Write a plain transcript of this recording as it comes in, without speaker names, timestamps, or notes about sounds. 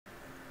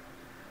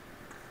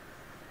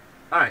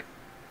Alright,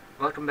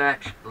 welcome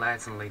back,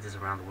 lads and ladies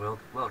around the world.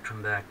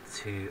 Welcome back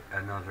to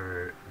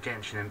another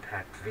Genshin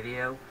Impact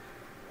video.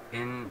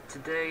 In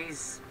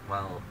today's,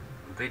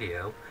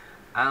 video,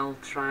 I'll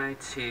try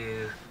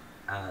to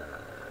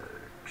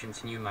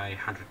continue my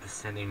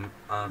 100%ing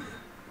of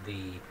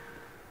the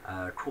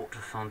Quarter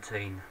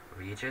Fontaine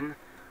region.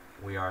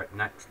 We are at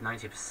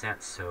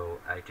 90%, so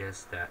I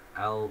guess that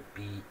I'll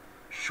be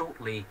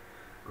shortly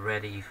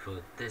ready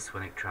for this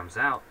when it comes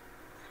out.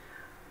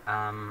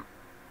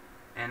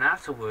 And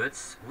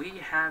afterwards, we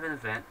have an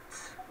event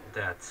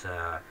that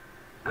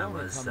I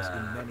was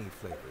in many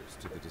flavors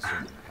to the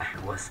discerning. I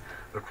was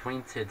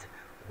acquainted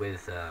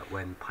with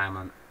when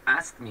Paimon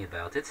asked me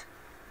about it,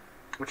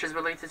 which is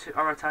related to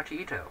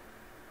Aratachi Ito.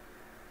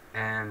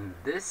 And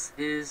this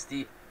is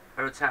the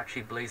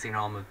Aratachi Blazing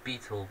Armor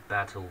Beetle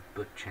Battle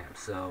Boot Camp,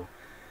 so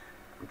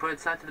I'm quite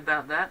excited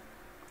about that.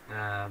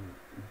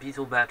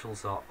 Beetle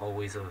battles are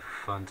always a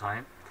fun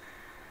time,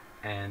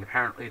 and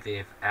apparently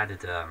they've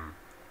added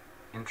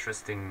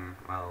interesting,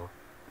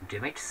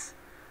 gimmicks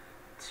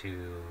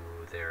to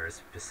their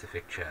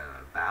specific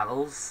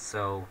battles,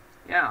 so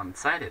yeah, I'm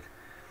excited.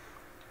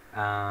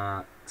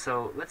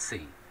 So let's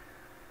see.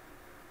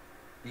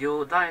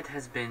 Your diet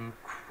has been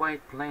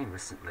quite plain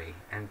recently,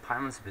 and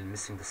Paimon's been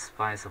missing the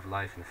spice of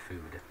life in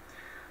food.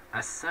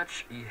 As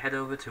such, you head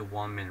over to a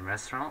one-man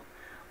restaurant,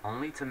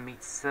 only to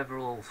meet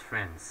several old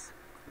friends.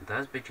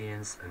 Thus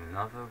begins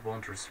another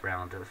wondrous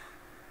round of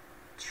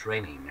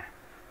training.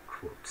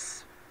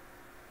 Quotes.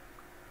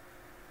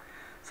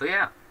 So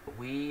yeah,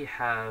 we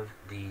have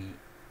the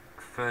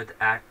third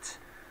act,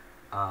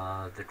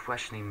 the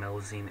questioning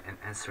Melusine and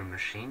Answering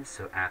Machine,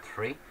 so Act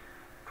 3,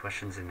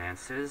 questions and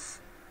answers.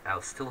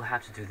 I'll still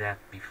have to do that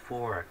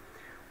before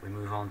we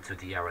move on to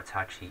the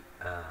Aratachi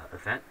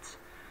event.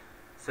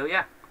 So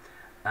yeah,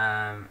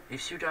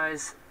 if you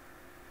guys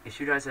at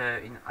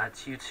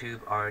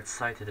YouTube are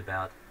excited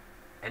about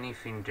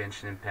anything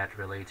Genshin Impact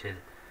related,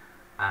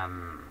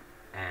 and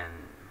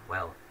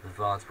the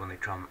VODs when they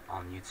come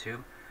on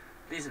YouTube,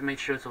 please make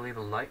sure to leave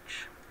a like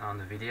on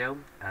the video,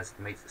 as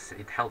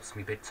it helps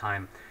me big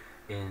time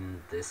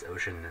in this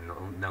ocean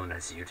known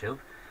as YouTube.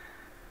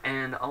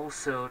 And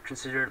also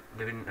consider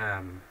hitting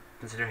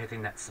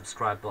that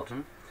subscribe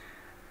button,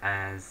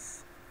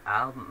 as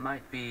I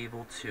might be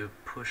able to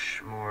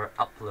push more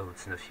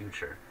uploads in the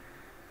future.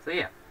 So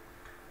yeah,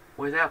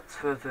 without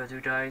further ado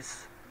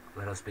guys,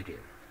 let us begin.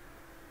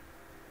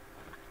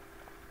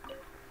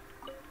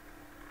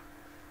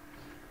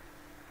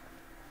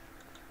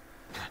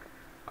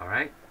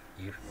 Alright,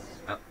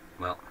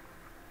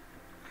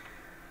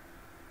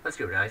 let's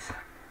go guys.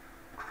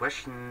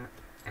 Question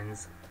and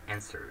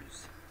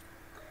answers.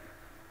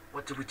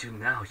 What do we do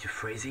now,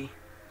 Euphrasie?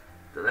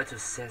 The letter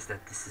says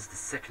that this is the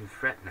second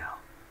threat now.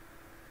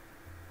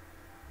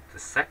 The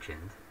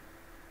second?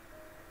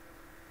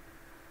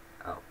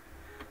 Oh,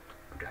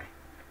 okay.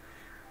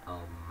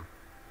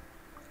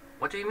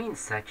 What do you mean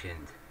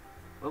second?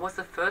 What was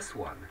the first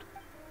one?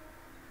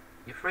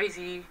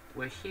 Euphrasie,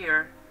 we're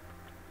here.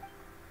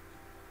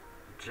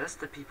 Just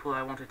the people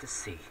I wanted to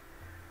see.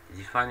 Did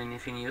you find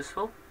anything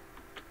useful?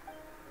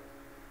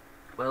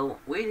 Well,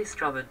 we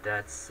discovered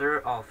that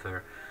Sir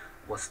Arthur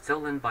was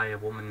stolen by a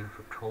woman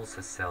who calls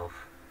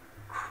herself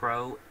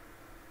Crow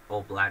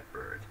or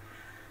Blackbird.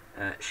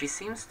 She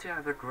seems to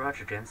have a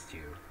grudge against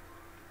you.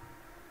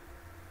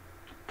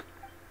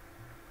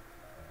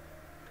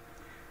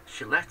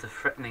 She left a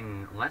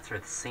threatening letter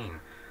at the scene.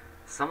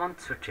 Someone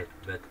took it,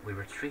 but we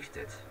retrieved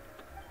it.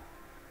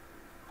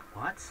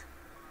 What?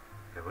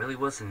 There really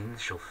was an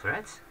initial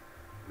threat?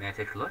 May I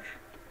take a look?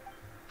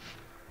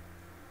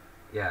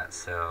 Yeah,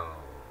 so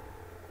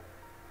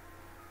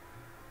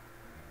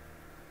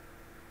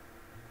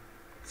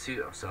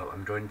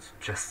I'm going to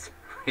just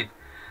read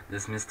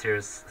this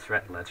mysterious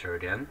threat letter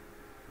again,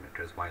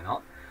 because why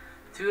not?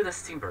 To the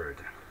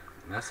Steambird.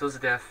 Moso's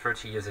death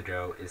 30 years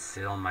ago is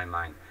still on my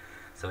mind.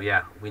 So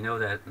yeah, we know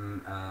that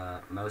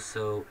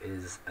Moso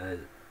is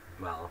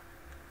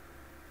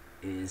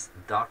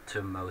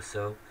Dr.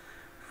 Moso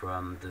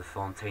from the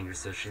Fontaine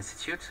Research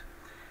Institute,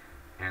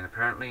 and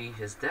apparently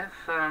his death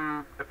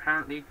had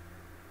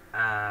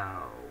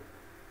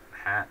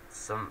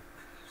some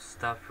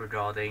stuff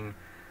regarding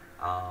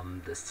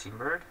the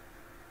Steambird.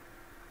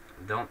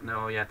 Don't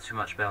know yet too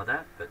much about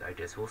that, but I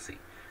guess we'll see.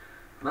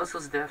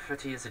 Moso's death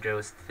 30 years ago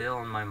is still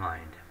on my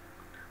mind.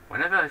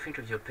 Whenever I think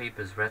of your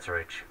paper's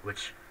rhetoric,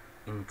 which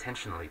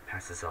intentionally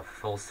passes off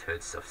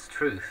falsehoods of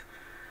truth,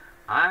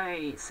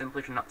 I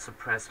simply cannot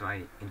suppress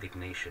my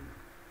indignation.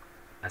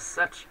 As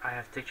such, I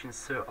have taken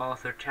Sir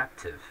Arthur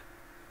captive.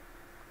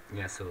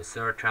 Yeah, so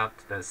Sir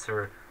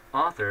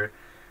Arthur,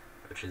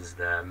 which is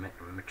the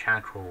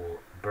mechanical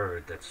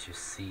bird that you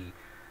see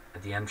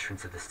at the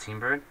entrance of the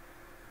Steambird,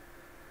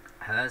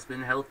 has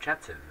been held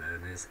captive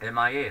and is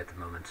MIA at the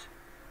moment.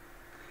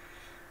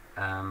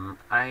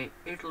 I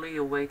eagerly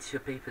await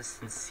your paper's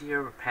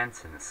sincere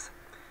repentance.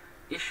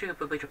 Issue a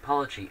public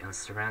apology and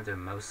surrender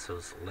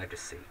Moso's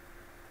legacy.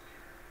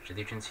 Should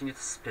you continue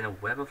to spin a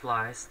web of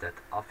lies that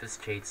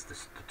obfuscates the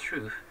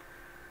truth,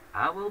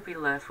 I will be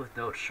left with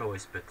no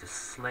choice but to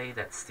slay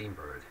that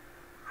Steambird.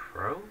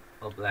 Crow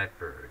or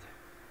Blackbird?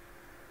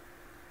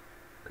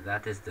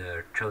 That is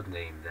the code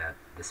name that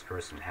this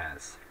person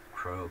has.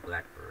 Crow,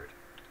 Blackbird.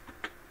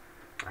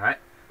 Alright.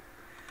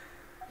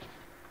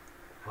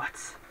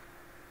 What?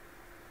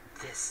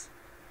 This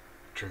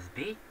could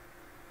be?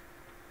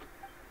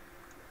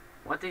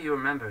 What do you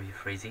remember,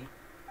 Euphrasie?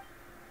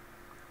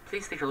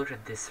 Please take a look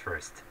at this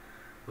first.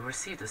 We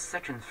received a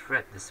second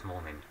threat this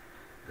morning.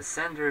 The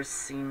sender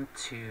seemed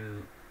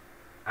to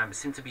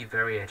be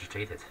very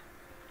agitated.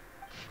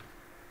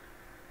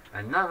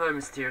 Another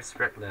mysterious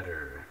threat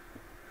letter.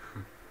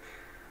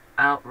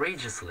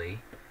 Outrageously,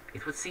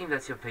 it would seem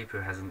that your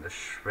paper hasn't a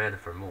shred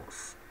of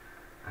remorse.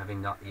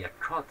 Having not yet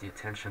caught the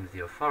attention of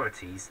the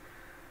authorities,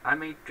 I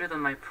made good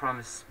on my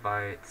promise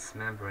by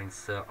dismembering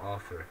Sir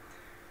Arthur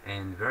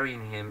and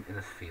burying him in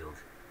a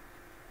field.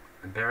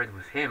 And buried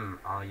with him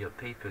are your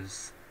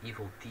paper's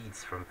evil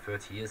deeds from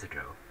 30 years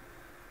ago.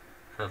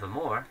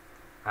 Furthermore,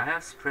 I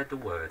have spread the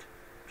word.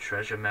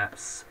 Treasure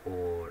maps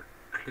or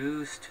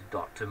clues to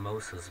Dr.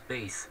 Mosel's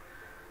base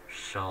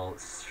shall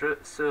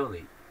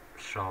surely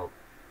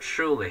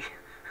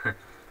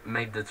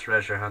make the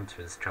treasure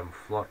hunters come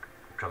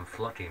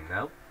flocking,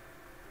 no?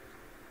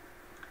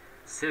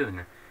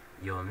 Soon,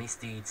 your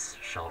misdeeds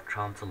shall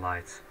come to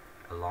light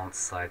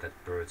alongside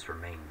that bird's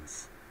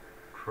remains.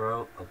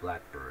 Crow or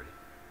Blackbird?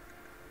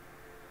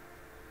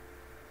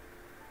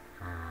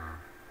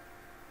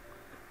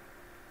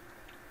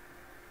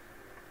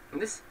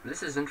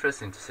 This is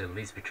interesting to say the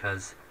least,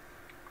 because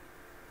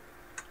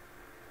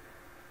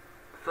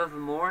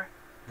furthermore,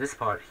 this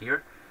part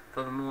here,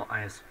 furthermore I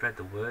have spread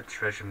the word.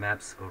 Treasure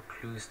maps or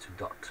clues to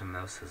Dr.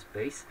 Mosel's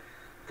base.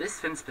 This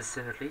thing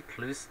specifically,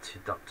 clues to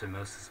Dr.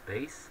 Mosel's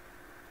base,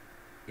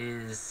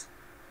 is,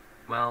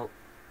 well,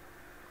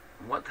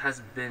 what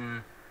has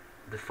been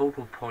the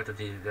focal point of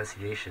the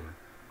investigation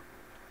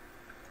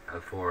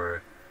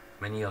for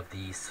many of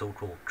the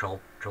so-called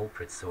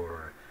culprits,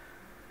 or,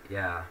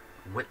 yeah,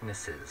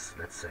 witnesses,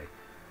 let's say.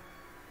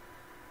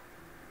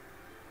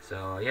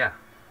 So, yeah,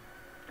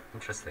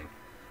 interesting.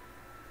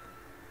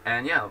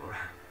 And yeah,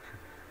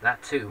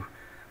 that too.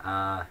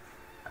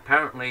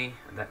 Apparently,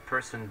 that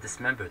person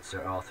dismembered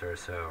Sir Arthur,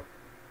 so,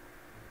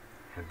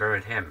 and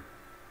buried him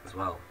as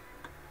well.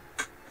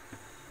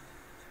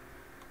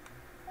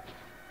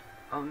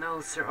 Oh no,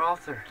 Sir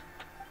Arthur!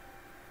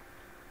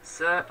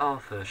 Sir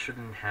Arthur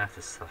shouldn't have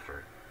to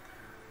suffer.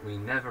 We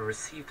never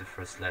received the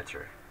first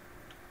letter.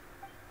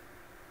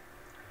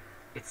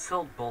 It's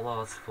all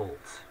Bollar's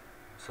fault.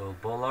 So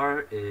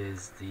Bollar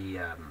is the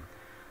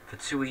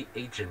Fatui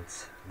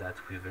agent that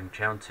we've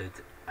encountered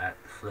at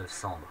Fleuve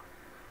Sombre.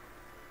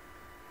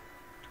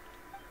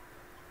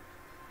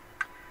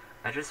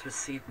 I just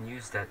received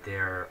news that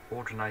they're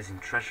organizing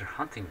treasure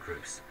hunting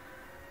groups.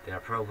 They are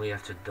probably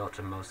after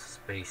Dr. Mosel's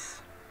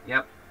base.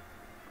 Yep,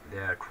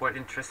 they're quite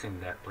interested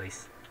in that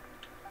place.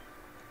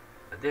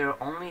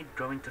 They're only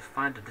going to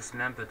find the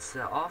dismembered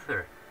Sir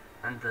Arthur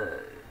and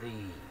the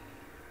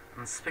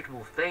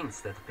unspeakable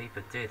things that the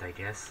paper did, I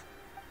guess.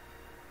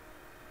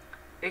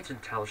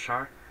 Agent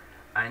Telshar,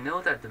 I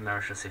know that the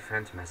Maréchal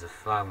Phantom has a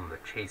file on the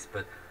case,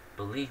 but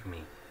believe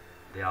me,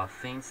 there are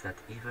things that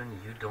even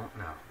you don't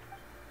know.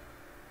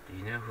 Do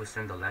you know who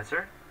sent the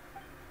letter?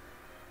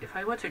 If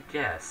I were to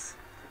guess,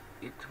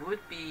 it would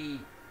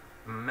be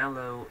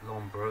Mello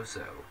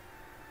Lombroso,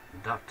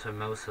 Dr.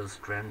 Mosel's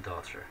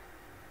granddaughter.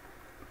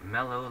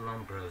 Mello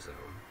Lombroso.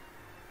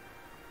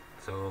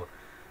 So,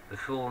 the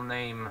full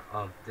name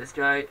of this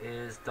guy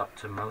is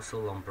Dr.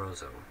 Mosel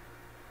Lombroso.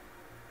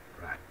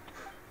 Right.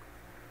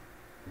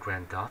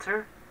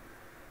 Granddaughter?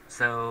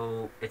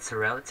 So, it's a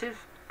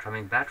relative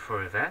coming back for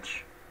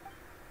revenge?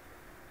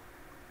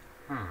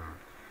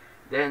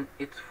 Then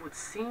it would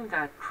seem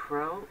that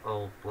Crow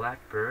or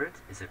Blackbird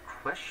is a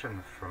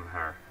question from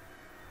her.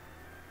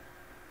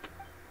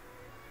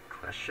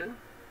 Question?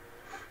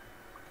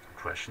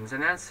 Questions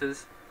and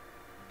answers.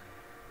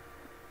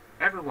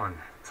 Everyone,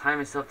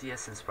 time is of the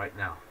essence right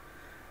now.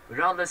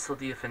 Regardless of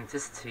the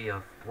authenticity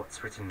of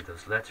what's written in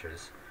those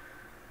letters,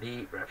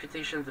 the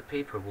reputation of the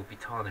paper will be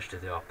tarnished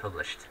if they are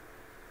published.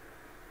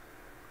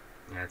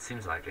 Yeah, it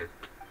seems like it.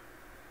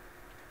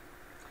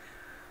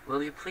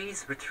 Will you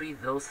please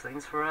retrieve those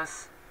things for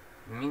us?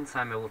 In the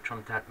meantime, I will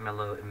contact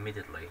Mello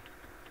immediately.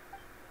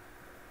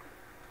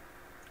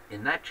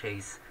 In that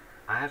case,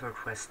 I have a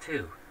request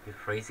too.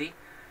 Euphrasie,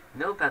 you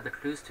know about the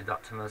clues to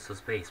Dr.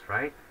 Mosel's base,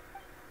 right?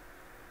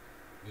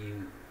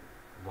 You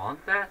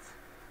want that?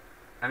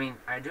 I mean,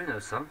 I do know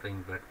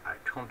something, but I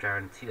can't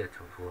guarantee that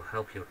it will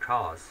help your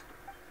cause.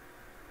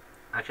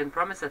 I can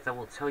promise that I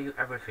will tell you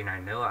everything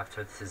I know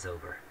after this is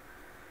over.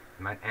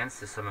 It might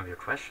answer some of your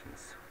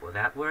questions. Will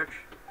that work?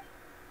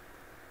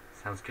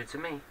 Sounds good to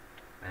me.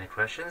 Any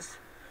questions?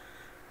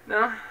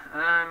 No,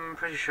 I'm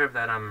pretty sure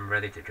that I'm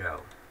ready to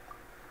go.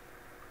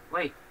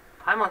 Wait,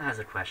 Paimon has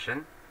a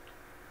question.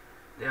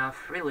 There are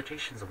 3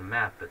 locations on the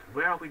map, but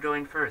where are we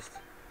going first?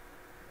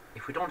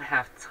 If we don't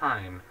have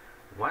time,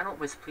 why don't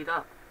we split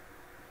up?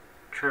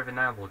 Trev and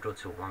I will go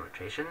to one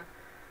location,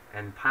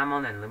 and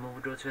Paimon and Limel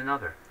will go to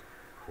another.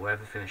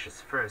 Whoever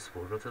finishes first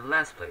will go to the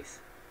last place.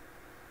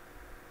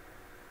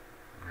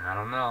 I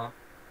don't know.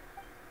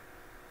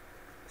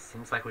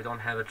 Seems like we don't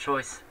have a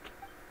choice.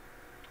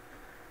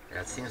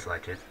 Yeah, it seems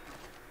like it.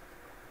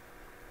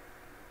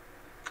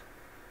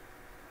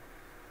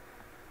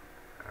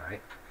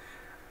 Alright.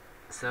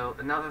 So,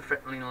 another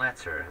threatening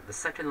letter. The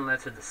second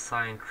letter,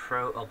 signed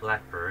Crow or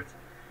Blackbird,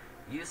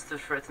 used to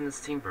threaten the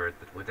Steambird,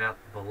 but without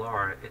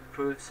Bolar, it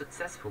proved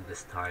successful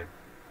this time.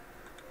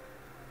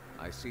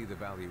 I see the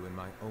value in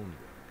my own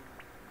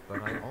work,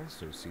 but I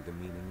also see the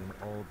meaning in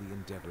all the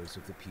endeavors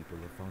of the people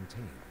of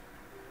Fontaine.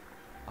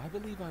 I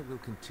believe I will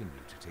continue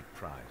to take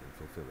pride in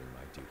fulfilling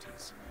my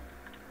duties.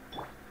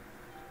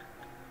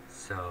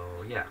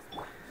 So, yeah.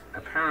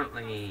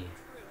 Apparently,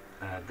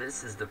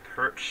 this is the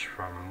perch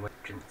from which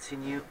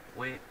continue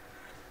with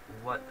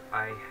what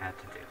I had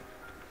to do.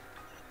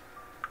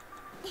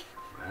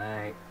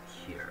 Right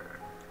here.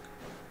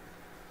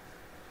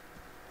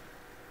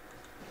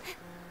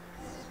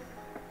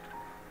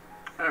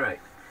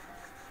 Alright.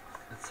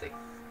 Let's see.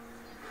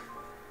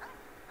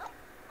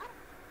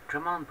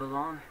 Come on,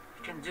 Balon.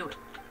 You can do it.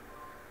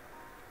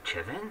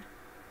 Chevin?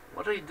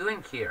 What are you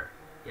doing here?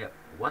 Yeah,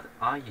 what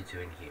are you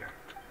doing here?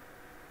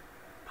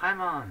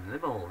 Paimon,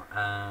 Libel,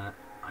 are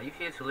you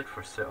here to look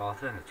for Sir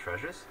Arthur and the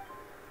treasures?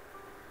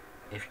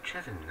 If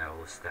Chevin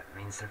knows, that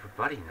means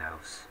everybody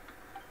knows.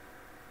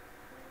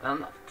 Well, I'm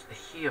not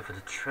here for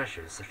the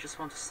treasures, I just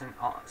want to send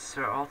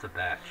Sir Arthur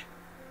back.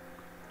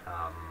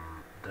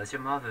 Does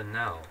your mother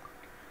know?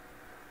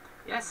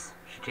 Yes,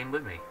 she came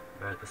with me,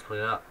 but it was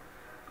split up.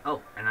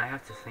 Oh, and I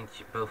have to thank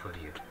both of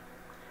you.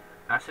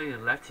 After you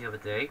left the other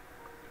day,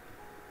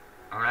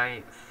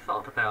 I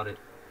thought about it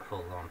for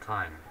a long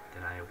time.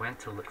 Then I went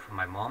to look for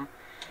my mom,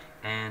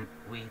 and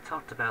we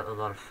talked about a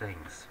lot of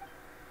things.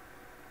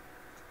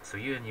 So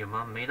you and your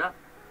mom made up?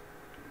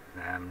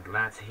 I'm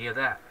glad to hear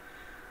that.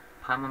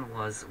 Paimon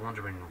was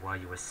wondering why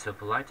you were so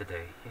polite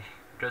today.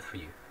 Good for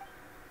you.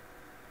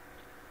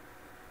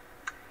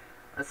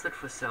 Let's look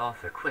for Sir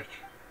Arthur, quick.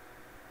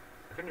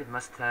 I think it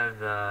must have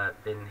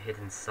been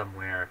hidden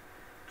somewhere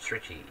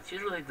tricky. It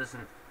usually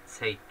doesn't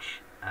take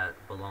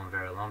Balon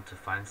very long to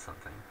find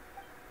something.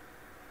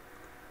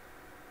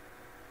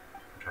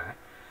 Okay.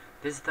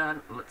 This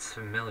dog looks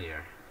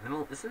familiar.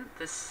 Nimble, isn't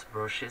this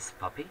Roche's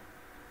puppy?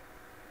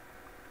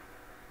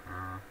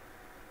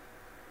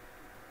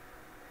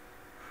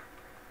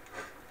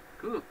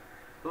 Who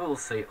will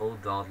say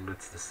old dog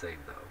looks the same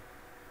though?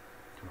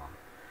 Come on.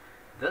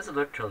 It does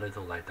look a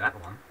little like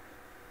that one.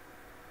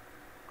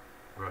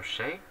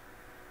 Roche?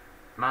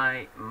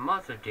 My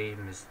mother gave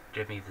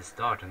me this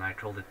dog and I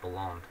told it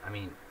belonged. I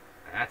mean,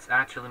 that's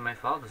actually my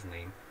father's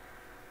name.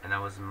 And I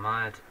was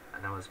mad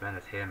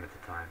at him at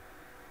the time.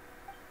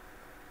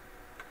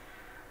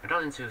 I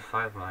got into a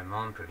fight with my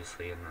mom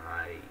previously and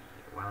I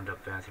wound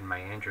up venting my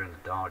anger on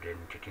the dog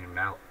and kicking him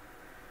out.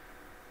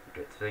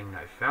 Good thing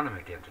I found him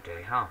again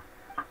today, huh?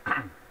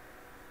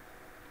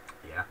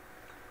 Yeah.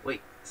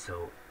 Wait,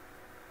 so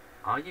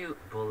are you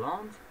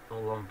Bolond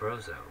or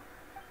Lombroso?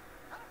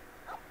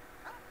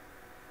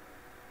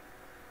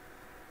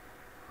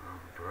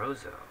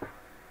 Lombroso.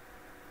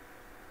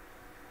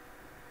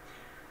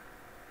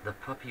 The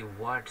puppy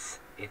wags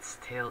its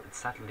tail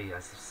excitedly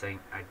as if saying,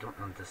 I don't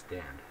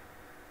understand.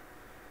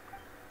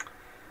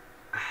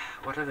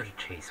 Whatever the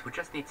case, we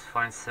just need to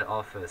find Sir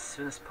Arthur as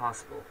soon as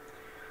possible.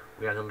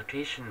 We have the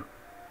location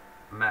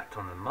mapped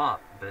on the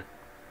map, but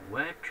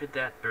where could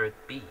that bird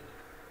be?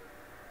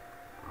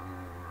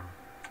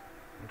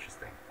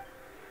 Interesting.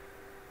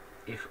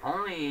 If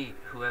only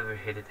whoever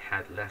hit it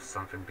had left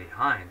something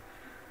behind.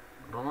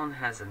 Bolon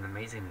has an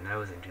amazing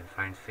nose and can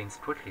find things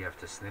quickly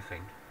after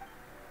sniffing.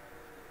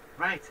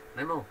 Right,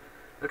 Limo,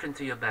 look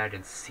into your bag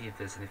and see if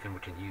there's anything we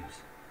can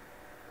use.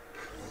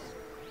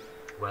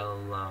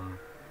 Well,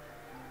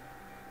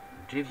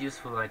 give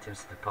useful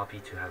items to the puppy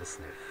to have a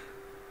sniff.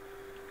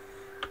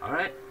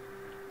 Alright.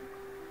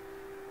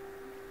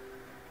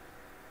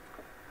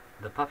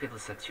 The puppy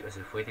looks at you as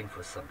if waiting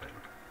for something.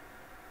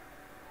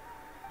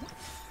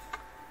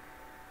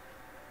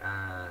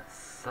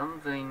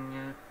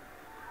 Something...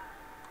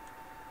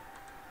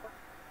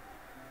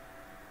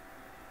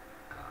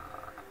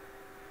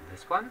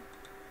 this one?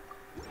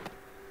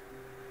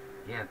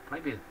 Yeah,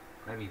 maybe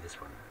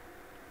this one.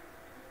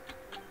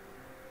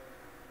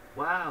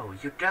 Wow,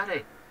 you got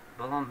it!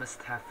 Balon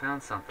must have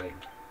found something.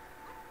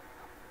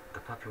 The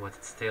puppy was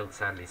its tail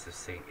sadly so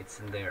saying, it's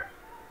in there.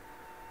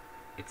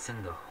 It's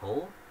in the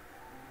hole?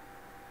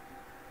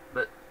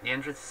 But the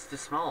entrance is too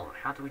small.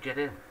 How do we get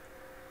in?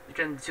 You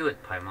can do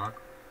it, Paimon.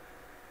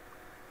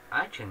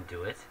 I can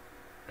do it.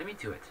 Let me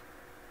do it.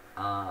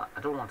 I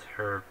don't want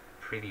her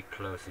pretty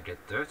clothes to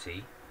get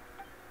dirty.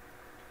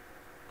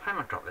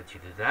 Paimon can't let you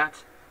do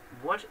that.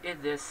 What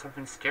if there's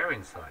something scary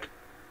inside?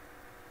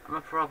 I'm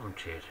a problem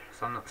kid,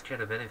 so I'm not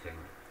scared of anything.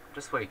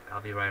 Just wait,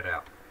 I'll be right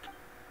out.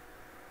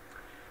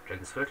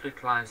 Dragon swiftly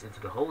climbs into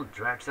the hole and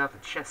drags out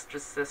the chest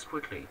just as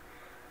quickly.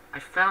 I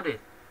found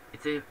it!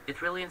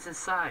 It really is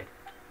inside.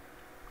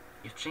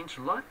 You've changed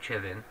a lot,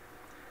 Kevin.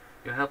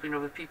 You're helping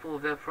other people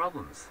with their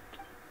problems.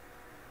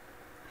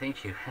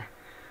 Thank you.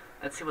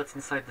 Let's see what's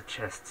inside the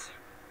chest.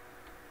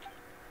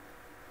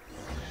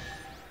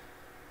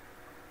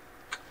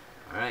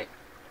 Alright,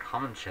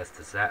 common chest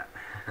is that.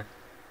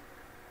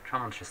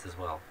 Common chest as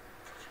well.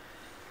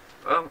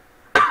 Well,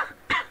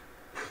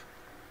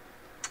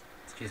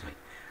 excuse me.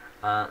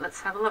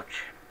 Let's have a look.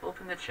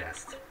 Open the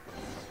chest.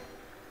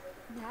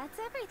 That's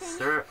everything.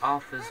 Sir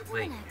Arthur's On to the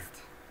wing.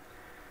 next.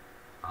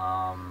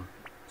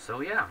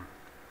 So yeah,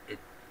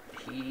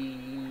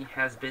 he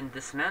has been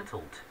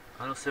dismantled.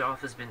 Oh, Sir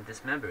Arthur's been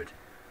dismembered.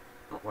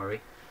 Don't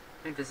worry.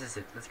 I think this is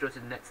it. Let's go to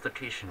the next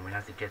location. We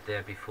have to get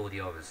there before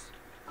the others.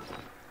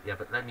 Yeah,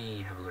 but let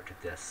me have a look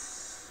at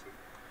this.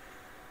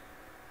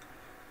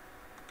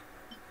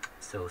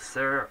 So,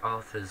 Sir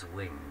Arthur's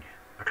wing.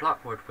 A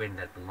clockwork wing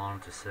that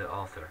belonged to Sir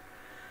Arthur.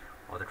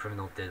 What the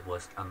criminal did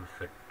was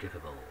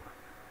unforgivable.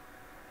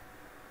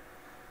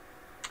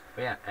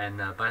 But yeah, and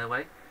by the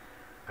way,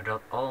 I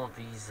got all of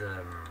these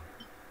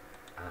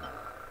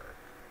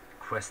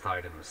quest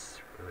items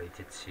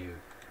related to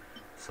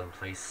some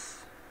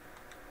place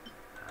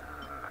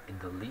in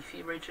the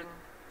Leafy region,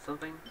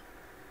 something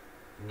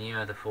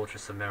near the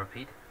fortress of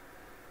Meripede.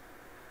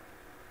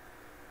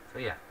 So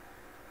yeah,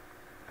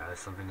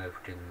 that's something that we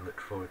can look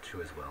forward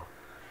to as well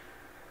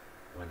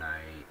when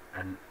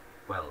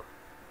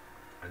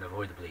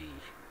unavoidably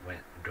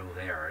go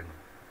there in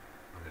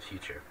the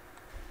future.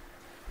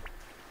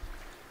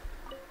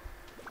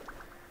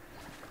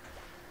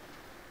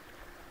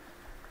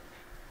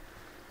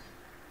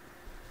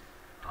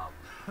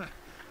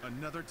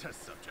 Another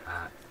test subject.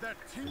 That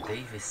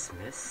Davis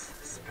Smith,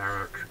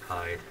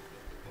 Sparrow-occupied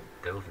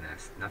dove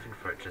nest. Nothing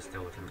for it, just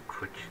deal with him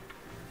quick.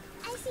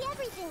 I see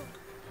everything.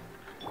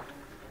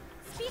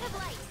 Speed of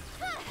light.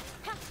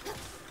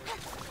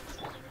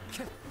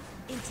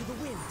 Into the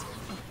wind.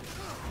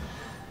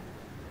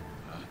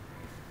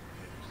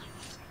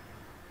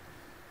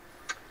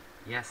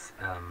 Yes,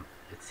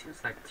 it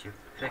seems like you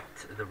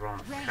picked the wrong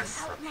Rain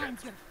test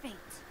outlines subject. your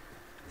fate.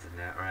 Isn't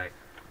that right?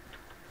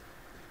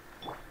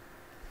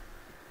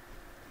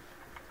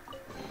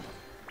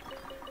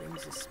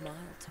 Brings a smile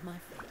to my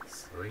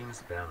face.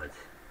 William's Ballad.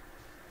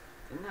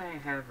 Didn't I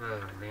have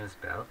William's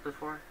Ballad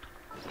before?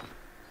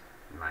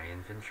 In my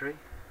inventory?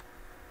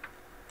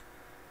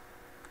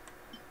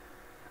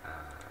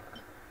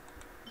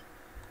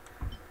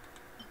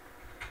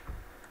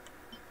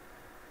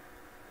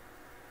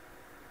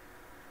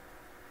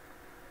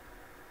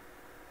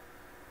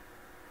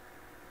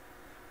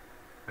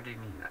 What do you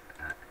mean that?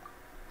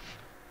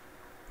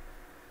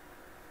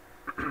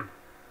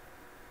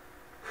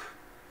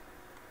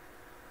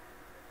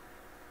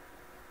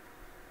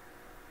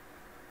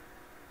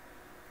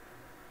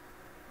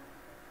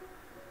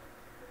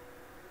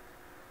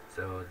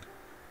 So,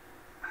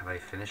 have I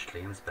finished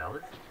Liam's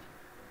Ballad?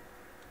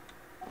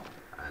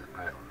 I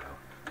don't know.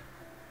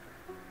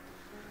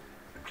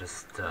 I'm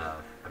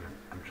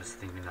just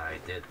thinking that I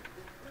did.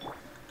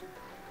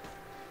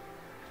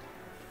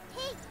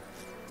 Hey,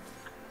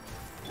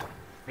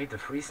 Make the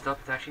three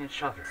stop attacking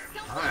each other.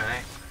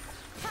 Alright.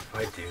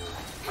 I do.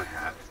 I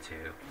have to.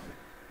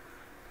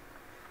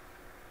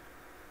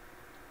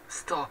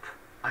 Stop!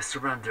 I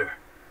surrender!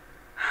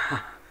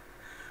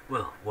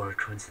 Well, what a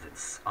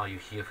coincidence. Are you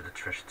here for the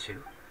treasure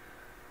too?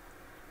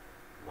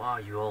 Why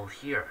are you all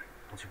here?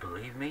 Don't you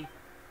believe me?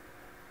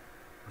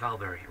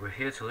 Valberry, we're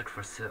here to look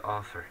for Sir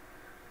Arthur.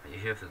 Are you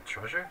here for the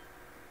treasure?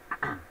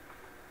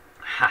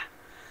 Ha!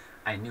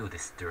 I knew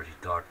this dirty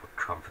dog would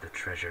come for the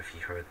treasure if he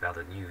heard about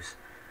the news.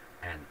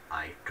 And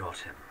I got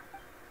him.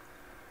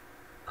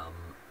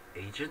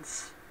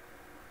 Agents?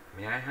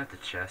 May I have the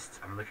chest?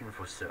 I'm looking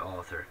for Sir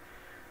Arthur.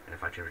 And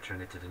if I can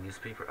return it to the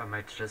newspaper, I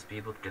might just be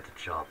able to get the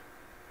job.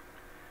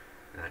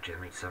 And I can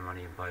make some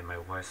money and buy my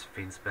wife's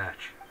fins back.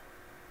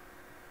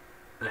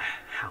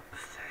 How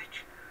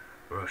pathetic.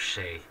 Roche,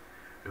 you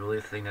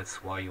really think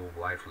that's why your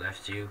wife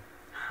left you?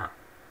 Huh.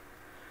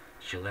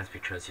 She left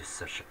because you're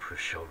such a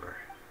pushover.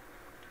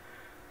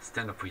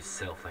 Stand up for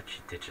yourself like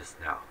she did just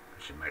now,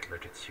 and she might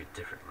look at you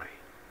differently.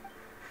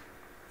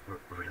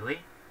 Really?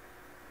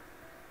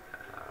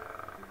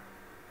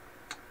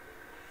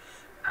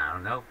 I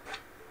don't know.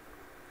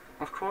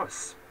 Of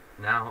course.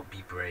 Now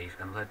be brave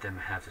and let them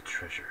have the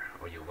treasure,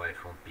 or your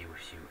wife won't be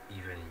with you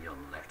even in your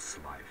next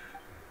life.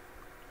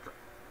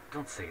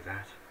 Don't say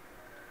that.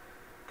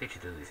 Take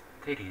it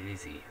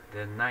easy.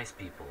 They're nice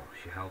people.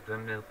 If you help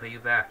them, they'll pay you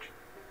back.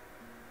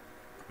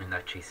 In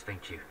that case,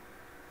 thank you.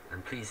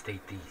 And please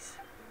take these.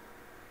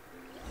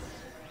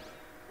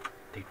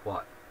 Take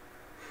what?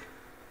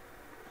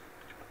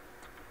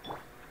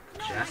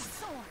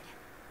 Chest?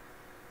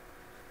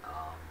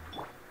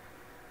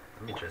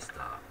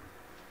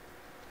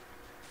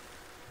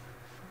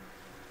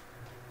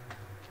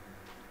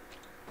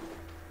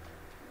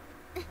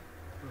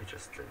 Let me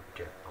just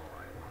get all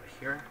I want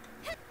here.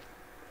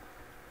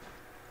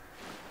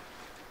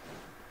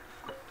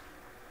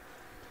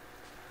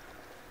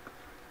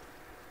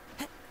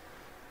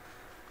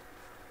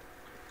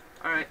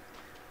 Alright.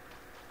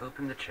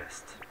 Open the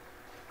chest.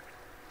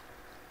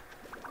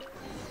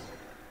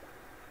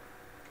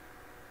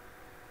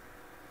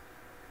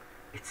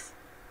 It's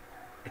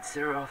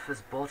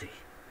Serapha's body.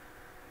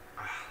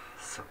 Ah,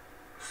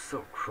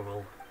 so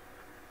cruel.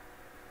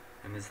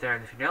 And is there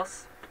anything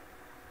else?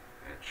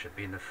 It should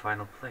be in the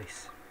final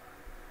place.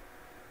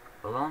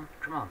 Balon,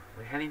 come on,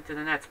 we're heading to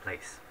the next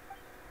place.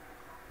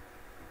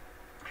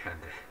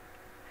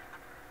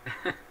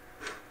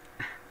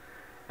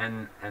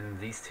 And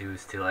these two are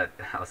still at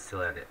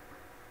it.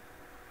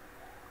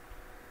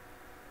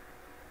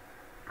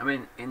 I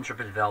mean,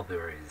 Intrepid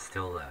Valkyrie is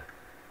still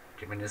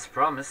giving his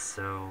promise,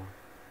 so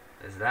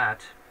there's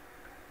that.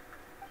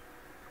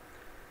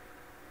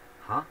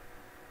 Huh?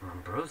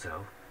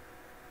 Lombroso?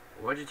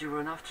 Where did you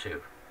run off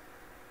to?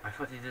 I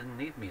thought you didn't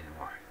need me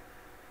anymore.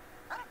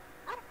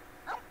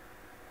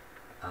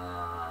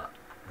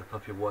 The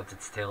puppy wagged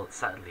its tail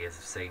sadly as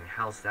if saying,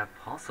 how's that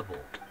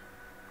possible?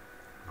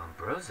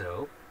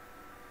 Lombroso?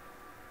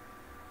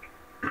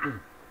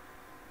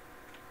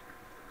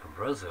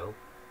 Lombroso?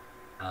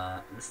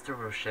 Mr.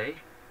 Rocher?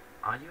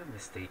 Are you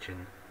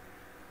mistaken?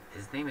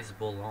 His name is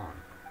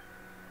Bolon.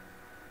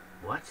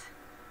 What?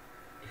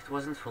 If it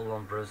wasn't for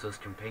Lombroso's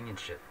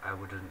companionship, I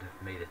wouldn't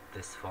have made it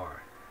this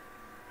far.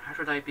 How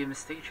should I be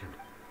mistaken?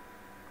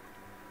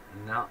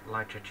 Not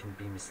like I can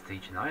be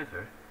mistaken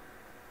either.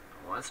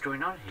 What's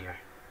going on here?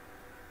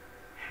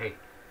 Hey,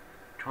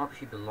 can't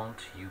he belong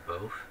to you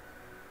both?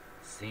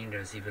 Seeing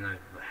as even I've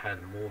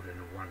had more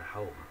than one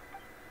home.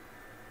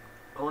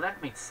 Oh,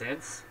 that makes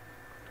sense.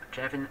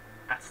 Kevin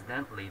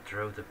accidentally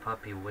drove the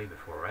puppy away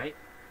before, right?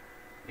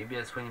 Maybe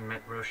that's when he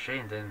met Rocher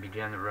and then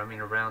began roaming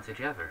around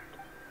together.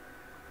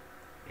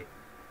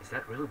 Is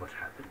that really what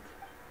happened?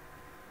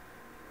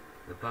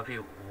 The puppy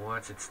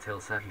wagged its tail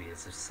sadly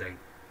as if saying,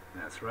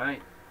 that's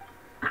right.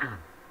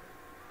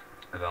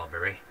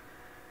 Valkyrie,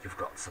 you've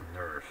got some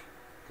nerve.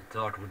 The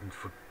dog wouldn't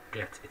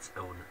forget its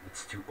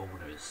two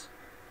owners.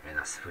 And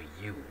as for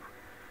you,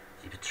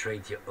 you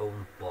betrayed your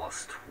own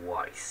boss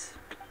twice.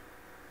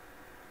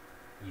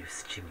 You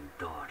scheming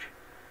dog.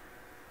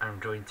 I'm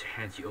going to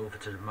hand you over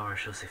to the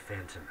Maréchaussée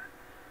Phantom.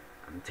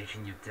 I'm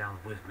taking you down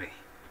with me.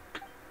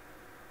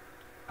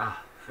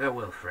 Ah,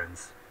 farewell,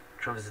 friends.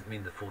 Come visit me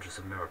in the Fortress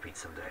of Meropide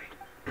someday.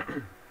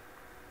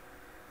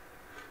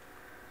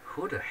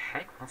 Who the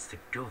heck wants to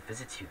go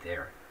visit you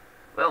there?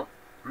 Well,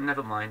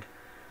 never mind.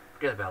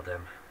 Forget about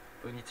them.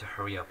 We need to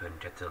hurry up and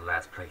get to the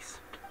last place.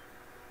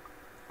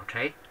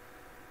 Okay?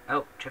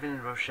 Oh, Kevin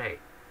and Rocher.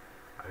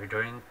 Are you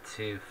going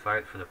to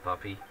fight for the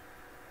puppy?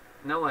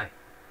 No way.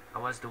 I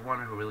was the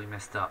one who really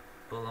messed up.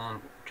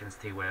 Bolon can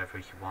stay wherever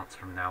he wants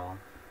from now on.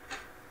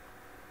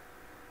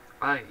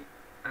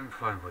 I'm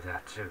fine with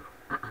that too.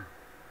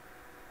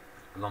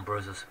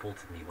 Lombroso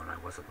supported me when I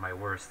was at my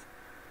worst.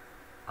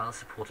 I'll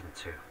support him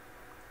too.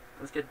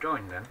 Let's get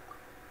going then.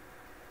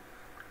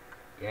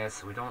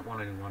 Yes, we don't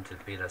want anyone to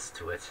beat us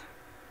to it.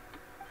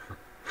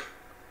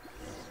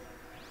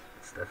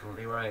 That's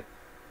definitely right.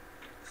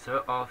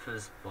 Sir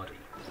Arthur's body.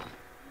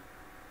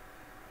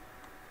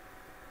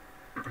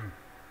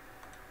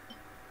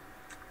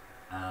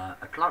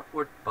 A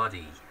clockwork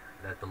body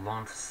that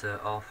belonged to Sir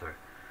Arthur.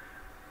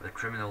 What the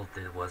criminal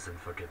did was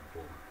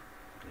unforgivable.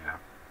 Yeah,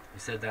 you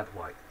said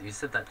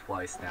that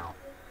twice now.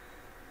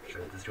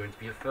 Sure, there's going to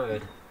be a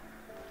third.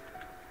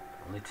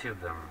 Only two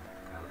of them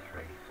out of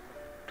three.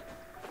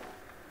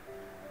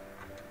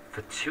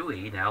 For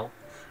Chewie now?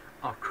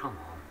 Oh, come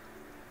on.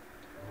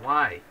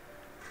 Why?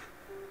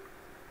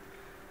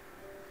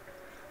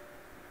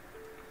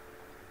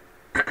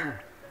 The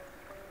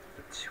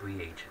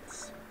Chewie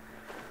agents.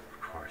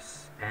 Of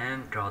course.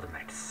 And draw the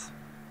mix.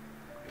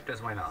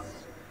 Because why not?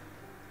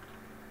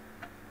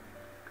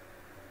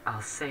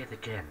 I'll say it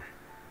again.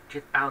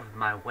 Get out of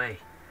my way.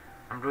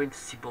 I'm going to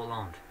see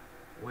Bolland.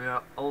 We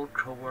are all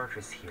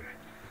co-workers here.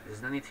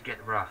 There's no need to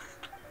get wrath.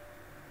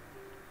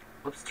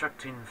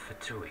 Obstructing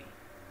Fatui.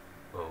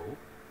 Oh?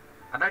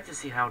 I'd like to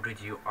see how good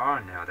you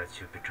are now that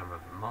you've become a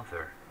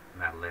mother,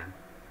 Madeline.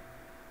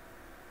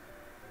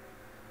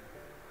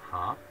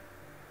 Huh?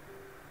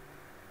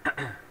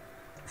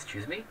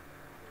 Excuse me?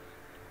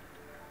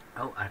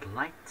 Oh, I'd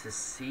like to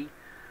see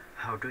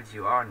how good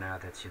you are now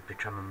that you've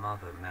become a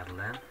mother,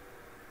 Madeline.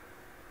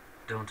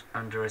 Don't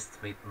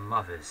underestimate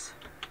mothers.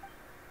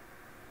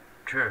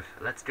 Curve,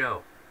 let's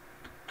go.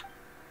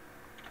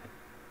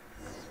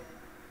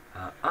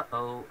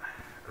 Uh-oh.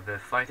 They're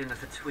fighting the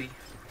Fatui.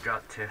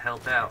 Got to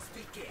help out.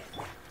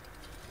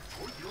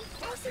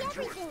 I see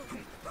everything!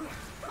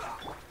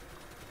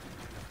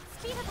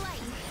 Speed of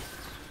light!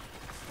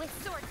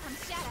 With sword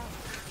comes shadow.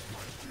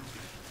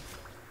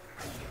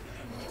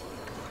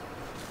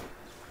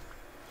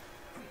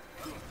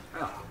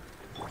 Oh.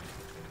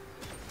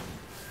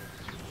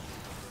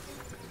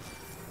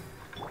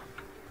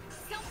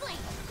 Don't blink!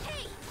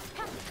 Hey!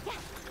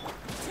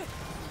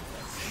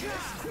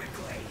 Just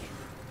quickly.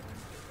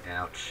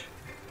 Ouch.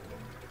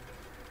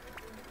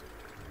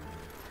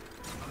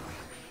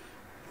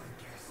 I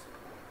guess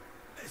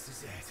this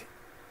is it.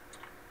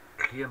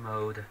 Clear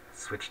mode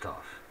switched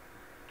off.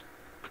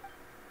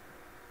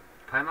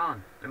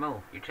 Paimon,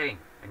 Imo, you came,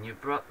 and you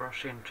brought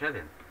Rocher and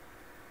Kevin.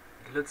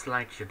 It looks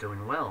like you're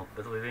doing well,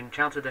 but we've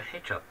encountered a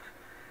hiccup.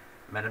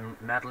 Madame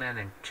Madeleine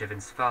and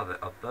Kevin's father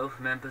are both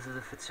members of the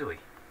Fatui.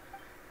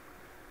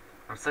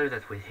 I'm sorry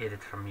that we hid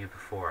it from you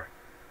before.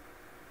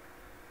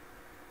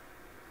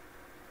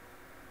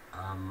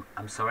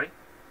 I'm sorry?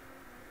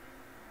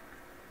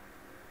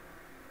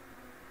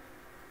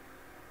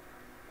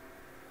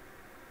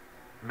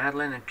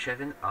 Madeleine and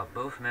Kevin are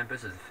both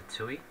members of the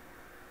Fatui.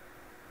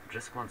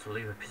 Just want to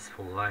live a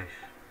peaceful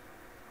life.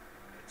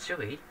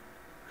 Fatui?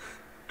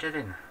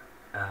 Kevin,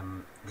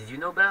 did you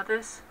know about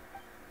this?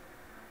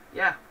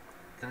 Yeah,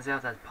 turns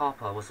out that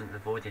Papa wasn't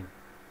avoiding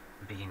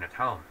being at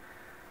home.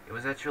 He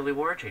was actually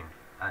working.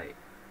 I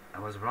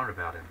was wrong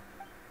about him.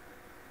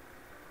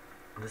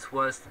 This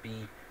was to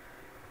be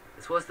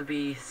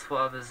his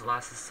father's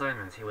last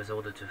assignment. He was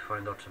ordered to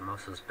find Dr.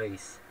 Mosso's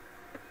base.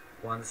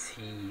 Once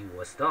he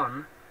was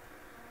done,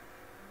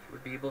 he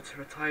would be able to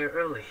retire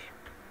early.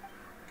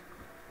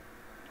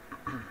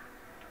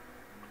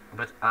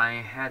 But I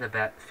had a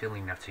bad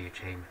feeling after you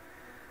came.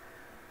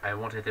 I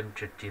wanted him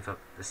to give up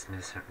this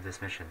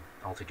mission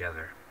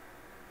altogether.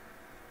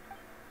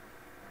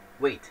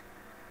 Wait,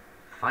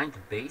 find the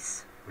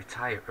base?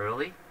 Retire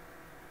early?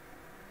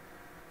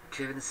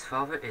 Kevin's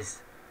father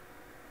is...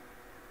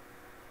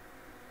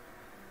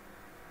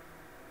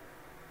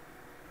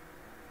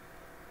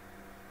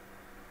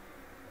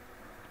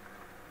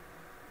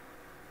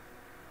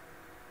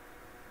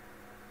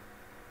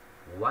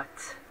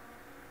 What?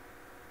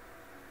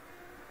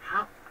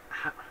 How...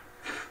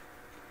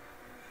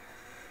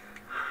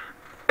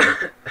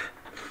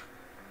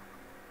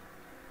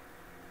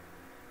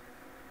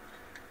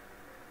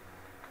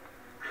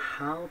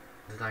 How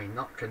did I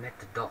not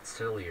connect the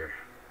dots earlier?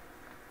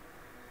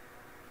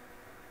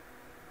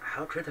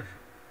 How could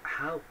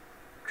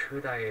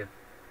I have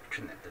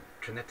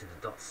connected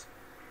the dots?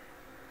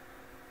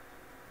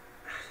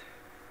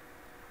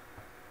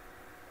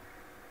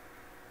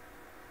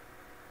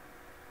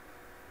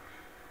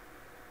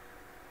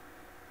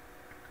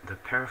 The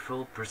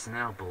Peripheral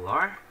Personnel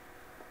Bolar?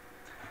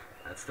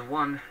 That's the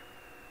one.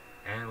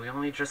 And we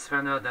only just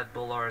found out that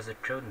Bolar is a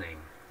code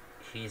name.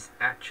 He's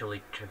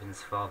actually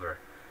Kevin's father,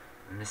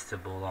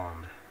 Mr.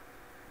 Bolland.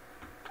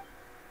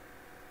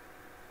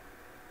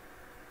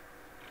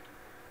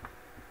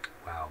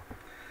 Wow.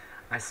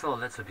 I saw a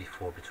letter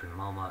before between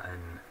Mama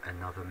and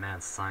another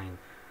man signed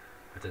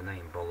with the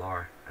name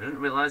Bolar. I didn't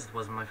realize it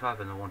was my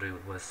father, no wonder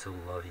it was so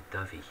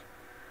lovey-dovey.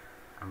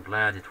 I'm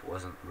glad it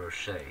wasn't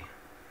Rocher.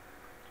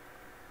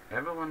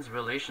 Everyone's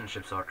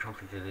relationships are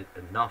complicated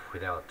enough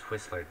without a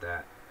twist like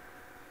that.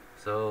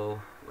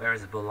 So, where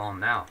is Bolland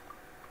now?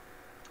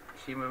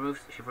 He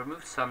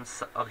removed some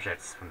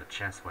objects from the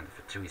chest when the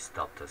Fatui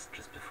stopped us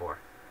just before.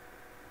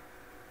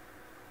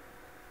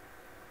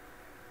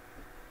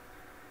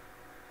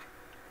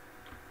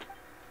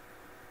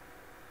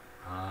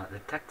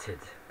 Detected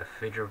a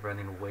figure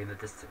running away in the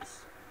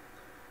distance.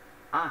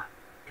 Ah,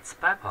 it's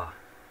Papa.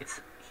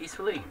 He's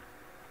fleeing.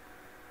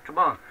 Come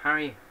on,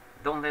 hurry!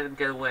 Don't let him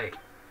get away.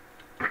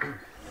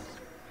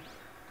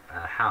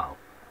 How?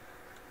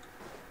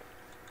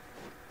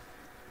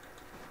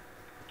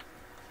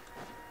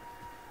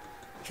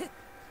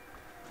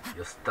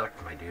 You're stuck,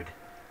 my dude.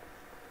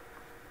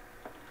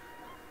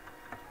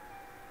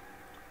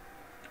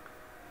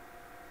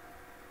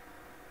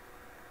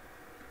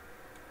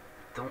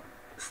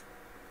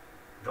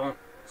 Don't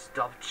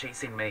stop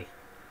chasing me.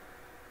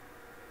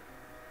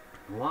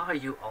 Why are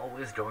you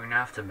always going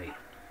after me?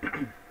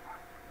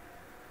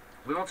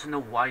 We want to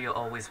know why you're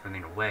always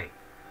running away.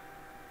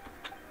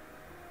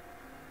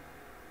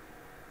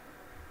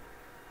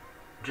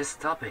 Just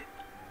stop it.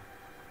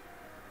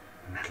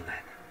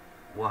 Madeleine,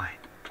 why?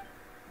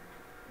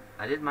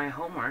 I did my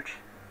homework.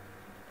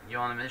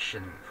 You're on a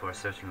mission for a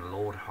certain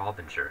Lord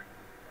Harbinger.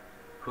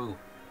 Who?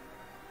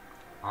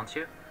 Aren't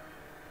you?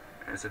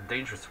 It's a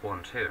dangerous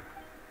one too.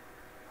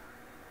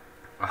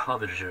 A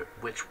Harbinger,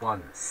 which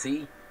one?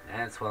 See?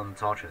 That's what I'm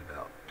talking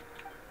about.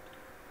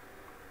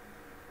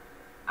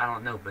 I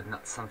don't know, but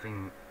not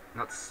something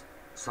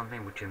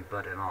we can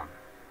butt in on.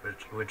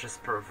 We're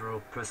just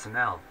peripheral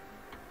personnel.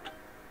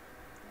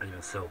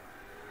 Even so,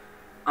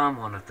 I'm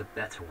one of the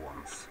better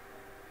ones.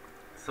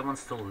 Someone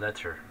stole a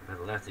letter,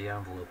 but left the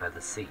envelope at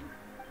the scene.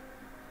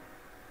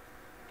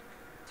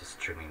 Just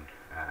trimming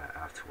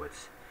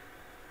afterwards.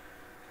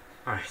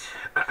 Alright.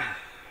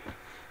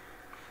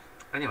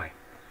 Anyway,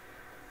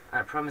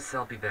 I promise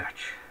I'll be back.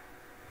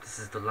 This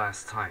is the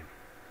last time.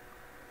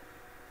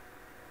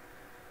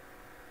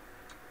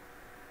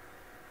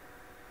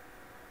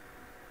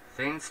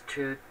 Things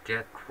could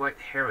get quite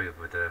hairy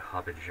with the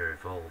Harbinger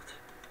involved.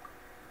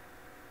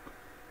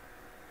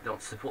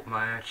 Don't support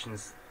my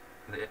actions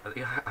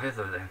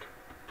either then.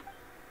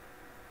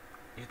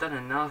 You've done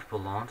enough,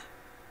 Bolland.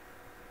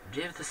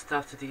 Give the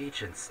stuff to the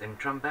agents and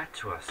come back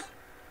to us.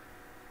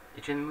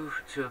 You can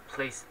move to a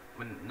place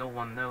when no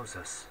one knows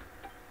us.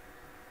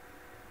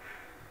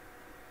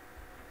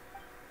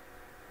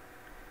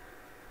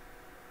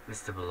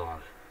 Mr.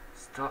 Bolland,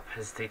 stop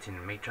hesitating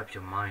and make up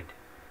your mind.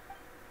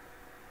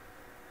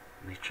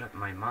 Make up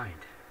my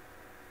mind.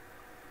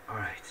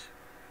 Alright.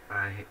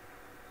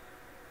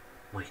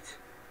 Wait.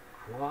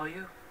 Who are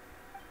you?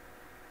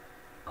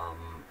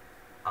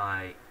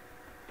 I...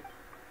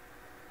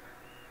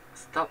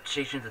 Stop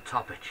changing the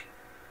topic.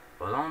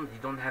 Well, you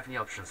don't have any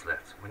options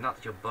left. We're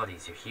not your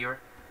buddies, you hear?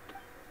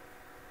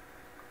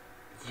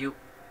 You...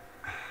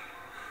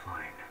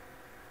 Fine.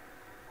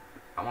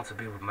 I want to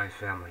be with my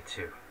family,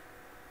 too.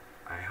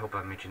 I hope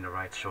I'm making the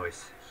right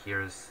choice.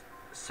 Here's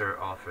Sir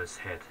Arthur's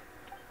head.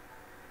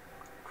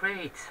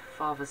 Great!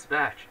 Father's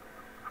back.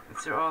 And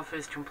Sir Arthur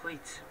is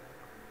complete.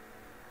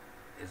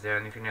 Is there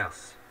anything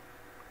else?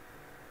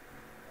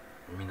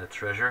 You mean the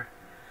treasure?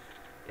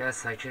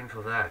 Yes, I came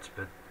for that,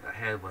 but the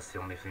head was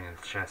the only thing in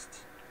the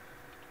chest.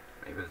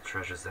 Maybe the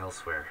treasure's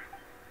elsewhere.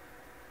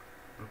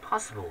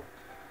 Impossible!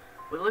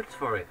 We looked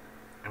for it,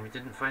 and we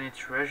didn't find any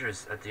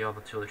treasures at the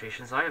other two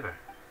locations either.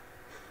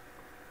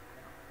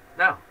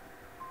 No.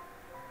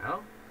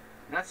 No?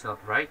 That's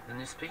not right, the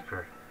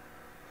newspaper.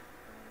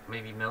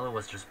 Maybe Melo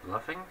was just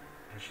bluffing,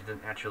 and she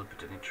didn't actually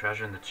put any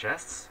treasure in the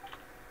chests?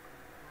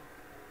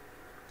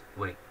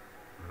 Wait,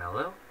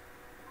 Melo?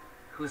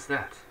 Who's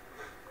that?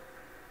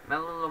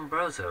 Melo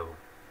Lombroso.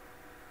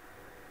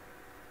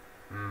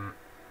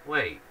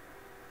 Wait.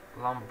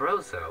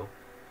 Lombroso?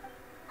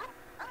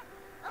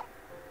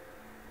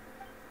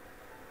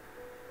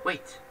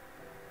 Wait.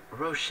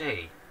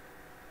 Rocher.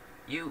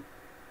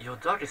 Your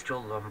dog is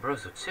called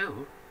Lombroso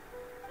too?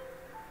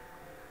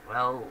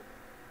 Well,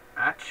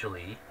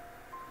 actually,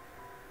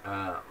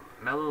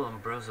 Melo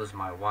Lombroso's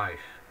my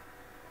wife.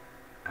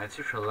 I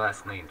took her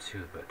last name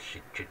too, but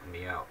she kicked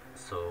me out,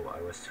 so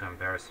I was too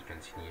embarrassed to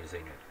continue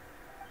using it.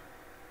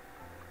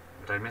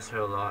 But I miss her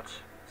a lot,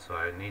 so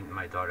I named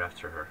my dog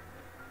after her.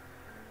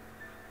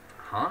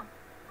 Huh?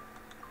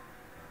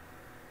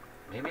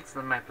 Maybe it's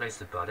not my place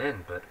to butt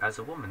in, but as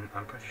a woman,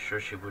 I'm pretty sure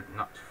she would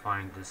not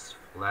find this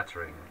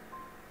flattering.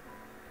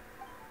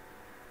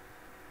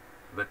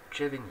 But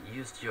Kevin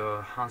used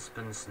your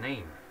husband's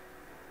name.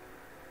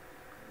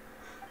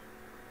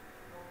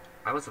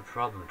 I was a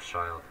problem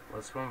child.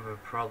 What's wrong with a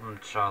problem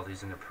child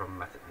using a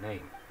problematic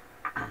name?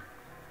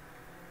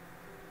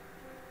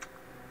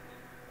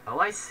 Oh,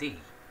 I see.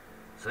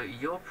 So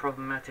you're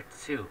problematic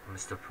too,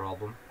 Mr.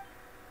 Problem.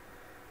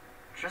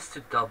 Just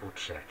to double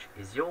check,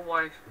 is your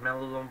wife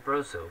Melo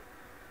Lombroso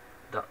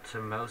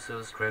Dr.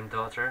 Moso's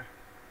granddaughter?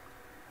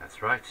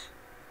 That's right.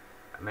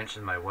 I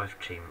mentioned my wife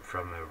came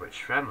from a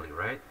rich family,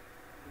 right?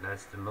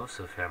 That's the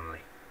Moso family.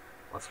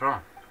 What's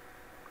wrong?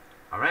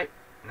 Alright,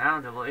 now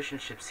the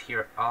relationships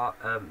here are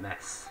a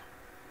mess.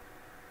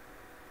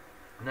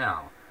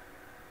 Now,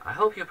 I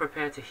hope you're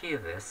prepared to hear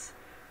this.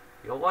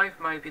 Your wife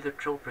might be the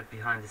culprit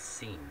behind this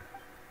scene.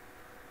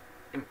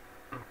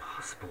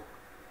 Impossible.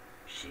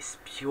 She's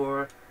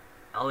pure,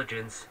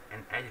 elegant,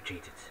 and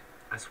educated.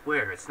 I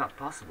swear it's not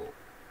possible.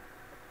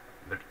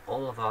 But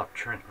all of our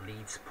current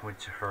leads point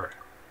to her.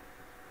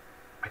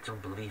 I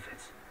don't believe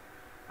it.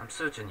 I'm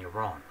certain you're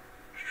wrong.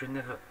 She should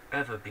never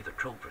ever be the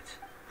culprit.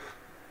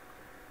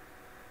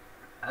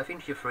 I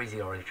think you've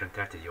already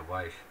contacted your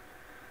wife.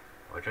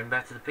 We're going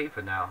back to the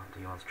paper now. Do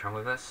you want to come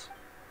with us?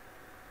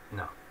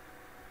 No.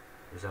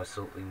 There's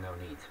absolutely no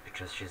need,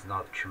 because she's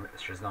not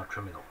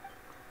criminal.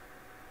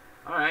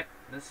 Alright,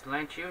 Miss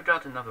Lange, you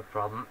got another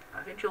problem.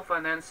 I think you'll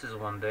find answers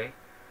one day,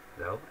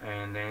 though,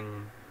 and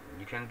then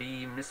you can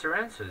be Mr.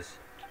 Answers.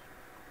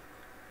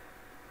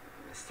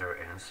 Mr.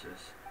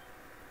 Answers?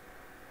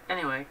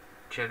 Anyway,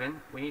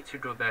 Kevin, we need to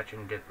go back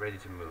and get ready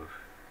to move.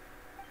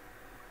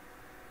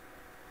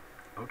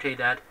 Okay,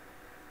 Dad.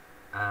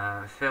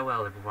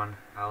 Farewell, everyone.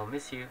 I'll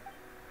miss you.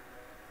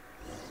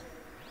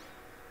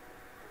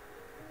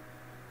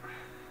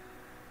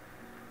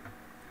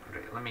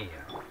 Okay, let me,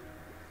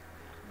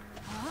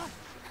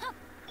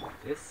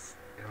 this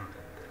and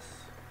then this.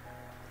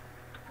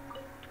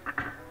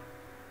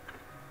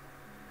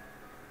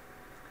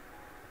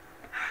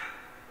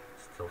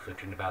 Still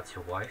thinking about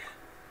your wife?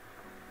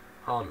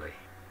 Hardly.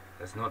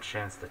 There's no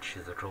chance that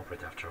she's the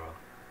culprit after all.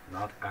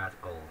 Not at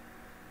all.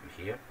 You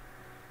hear?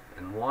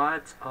 And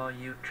what are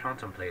you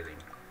contemplating?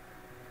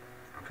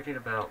 I'm thinking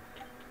about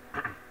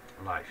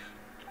life.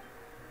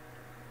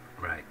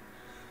 Right.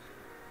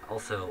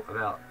 Also,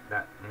 about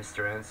that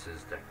Mr.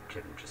 Answers that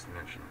Kevin just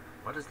mentioned.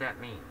 What does that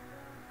mean?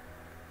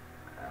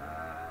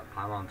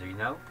 Paimon, do you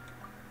know?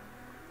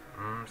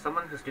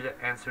 Someone who's good at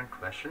answering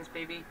questions,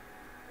 maybe?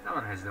 No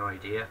one has no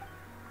idea.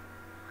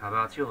 How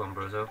about you,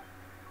 Lombroso?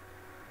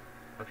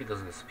 Hope he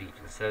doesn't speak.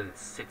 Instead, it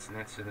sits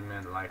next to the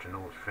man like an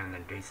old friend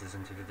and gazes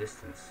into the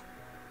distance,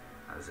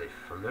 as if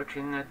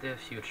looking at the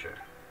future.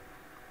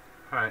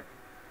 Alright.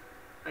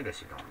 I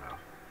guess you don't know.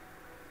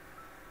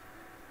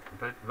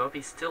 But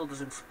Bobby still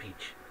doesn't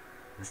speak.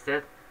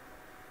 Instead...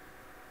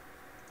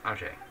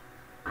 Okay.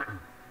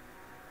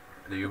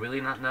 Do you really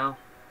not know?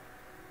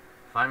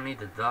 Finally,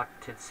 the dog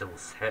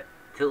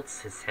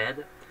tilts his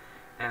head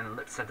and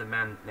looks at the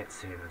man next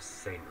to him,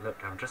 saying,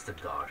 "Look, I'm just a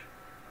dog."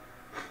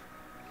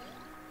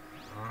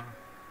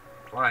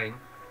 Flying.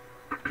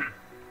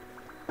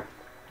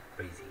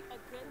 Crazy.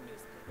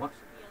 What?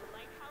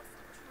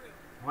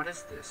 What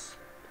is this?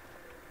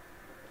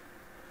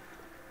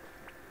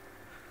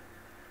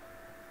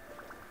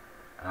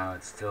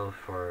 It's still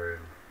for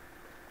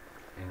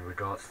in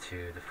regards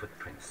to the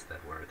footprints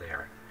that were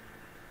there.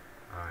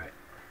 Alright.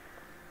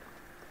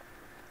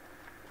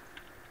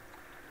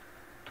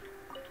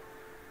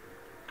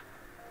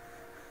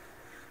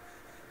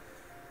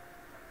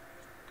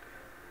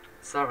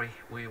 Sorry,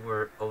 we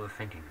were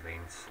overthinking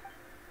things.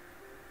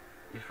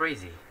 You're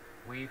crazy.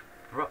 We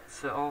brought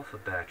Sir Arthur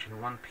back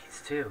in one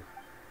piece too.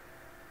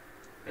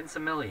 It's a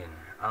million.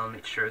 I'll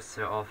make sure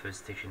Sir Arthur's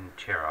taken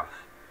care of.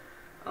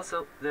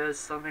 Also, there's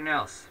something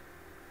else.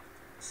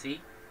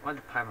 See? What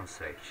did Paimon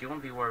say? She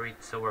won't be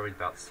so worried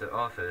about Sir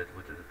Arthur that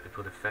it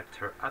would affect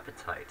her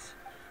appetite.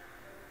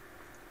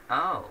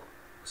 Oh,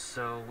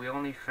 so we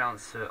only found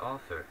Sir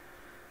Arthur.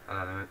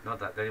 Not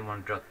that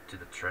anyone got to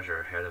the treasure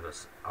ahead of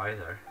us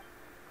either.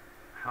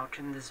 How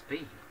can this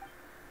be?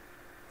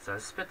 So I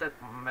suspect that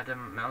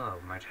Madame Mello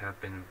might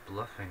have been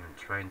bluffing and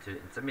trying to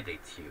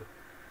intimidate you,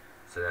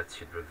 so that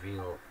she'd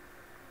reveal...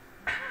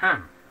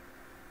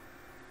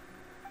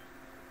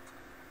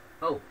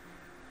 Oh,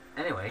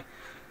 anyway,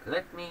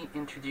 let me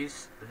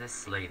introduce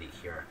this lady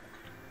here.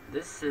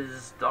 This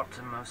is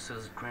Dr.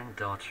 Mosso's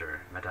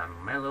granddaughter,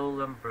 Madame Mello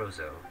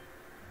Lombroso.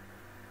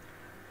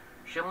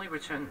 She only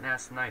returned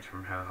last night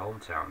from her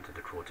hometown to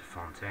the court of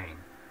Fontaine,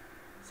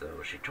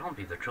 so she can't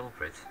be the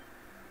culprit.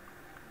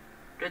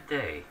 Good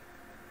day.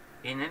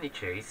 In any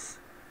case,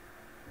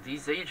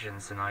 these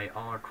agents and I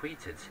are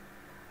acquainted.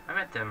 I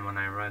met them when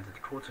I arrived at the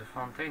court of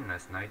Fontaine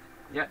last night.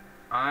 Yeah,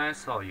 I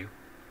saw you.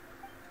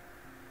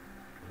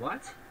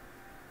 What?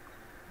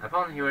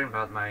 Upon hearing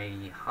about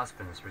my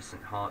husband's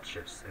recent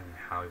hardships and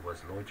how he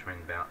was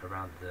loitering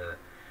around the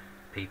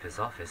paper's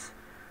office,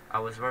 I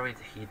was worried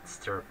he'd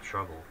stir up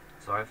trouble.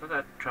 So I thought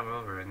I'd come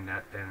over, and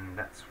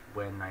that's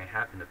when I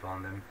happened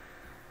upon them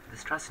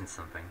discussing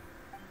something.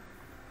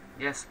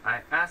 Yes,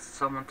 I asked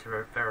someone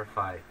to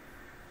verify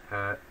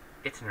her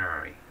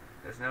itinerary.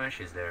 There's no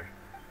issues there.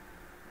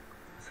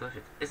 So if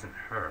it isn't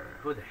her,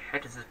 who the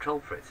heck is the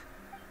culprit?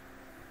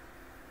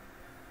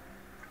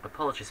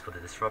 Apologies for the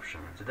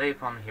disruption. Today,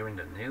 upon hearing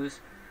the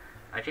news,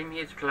 I came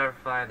here to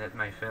clarify that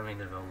my family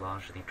never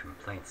lodged any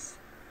complaints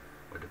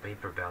with the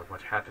paper about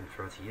what happened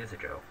 30 years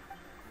ago.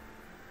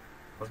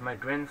 It was my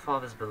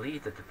grandfather's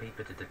belief that the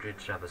paper did a good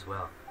job as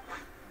well.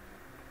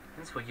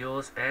 Hence for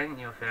yours and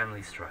your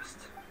family's trust.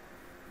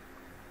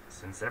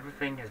 Since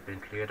everything has been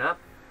cleared up,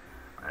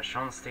 I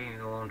shan't stay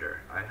any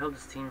longer. I hope the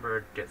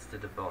Steambird gets to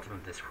the bottom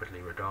of this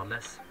quickly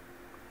regardless.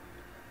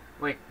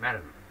 Wait,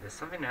 madam, there's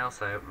something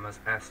else I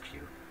must ask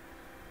you.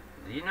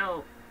 Do you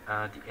know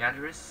the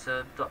address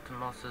of Dr.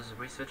 Mosso's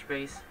research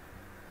base?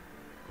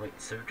 Wait,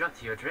 so you got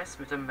the address,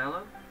 Madame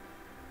Mello?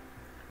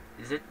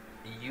 Is it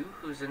you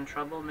who's in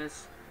trouble,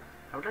 miss?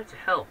 I would like to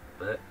help,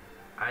 but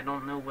I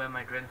don't know where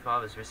my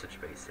grandfather's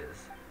research base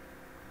is.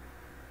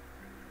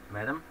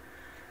 Madam?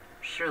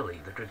 Surely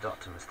the good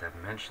doctor must have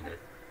mentioned it.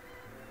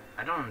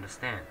 I don't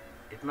understand.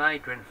 If my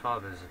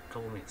grandfather's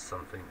told me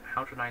something,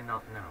 how could I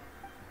not know?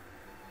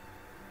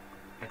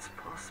 It's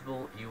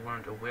possible you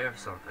weren't aware of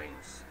some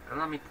things.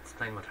 Allow me to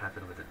explain what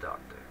happened with the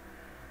doctor.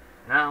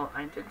 Now,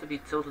 I intend to be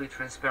totally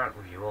transparent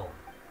with you all.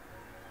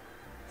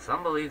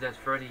 Some believe that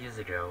 30 years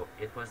ago,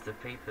 it was the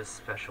paper's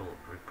special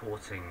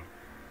reporting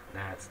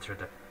that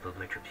stirred up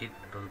public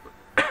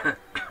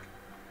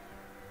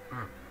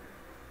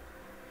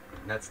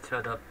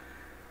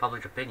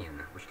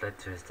opinion, which led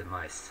to his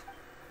demise.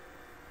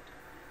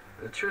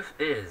 The truth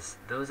is,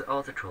 those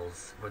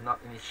articles were not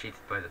initiated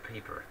by the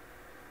paper,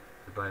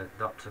 but by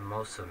Dr.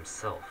 Mosso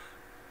himself.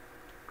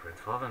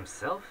 Grandfather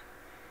himself?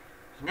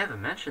 He never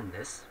mentioned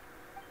this.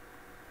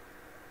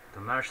 The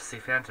Emergency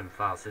Phantom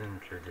files didn't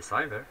include this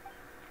either.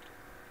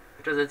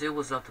 Because the deal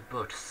was off the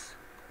books,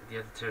 the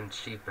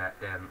editor-in-chief back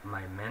then,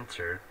 my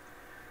mentor,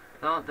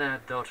 thought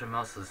that Dr.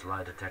 Mosso's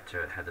lie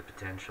detector had the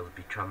potential to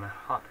become a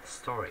hot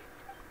story.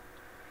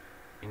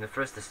 In the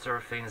first to stir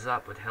things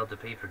up would help the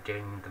paper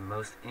gain the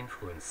most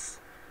influence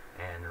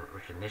and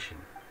recognition.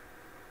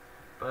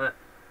 But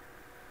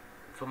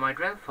for my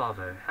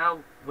grandfather, how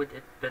would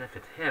it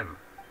benefit him?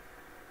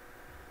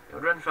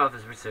 Your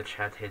grandfather's research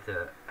had hit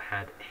a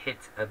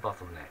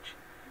bottleneck.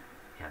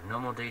 He had no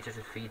more data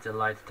to feed the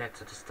lie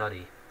detector to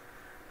study,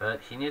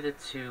 but he needed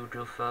to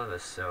go further,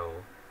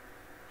 so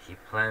he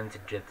planned to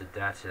get the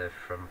data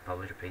from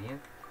public opinion?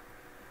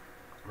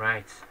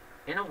 Right.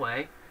 In a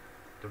way,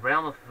 the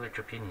realm of public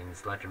opinion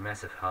is like a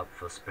massive hub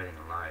for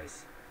spreading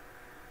lies.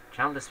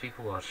 Countless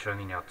people are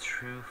churning out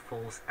true,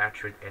 false,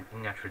 accurate, and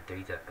inaccurate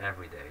data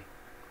every day.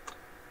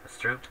 That's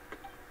true.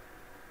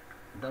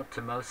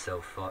 Dr.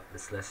 Mosso thought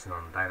this lesson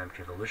on dynamic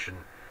evolution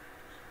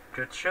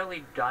could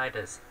surely guide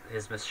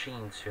his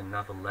machine to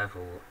another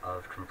level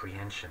of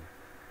comprehension.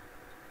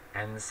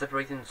 And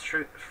separating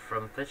truth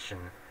from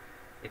fiction,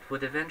 it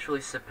would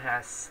eventually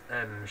surpass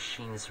a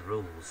machine's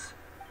rules.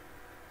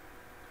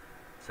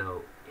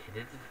 So, he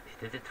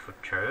did it for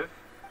curve?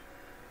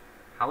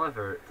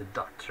 However, the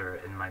doctor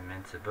and my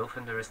mentor both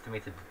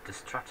underestimated the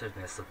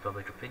destructiveness of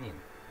public opinion.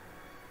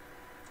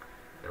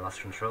 They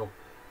lost control.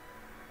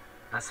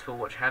 As for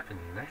what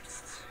happened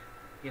next,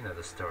 you know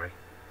the story.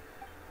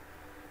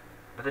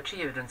 But the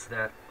key evidence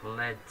that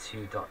led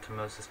to Dr.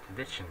 Moses'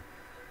 conviction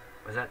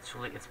was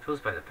actually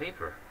exposed by the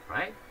paper,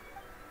 right?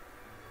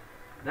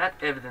 That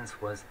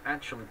evidence was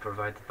actually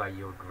provided by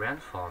your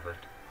grandfather.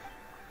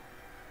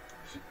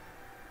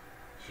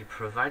 He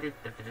provided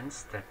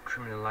evidence that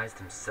criminalized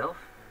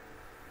himself?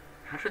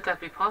 How could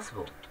that be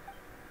possible?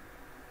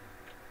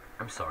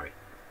 I'm sorry.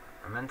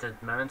 My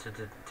mentor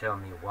didn't tell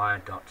me why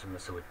Dr.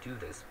 Musso would do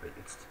this, but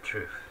it's the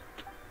truth.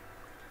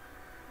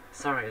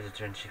 Sorry,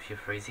 Editor-in-Chief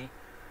Euphrasia.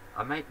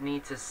 I might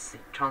need to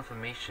seek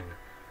confirmation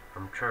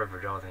from Curve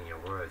regarding your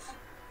words.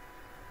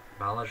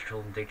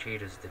 Biological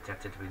indicators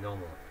detected to be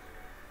normal.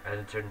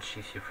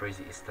 Editor-in-Chief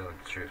Euphrasia is telling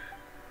the truth.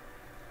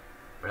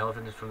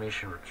 Relevant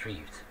information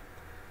retrieved.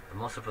 The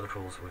muscle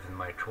protocols within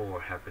my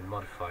core have been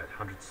modified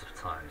hundreds of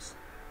times.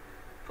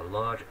 The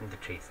log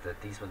indicates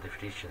that these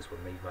modifications were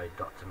made by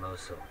Dr.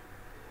 Mosso.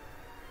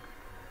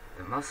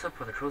 The muscle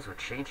protocols were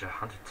changed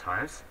 100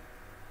 times?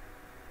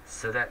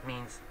 So that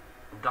means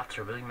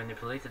Doctor really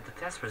manipulated the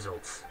test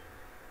results.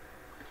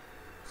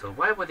 So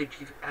why would he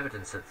give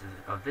evidence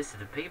of this in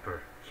the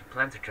paper? He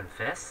planned to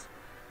confess?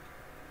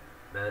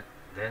 But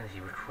then he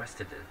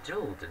requested a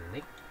duel, didn't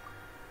he?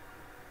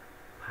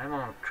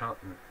 Paimon can't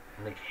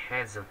make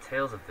heads or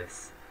tails of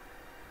this.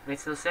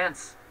 Makes no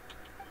sense.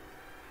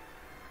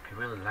 He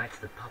really lied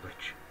to the public.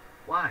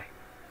 Why?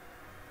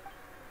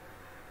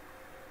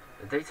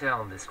 The data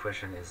on this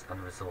question is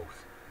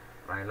unresolved.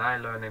 My lie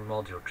learning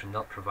module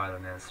cannot provide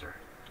an answer.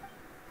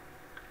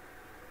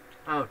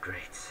 Oh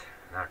great.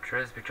 Now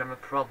has become a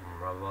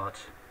problem, robot.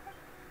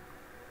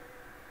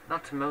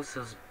 Dr.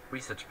 Mosso's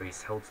research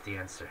base holds the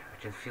answer.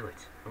 I can feel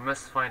it. We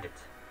must find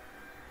it.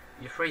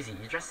 Euphrasia,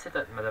 you just said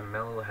that Madame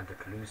Mello had the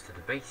clues to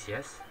the base,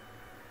 yes?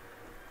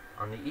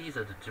 On the eve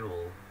of the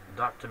duel,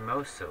 Dr.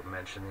 Mosso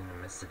mentioned in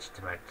a message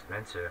to my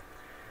mentor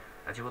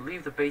that he would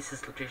leave the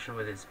base's location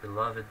with his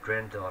beloved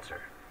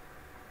granddaughter.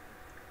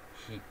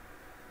 He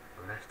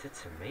left it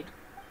to me?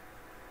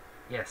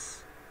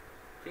 Yes.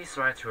 Please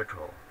try to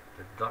recall.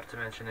 Did the doctor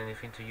mention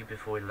anything to you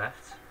before he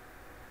left?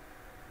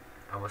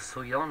 I was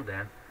so young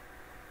then.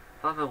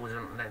 Father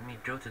wouldn't let me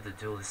go to the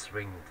duelist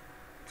ring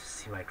to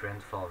see my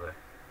grandfather.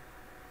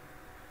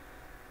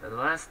 The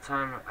last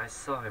time I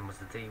saw him was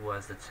the day he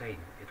was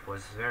detained. It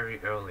was very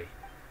early.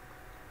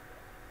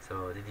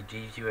 So, did he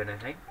give you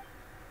anything?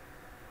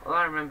 All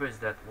I remember is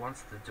that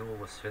once the duel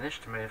was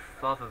finished, my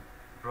father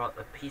brought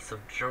a piece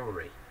of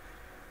jewelry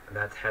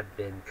that had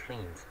been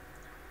cleaned.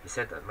 He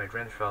said that my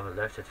grandfather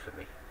left it for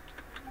me.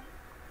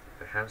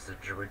 Perhaps the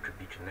jewelry could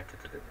be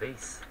connected to the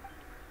base.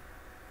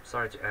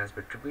 Sorry to ask,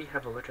 but could we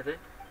have a look at it?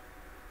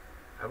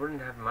 I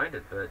wouldn't have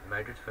minded, but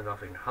my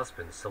good-for-nothing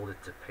husband sold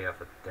it to pay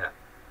off a debt.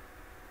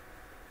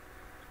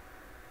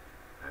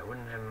 I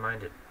wouldn't have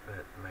minded,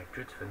 but my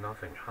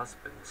good-for-nothing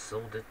husband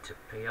sold it to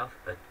pay off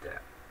a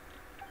debt.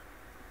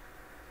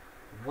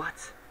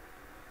 What?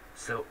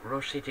 So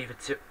Rocher gave it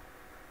to...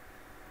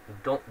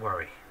 Don't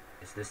worry.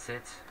 Is this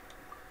it?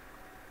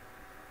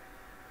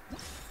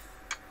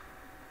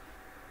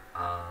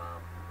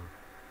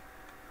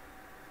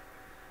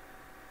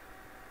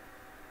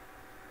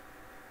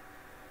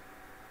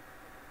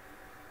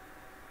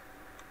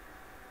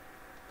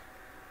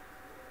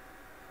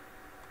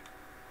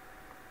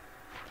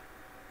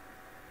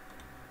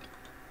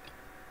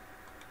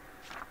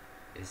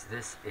 Is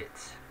this it?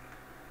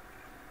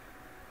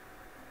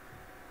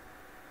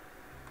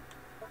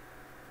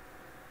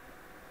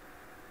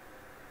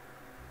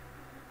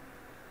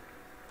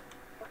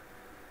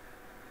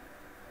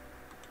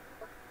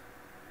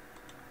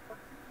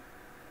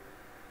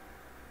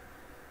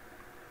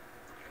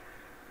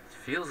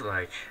 It feels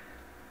like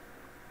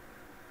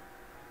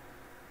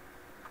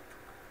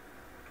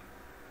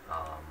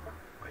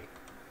wait.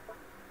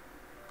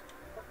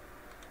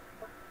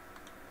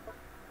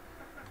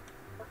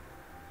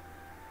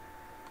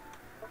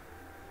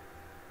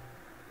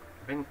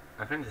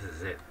 I think this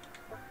is it.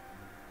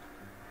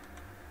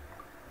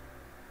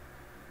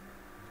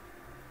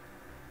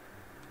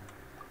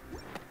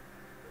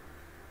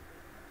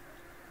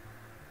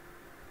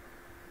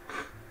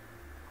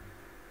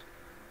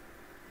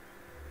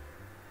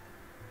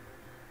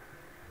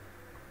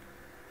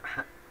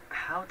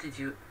 How did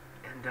you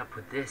end up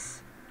with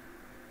this?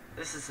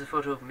 This is a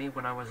photo of me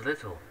when I was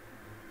little.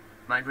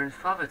 My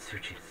grandfather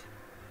took it.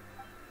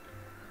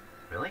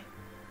 Really?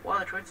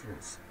 What a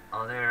coincidence.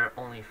 Are there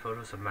only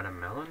photos of Madame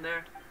Mello in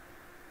there?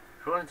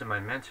 According to my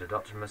mentor,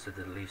 Dr. Mustard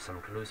did leave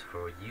some clues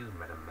for you,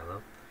 Madame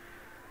Mello.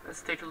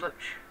 Let's take a look.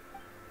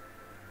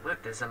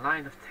 Look, there's a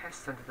line of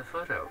text under the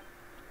photo.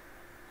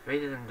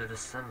 Faded under the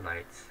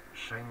sunlight,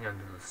 shining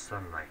under the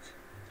sunlight.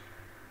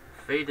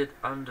 Faded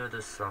under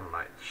the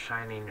sunlight,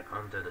 shining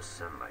under the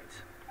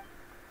sunlight.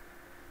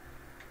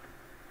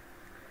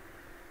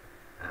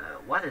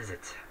 What is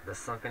it? Does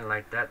something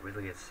like that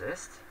really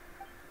exist?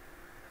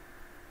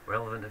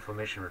 Relevant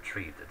information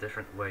retrieved. The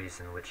different ways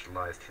in which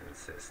lies can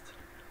exist.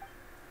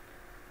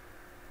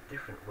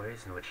 Different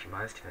ways in which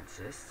lies can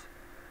exist?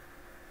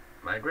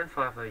 My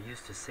grandfather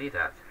used to say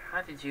that.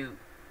 How did you...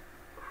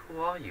 Who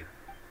are you?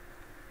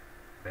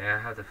 May I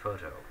have the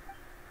photo?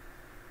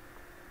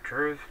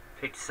 Curve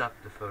picks up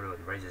the photo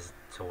and raises it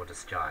toward the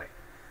sky.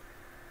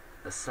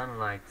 The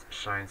sunlight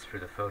shines through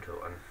the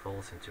photo and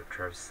falls into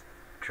Curve's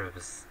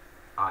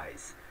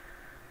eyes,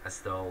 as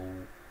though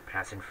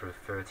passing through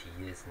 30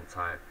 years in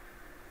time.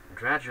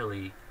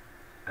 Gradually,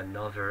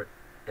 another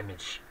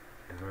image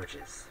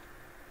emerges.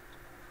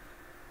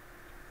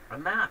 A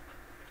map!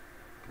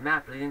 A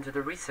map leading to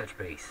the research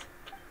base.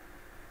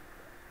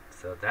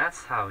 So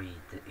that's how he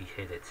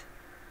hid it.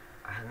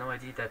 I had no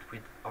idea that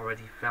we'd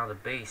already found a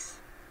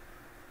base.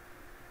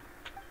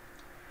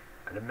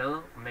 And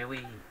may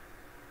we...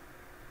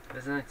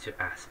 There's nothing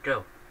to ask.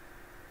 Go.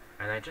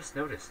 And I just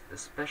noticed a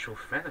special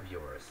friend of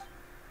yours.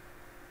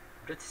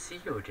 Good to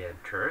see you again,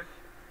 Curve.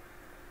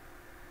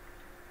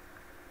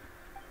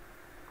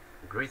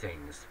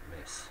 Greetings,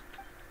 miss.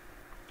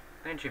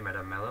 Thank you,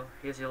 Madame Mello.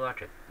 Here's your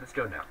locket. Let's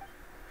go now.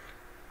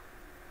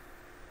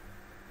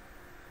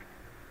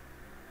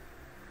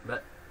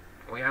 But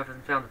we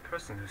haven't found the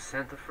person who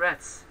sent the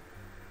threats.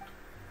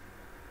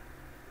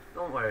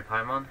 Don't worry,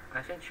 Paimon.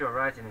 I think you're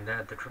right in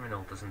that the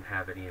criminal doesn't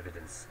have any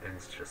evidence and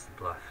it's just a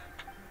bluff.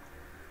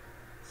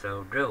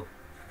 So go,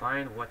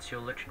 find what you're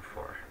looking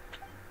for.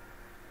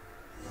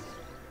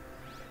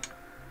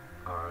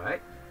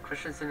 Alright,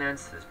 questions and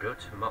answers. Go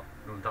to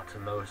Dr.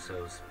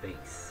 Moso's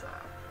base.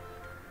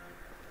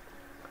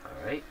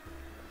 Alright.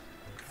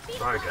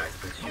 Sorry guys,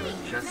 but you're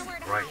just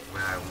right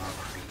where I want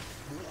to be.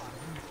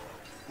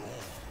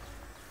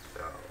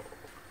 So,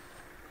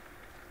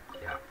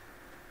 yeah.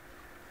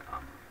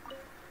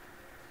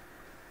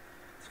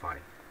 It's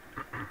fine.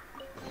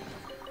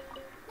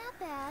 Not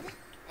bad,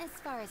 as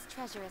far as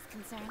treasure is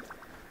concerned.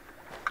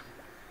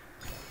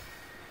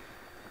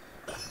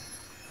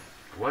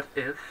 What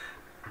if...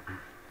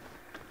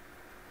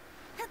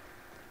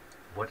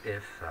 What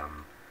if,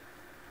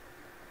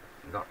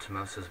 Dr.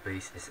 Moso's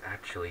base is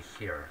actually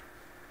here?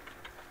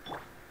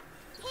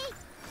 Hey!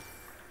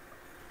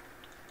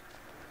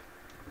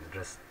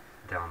 Just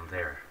down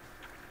there.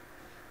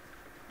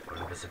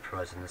 Wouldn't be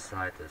surprised in the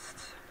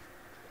slightest.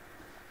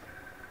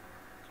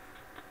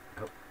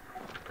 Nope,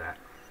 that.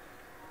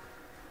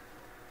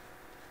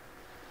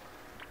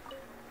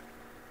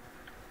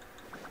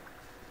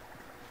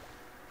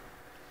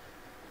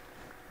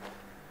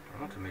 I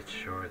want to make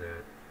sure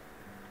that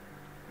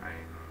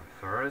I'm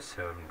thorough,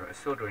 so I'm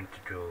still going to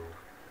go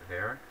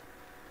there.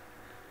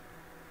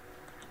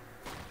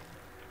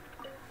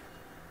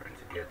 Going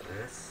to get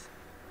this.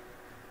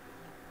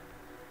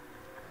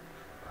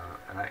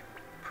 And I'm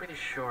pretty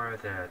sure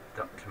that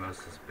Dr.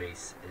 Moso's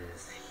base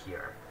is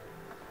here.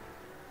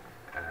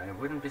 I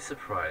wouldn't be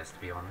surprised, to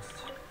be honest.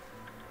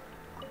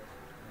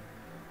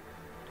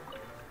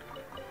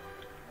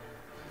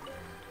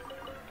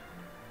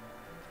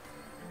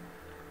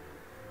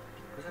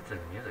 Was that the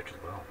music as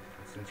well?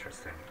 That's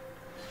interesting.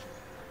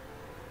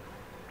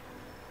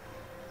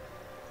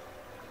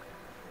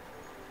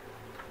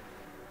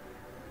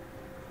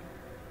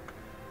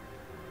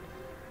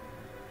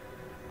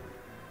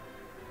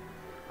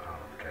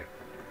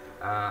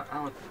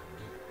 I'll be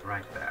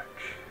right back.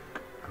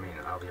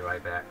 I'll be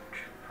right back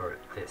for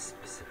this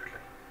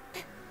specifically.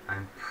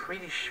 I'm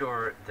pretty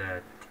sure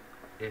that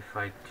if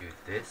I do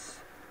this,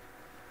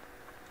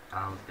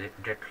 I'll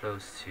get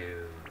close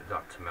to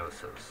Dr.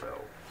 Moso,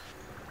 so...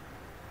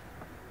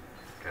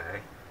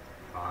 Okay,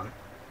 on.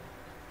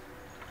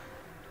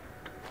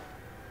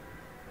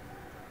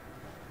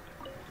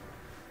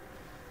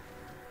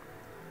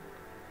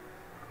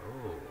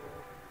 Oh,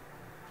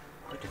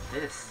 look at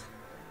this.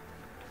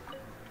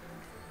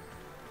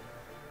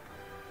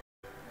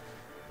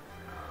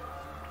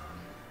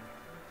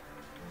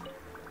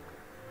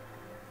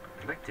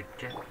 I'd like to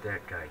get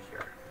that guy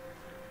here.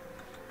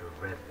 The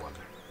red one.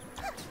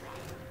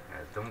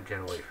 Don't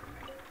get away from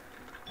me.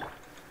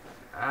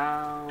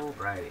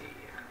 Alrighty.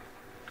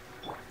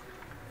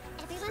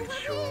 Make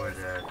sure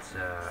that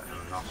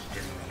I'm not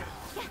getting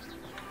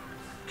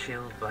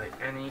killed by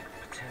any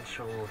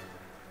potential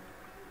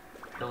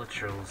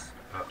villagers.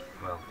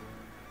 Well.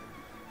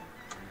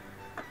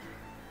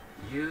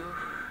 You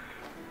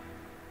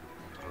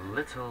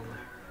little...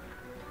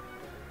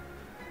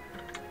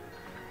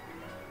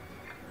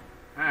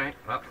 Alright,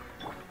 well.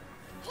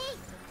 Hey!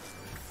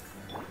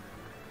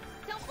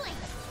 Don't blink!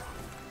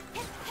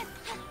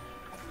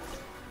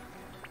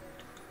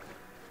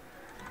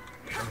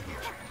 Come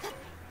here.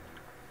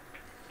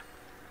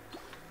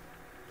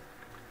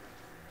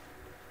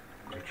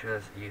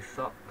 Because you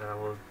thought that I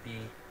would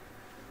be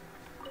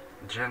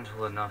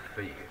gentle enough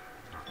for you.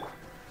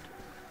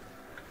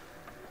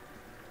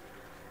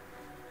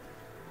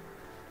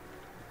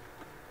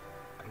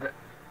 That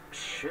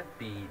should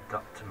be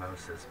Dr.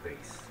 Moso's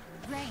base.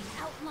 Rain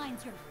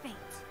outlines your fate.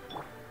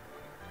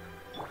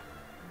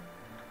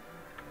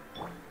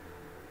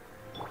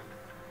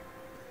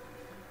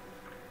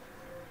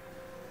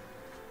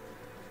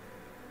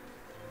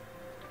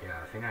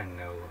 Yeah, I think I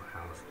know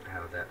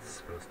how that's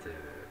supposed to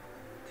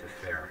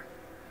fare.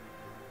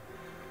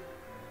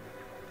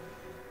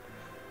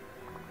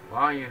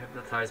 Why are you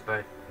hypnotized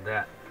by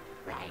that?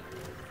 Right.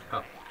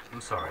 Oh,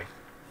 I'm sorry.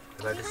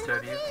 Did I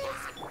disturb you?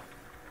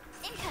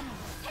 Incoming!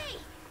 Hey!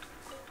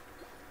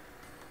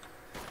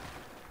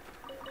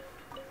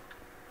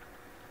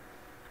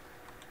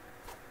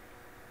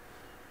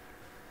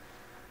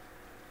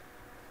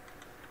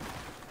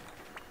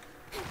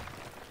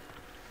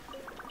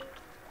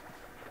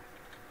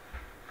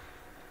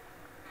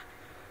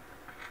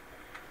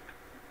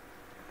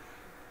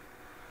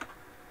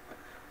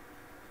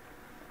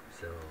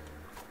 So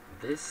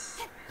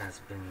this has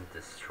been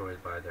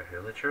destroyed by the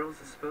hilichurls,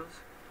 I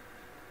suppose,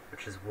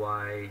 which is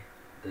why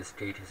this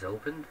gate is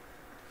opened.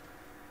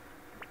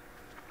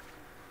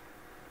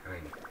 I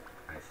mean,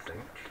 I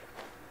think.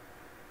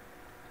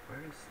 Where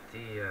is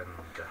the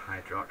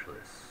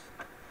Hydroculus?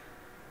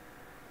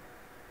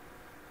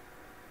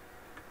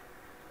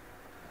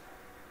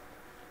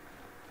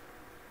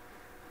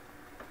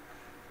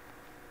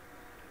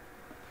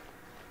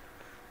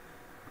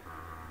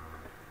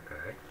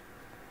 Okay.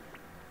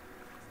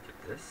 Let's get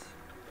this.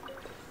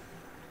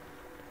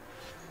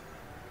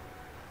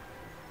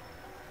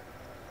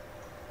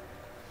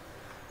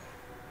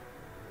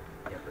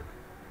 Yeah, but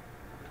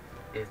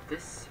if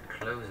this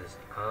closes,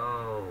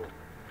 oh,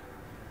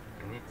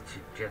 I need to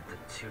get the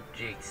 2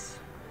 jigs.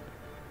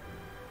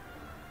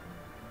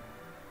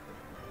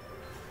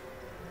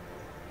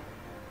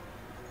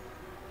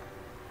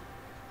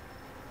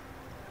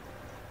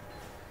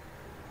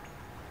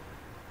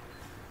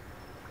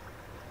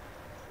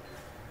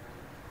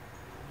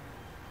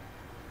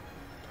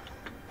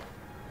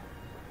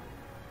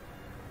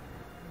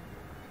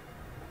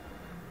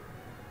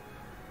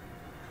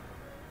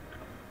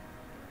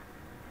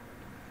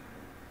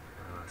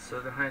 So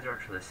the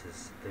Hydroculus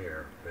is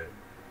there, but is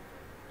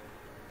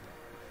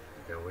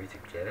there a way to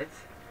get it?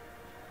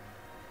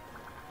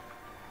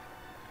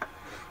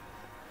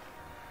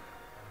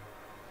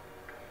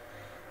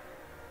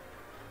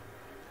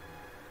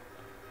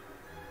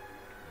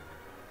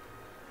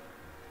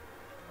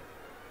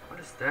 What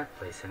is that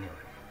place anyway?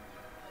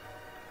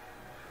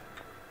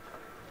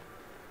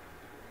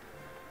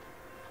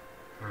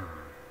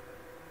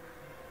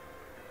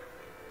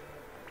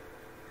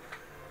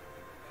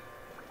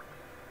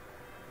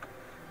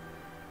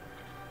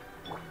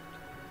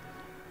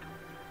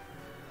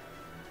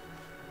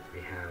 We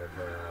have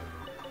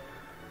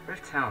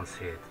rift towns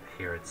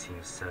here it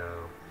seems,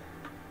 so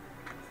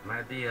it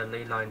might be a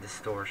ley line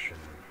distortion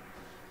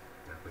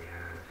that we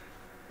have.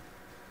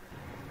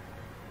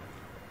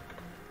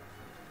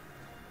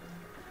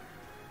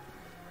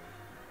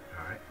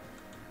 Alright.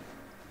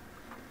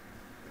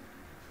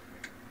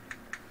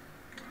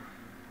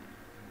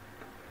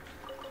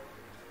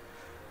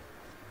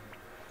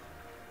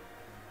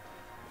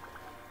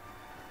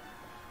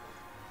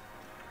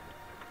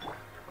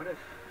 What if...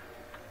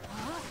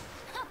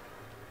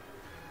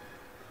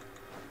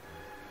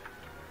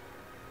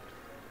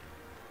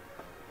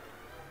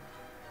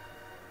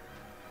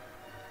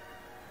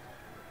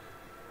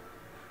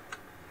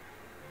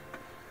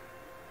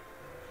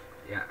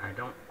 Yeah, I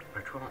can't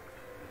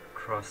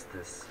cross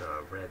this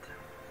red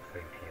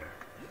thing here.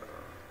 So.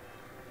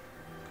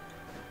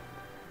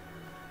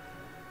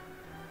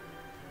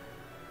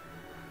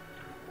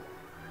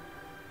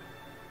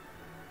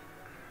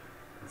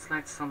 It's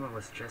like someone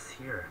was just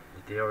here.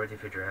 Did they already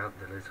figure out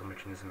the little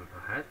mechanism up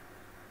ahead?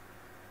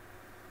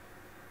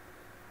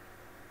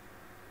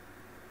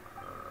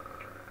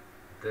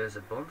 There's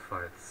a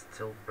bonfire that's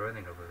still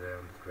burning over there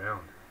on the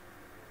ground.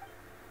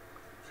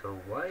 So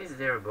why is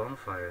there a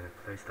bonfire in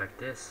a place like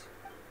this?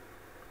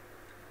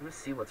 Let me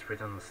see what's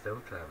written on the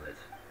stone tablet.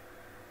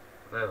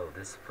 Well,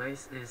 this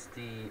place is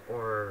the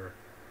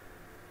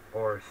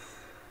Orphan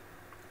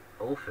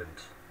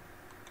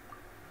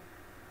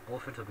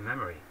of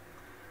memory.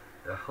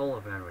 The hall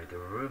of memory, the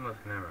room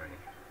of memory.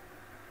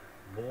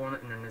 Born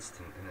in an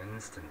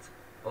instant,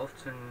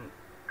 often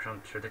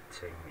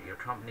contradicting, your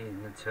company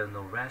in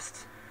eternal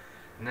rest,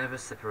 never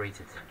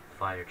separated,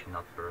 fire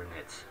cannot burn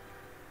it.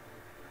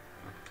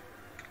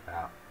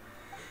 Wow.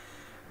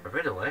 But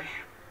right away,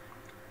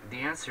 the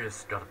answer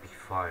has gotta be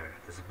fire.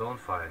 There's a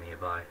bonfire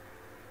nearby.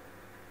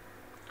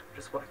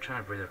 Just what kind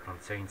of riddle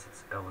contains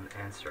its own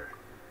answer?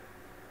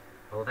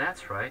 Well,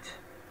 that's right.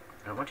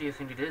 And what do you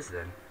think it is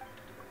then?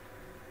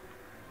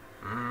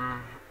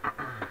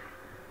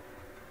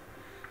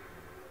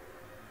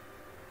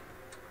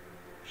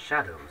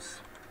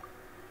 Shadows.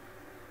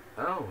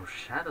 Oh,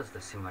 shadows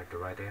does seem like the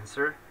right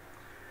answer.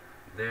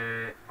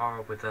 They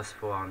are with us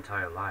for our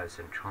entire lives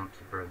and can't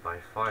be burned by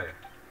fire.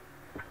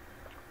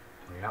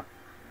 Yep.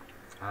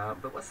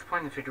 But what's the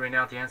point in figuring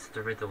out the answer to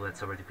the riddle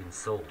that's already been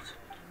solved?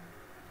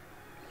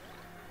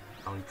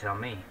 Only tell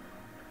me.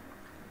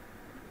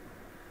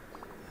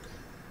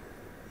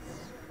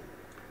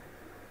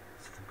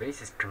 So the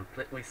base is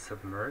completely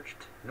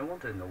submerged? No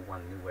wonder no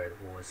one knew where it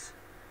was.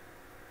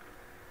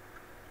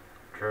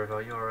 Curve,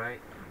 are you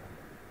alright?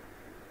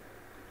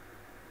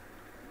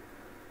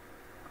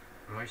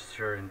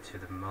 Moisture into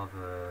the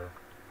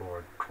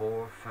motherboard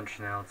core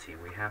functionality.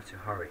 We have to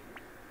hurry.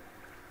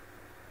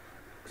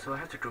 So I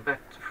have to go back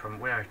from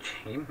where I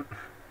came.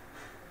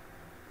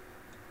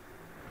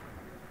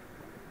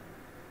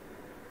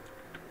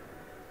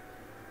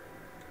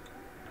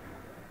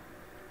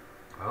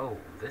 Oh,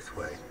 this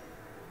way.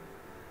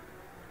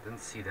 Didn't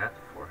see that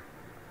before.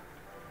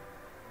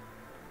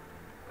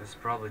 This is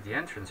probably the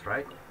entrance,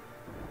 right?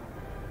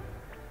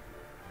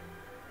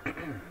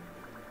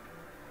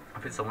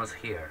 If it's almost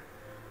here,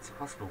 it's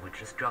possible we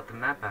just dropped the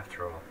map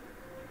after all.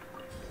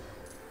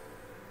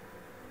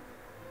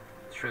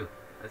 True.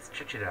 Let's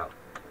check it out.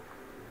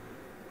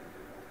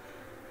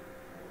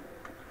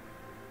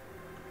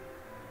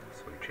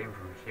 So we came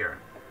from here.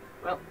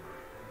 Well,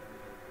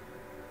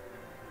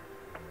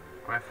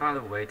 I found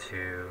a way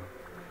to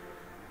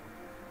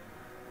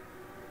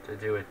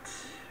do it,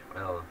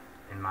 well,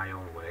 in my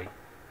own way.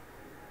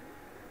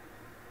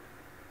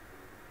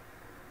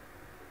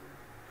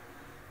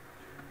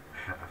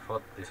 I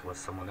thought this was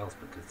someone else,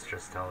 but it's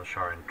just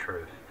Alashar in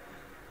truth.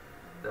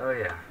 Oh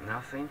yeah,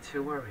 nothing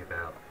to worry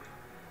about.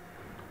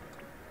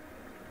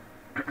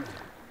 Look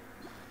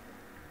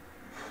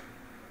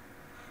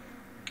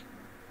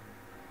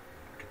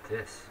at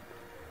this.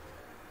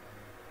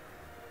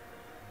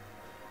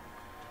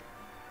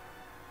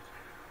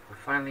 We're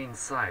finally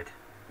inside.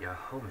 Your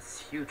home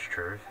is huge,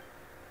 Turf.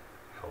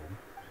 Home?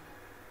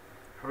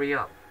 Hurry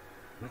up.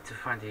 We need to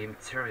find the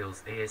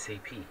materials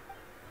ASAP.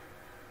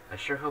 I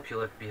sure hope you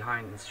left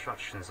behind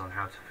instructions on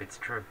how to fix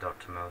Turf,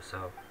 Dr.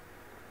 Moso.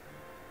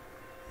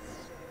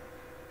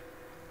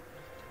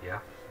 Yeah,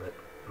 but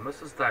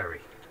Moso's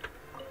diary.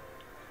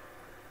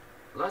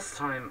 Last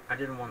time, I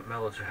didn't want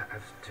Melo to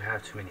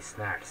have too many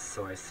snacks,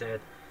 so I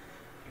said,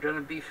 "You're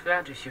gonna be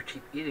fat if you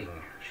keep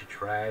eating." She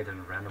tried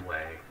and ran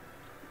away.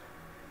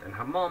 Then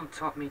her mom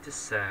taught me to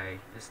say,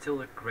 "You still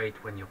look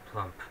great when you're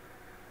plump."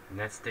 The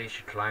next day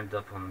she climbed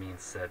up on me and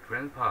said,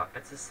 "Grandpa,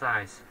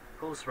 exercise,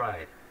 horse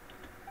ride."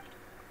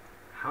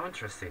 How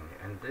interesting,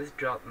 and this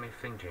got me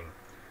thinking,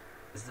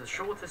 is the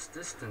shortest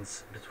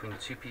distance between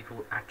two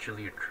people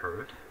actually a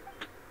curve?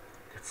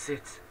 That's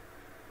it.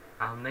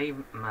 I'll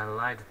name my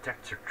lie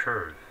detector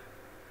Curve.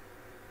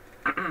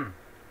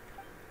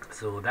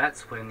 So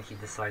that's when he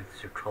decided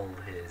to call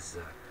his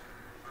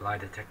lie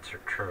detector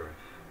Curve.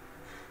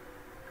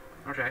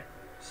 Okay,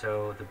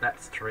 so the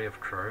backstory of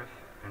Curve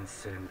and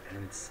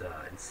its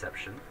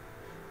inception.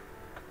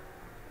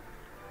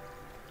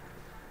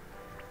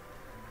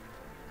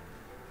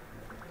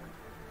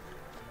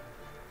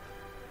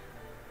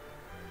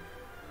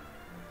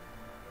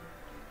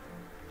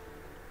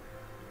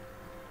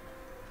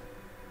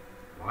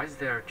 Why is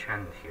there a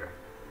chant here?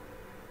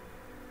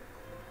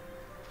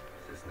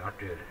 This is not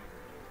good.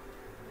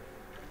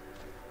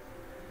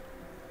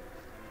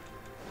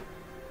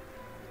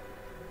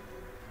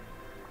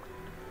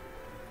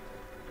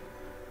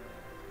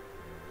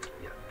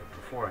 Yeah, but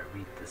before I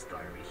read this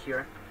diary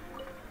here,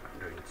 I'm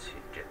going to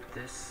get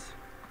this.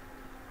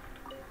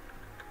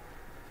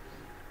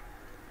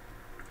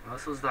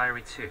 Moso's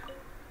diary 2.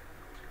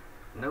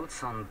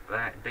 Notes on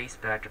base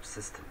backup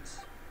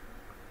systems.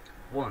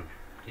 1.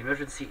 The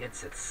emergency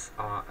exits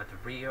are at the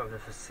rear of the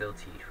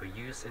facility for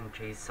use in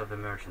case of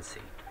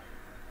emergency.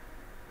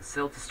 The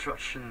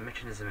self-destruction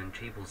mechanism and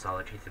cables are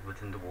located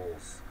within the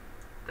walls.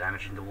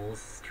 Damaging the walls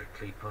is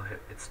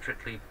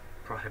strictly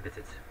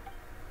prohibited.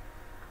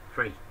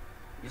 3.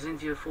 Using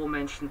the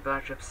aforementioned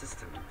backup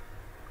system,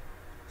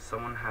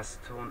 someone has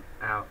torn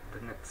out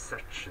the net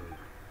section.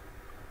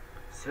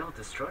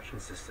 Self-destruction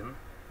system?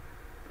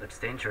 Looks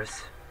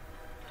dangerous.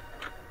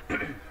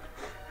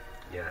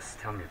 Yes,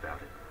 tell me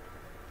about it.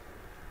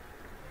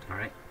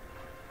 Alright,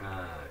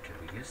 can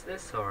we use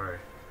this, or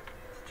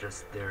it's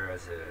just there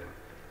as a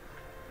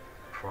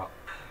prop?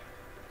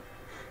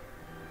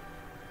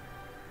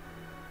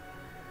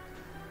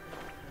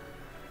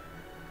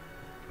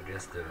 I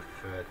guess the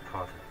third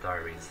part of the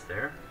diary is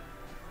there.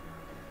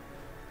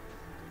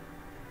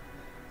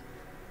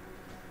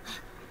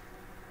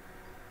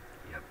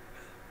 Yep,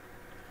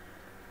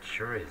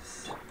 sure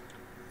is.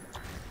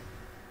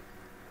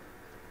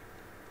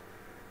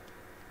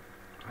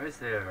 Why is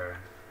there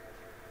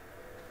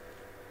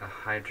a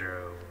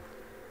hydro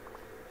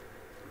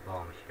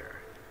bomb here?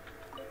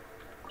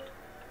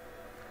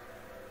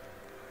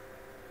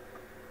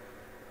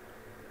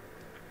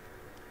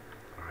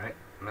 Alright,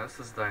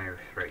 Melusine Diary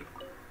 3.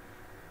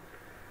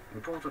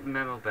 Important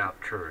memo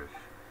about Curve.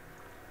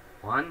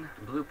 1.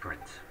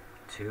 Blueprint.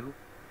 2.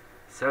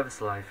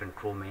 Service life and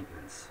crew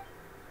maintenance.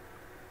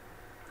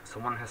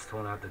 Someone has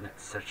torn out the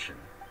net section.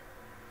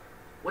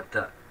 What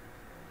the?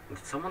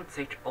 Did someone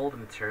take all the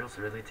materials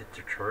related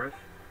to Curve?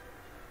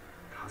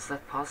 How's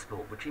that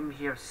possible? We came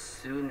here as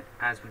soon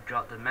as we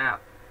got the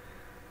map.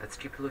 Let's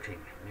keep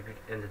looking. Maybe it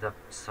ended up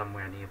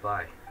somewhere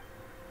nearby.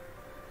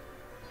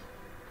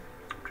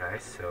 Okay,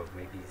 so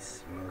maybe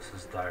it's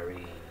Melusine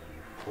Diary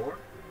 4?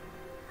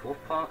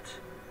 Fourth part?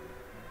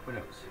 Who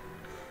knows?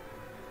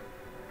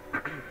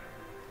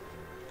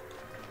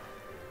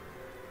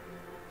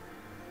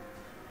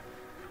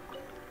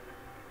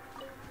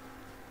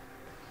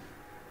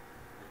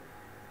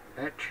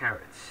 A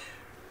carrot.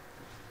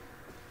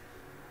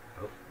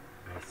 Oh,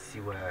 I see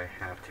where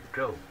I have to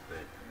go,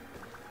 but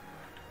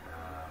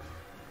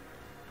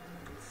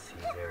let's see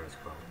there as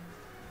well.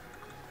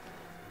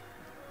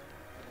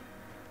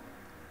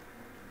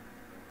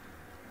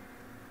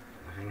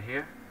 Nothing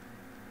here.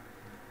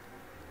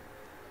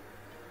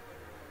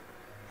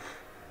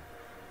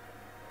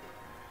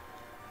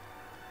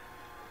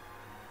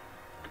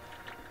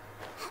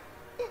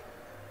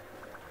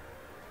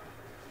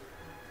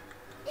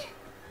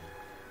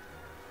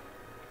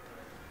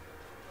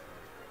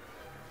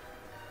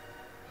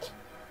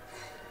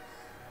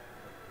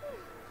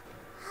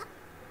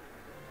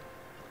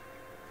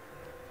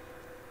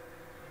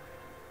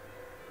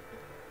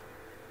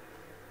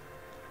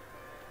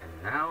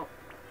 Now,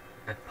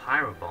 a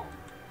pyro bomb.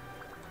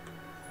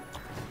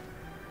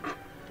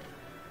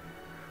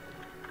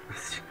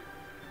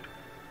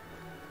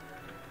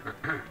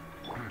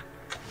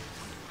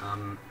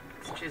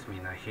 Excuse me,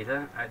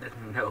 Nahida, I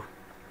didn't know.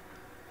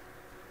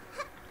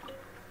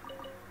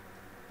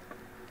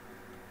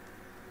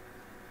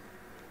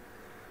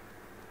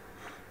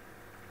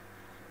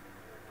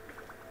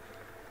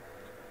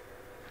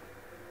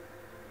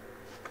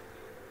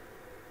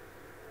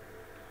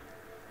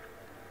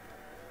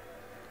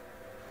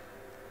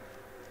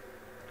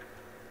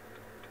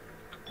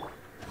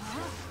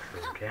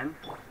 Again?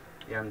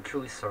 Yeah, I'm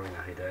truly sorry,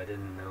 Nahida. I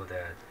didn't know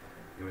that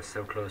you were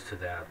so close to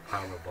that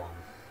power bomb.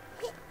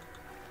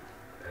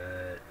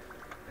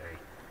 Hey.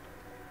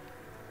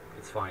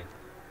 It's fine.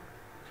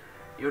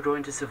 You're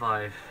going to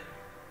survive.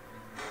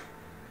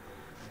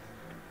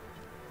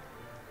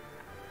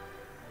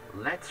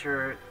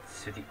 Letter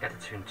to the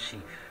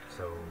editor-in-chief.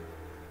 So,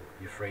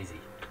 Euphrasia.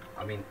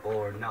 I mean,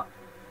 or not.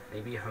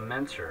 Maybe her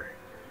mentor.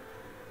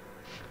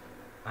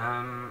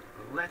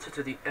 Letter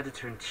to the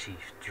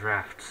editor-in-chief.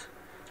 Draft.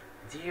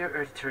 Dear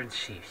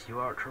Editor-in-Chief, you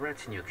are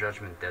correct in your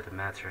judgment that the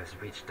matter has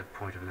reached the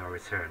point of no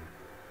return.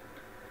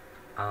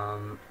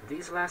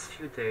 These last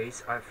few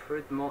days, I've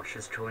heard much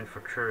is calling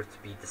for Curve to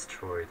be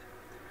destroyed.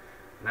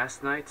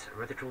 Last night,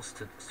 radical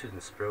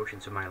students broke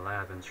into my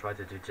lab and tried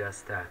to do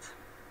just that.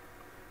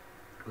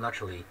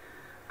 Luckily,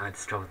 I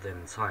discovered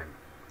them in time.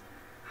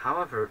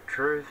 However,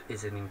 Curve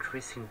is in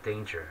increasing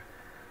danger.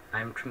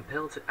 I am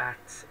compelled to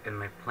act, and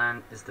my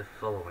plan is the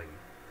following.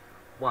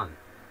 1.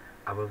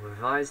 I will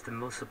revise the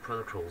Mosul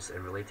protocols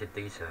and related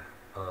data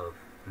of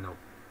no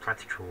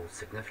practical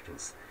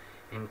significance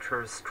in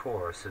Curve's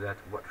core so that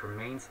what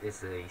remains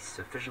is a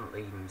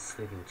sufficiently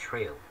misleading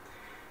trail.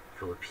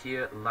 It will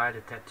appear lie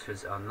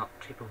detectors are not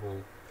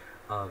capable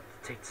of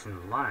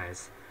detecting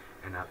lies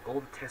and that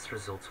all the test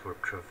results were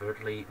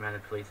covertly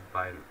manipulated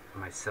by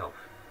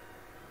myself.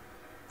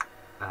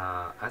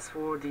 As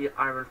for the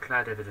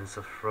ironclad evidence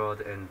of fraud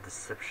and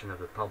deception of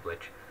the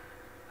public,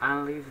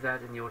 I'll leave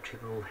that in your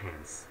capable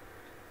hands.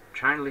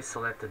 Kindly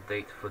select a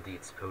date for the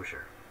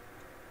exposure.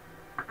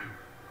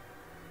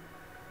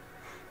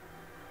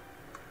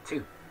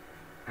 2.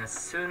 As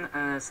soon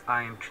as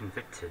I am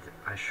convicted,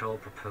 I shall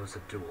propose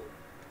a duel,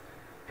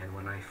 and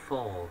when I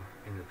fall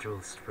in the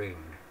duel's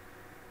ring,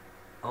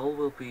 all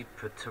will be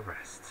put to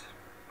rest.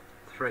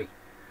 3.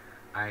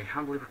 I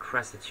humbly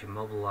request that you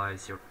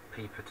mobilize your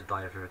paper to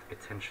divert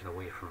attention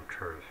away from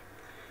Curve.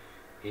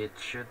 It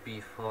should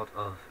be thought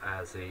of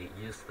as a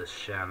useless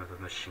sham of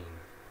a machine,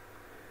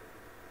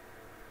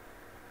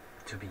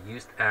 to be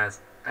used as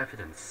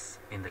evidence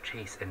in the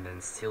case and then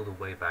sealed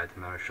away by the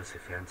Maréchaussée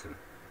Phantom.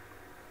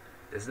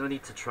 There's no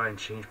need to try and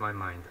change my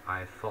mind.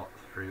 I thought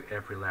through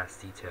every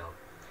last detail,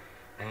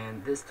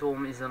 and this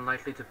storm is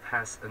unlikely to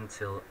pass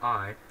until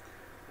I,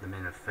 the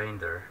main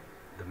offender,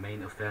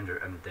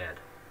 am dead.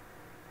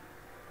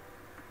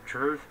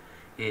 Curve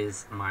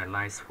is my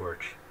life's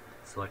work,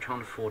 so I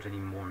can't afford any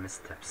more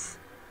missteps.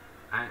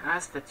 I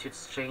ask that you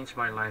exchange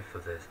my life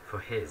for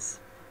his.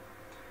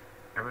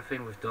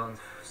 Everything we've done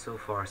so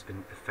far has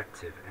been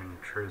effective,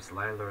 and Curve's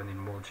live learning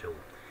module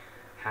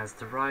has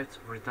derived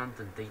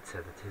redundant data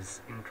that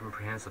is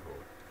incomprehensible.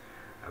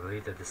 I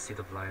believe that the seed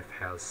of life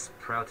has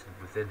sprouted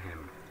within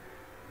him.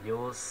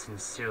 Yours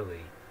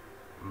sincerely,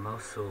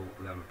 Mosul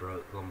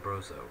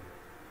Lombroso.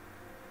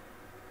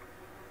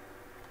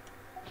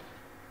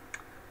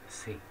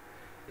 See,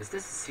 is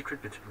this a secret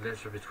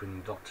letter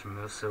between Dr.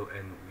 Mosul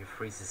and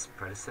Euphrasia's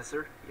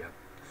predecessor? Yep.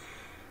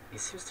 He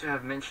seems to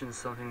have mentioned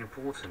something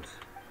important.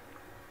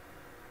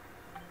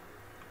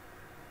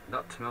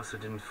 Dr. Mosul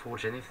didn't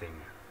forge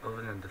anything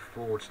other than the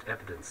forged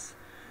evidence,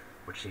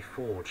 which he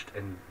forged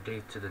and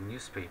gave to the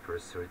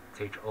newspapers so it'd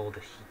take all the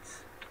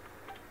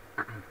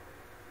heat.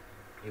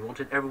 He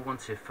wanted everyone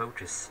to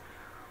focus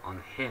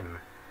on him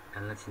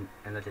and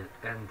let it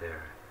end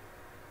there.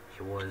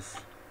 He was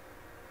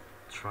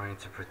trying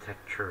to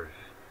protect Curve.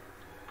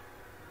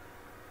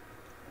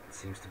 It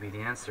seems to be the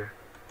answer.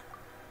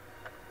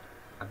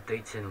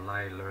 Updating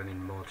live learning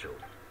module.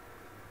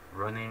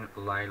 Running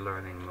live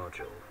learning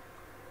module.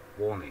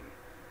 Warning.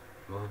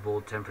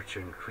 Movable temperature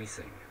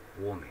increasing.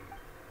 Warning.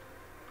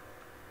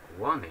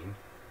 Warning?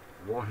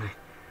 Warning.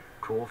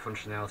 Core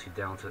functionality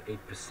down to 8%.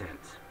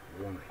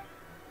 Warning.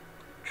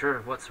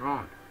 Curve, what's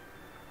wrong?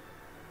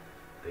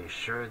 They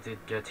sure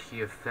did get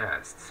here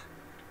fast.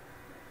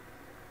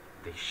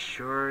 They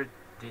sure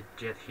did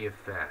get here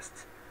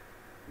fast.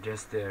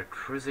 Just there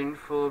cruising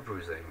for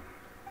bruising.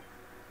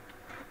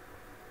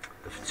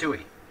 The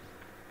Fatui.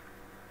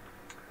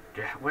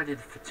 Where did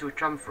the Fatui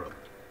come from?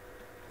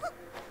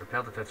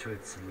 Repel the tattoo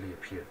that suddenly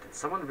appeared. Did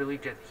someone really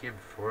get here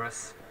before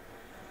us?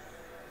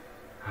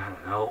 I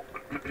don't know.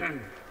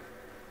 Everyone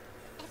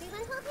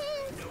hold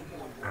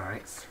hands.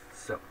 Alright,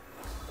 so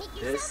Take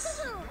this,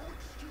 yourself to home.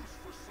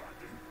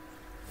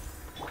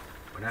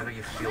 whenever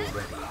you feel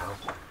ready, you know?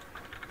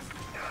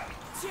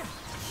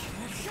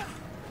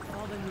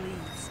 Fallen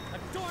leaves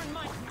adorn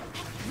my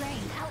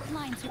Rain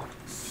outlines your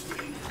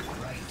speed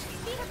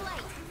of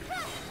light.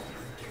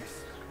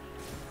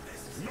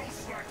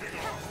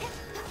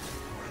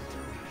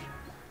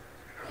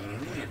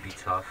 It'd be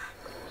tough.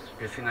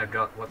 Good thing I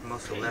got what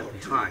most are left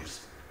behind.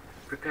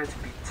 Prepare to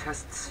be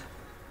test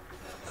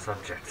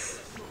subjects.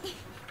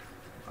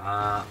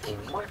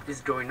 What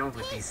is going on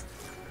with these?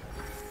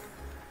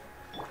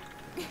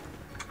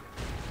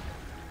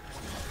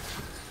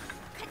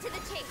 Cut to the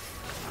chase.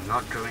 I'm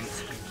not going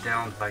to be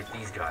downed by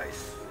these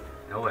guys.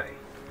 No way.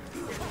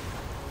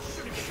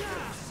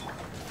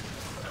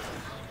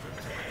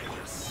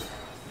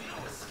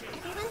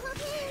 Everyone hold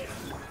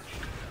hands.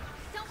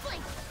 Don't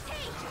blink.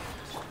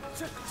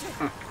 Take.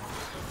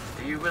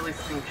 Do you really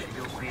think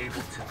you'll be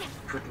able to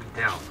put me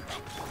down?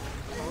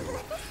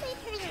 Let this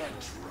make her live.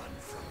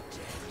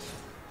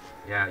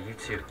 Yeah, you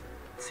too,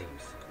 it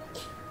seems.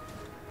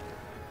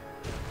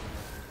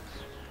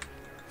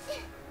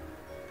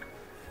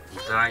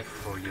 Die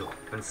for your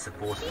Speed of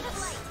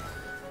insubordinates.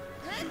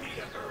 light.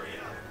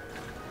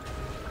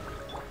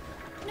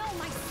 No,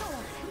 my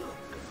sword.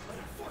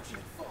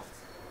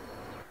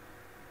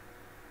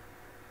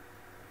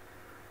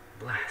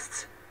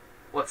 Blast.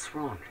 What's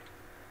wrong?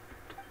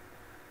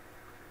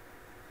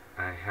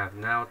 I have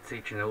now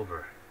taken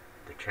over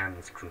the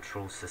cannon's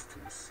control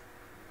systems.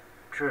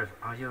 Curve,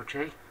 are you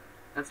okay?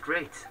 That's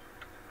great.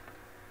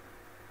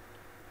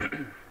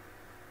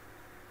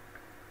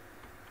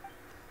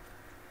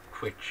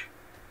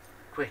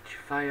 Quick,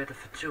 fire the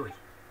Fatui.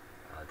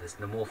 There's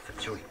no more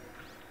Fatui.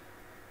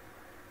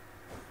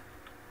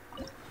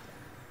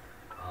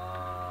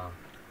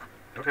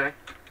 Okay.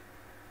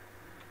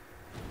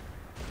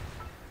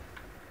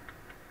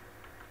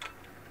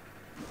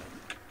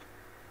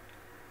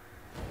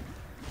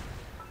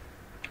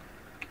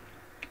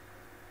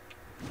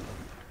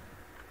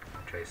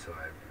 Okay, so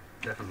I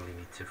definitely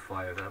need to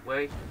fire that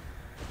way.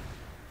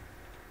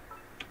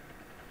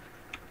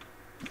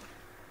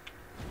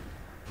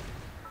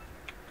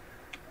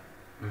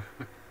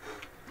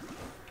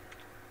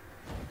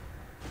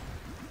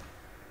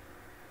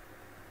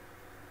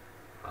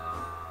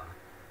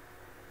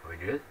 Are we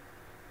good?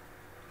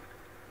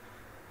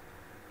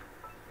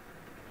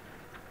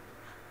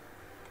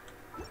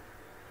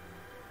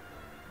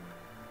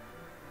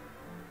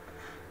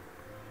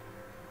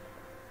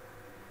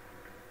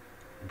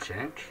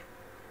 Jank?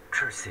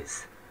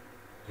 Curses!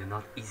 You're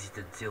not easy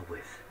to deal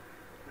with.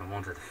 No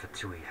wonder the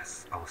Fatui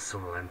are so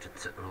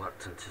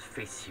reluctant to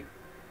face you.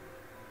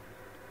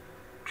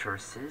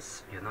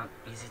 Curses? You're not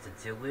easy to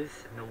deal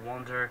with. No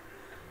wonder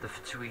the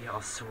Fatui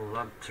are so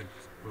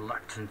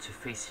reluctant to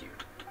face you.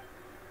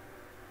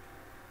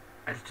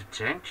 Editor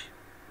Jank?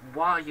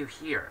 Why are you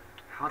here?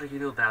 How do you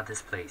know about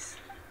this place?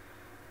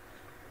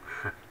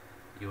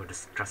 You were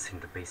discussing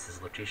the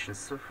base's location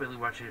so freely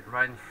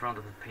right in front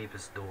of the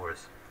paper's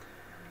doors.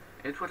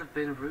 It would have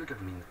been rude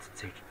of me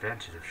to take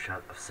advantage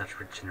of such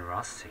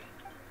generosity.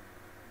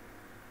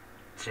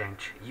 Jank,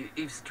 you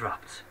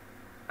eavesdropped.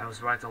 I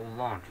was right all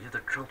along. You're the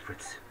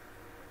culprit.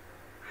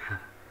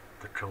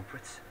 The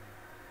culprit?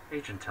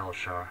 Agent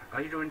Telshar,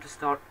 are you going to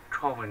start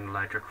cawing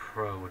like a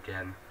crow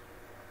again?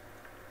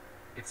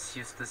 It's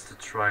useless to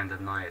try and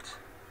deny it.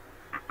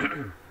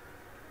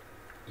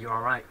 You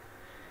are right.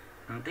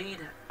 Indeed,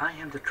 I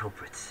am the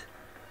culprit.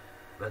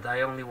 But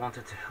I only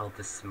wanted to help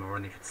this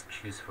moronic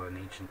excuse for an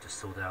agent to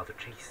sort out the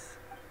case.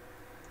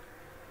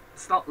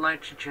 It's not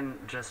like she can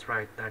just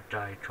write that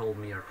guy told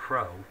me a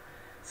crow,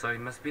 so he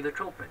must be the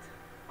culprit,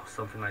 or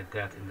something like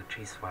that in the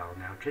case file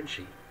now, can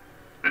she?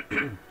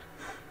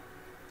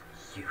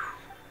 You.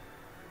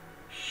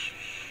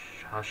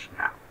 Shh, hush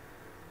now.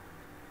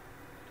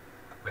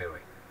 Wait.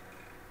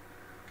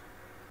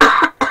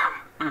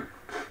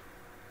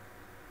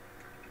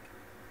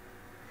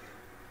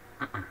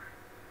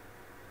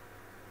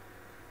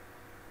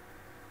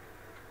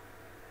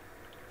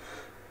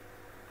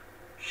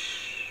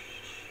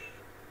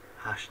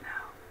 Hush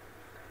now.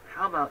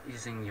 How about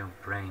using your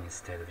brain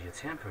instead of your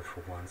temper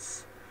for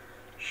once?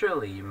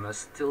 Surely you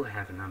must still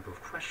have a number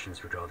of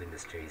questions regarding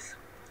this case,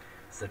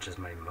 such as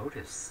my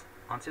motives,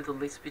 until the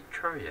least bit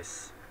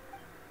curious.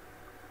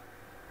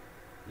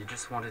 You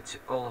just wanted to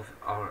all of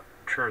our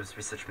Curve's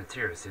research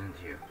materials, didn't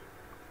you?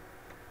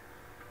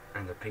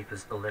 And the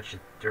paper's alleged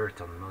dirt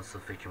on most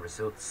of the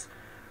results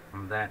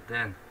from that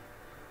then.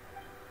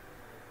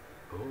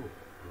 Oh,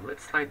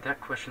 looks like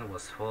that question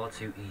was far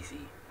too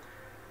easy.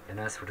 And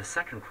as for the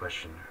second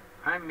question,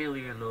 I'm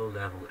merely a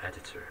low-level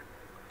editor.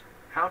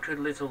 How could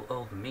little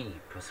old me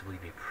possibly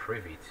be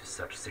privy to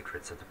such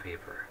secrets of the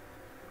paper?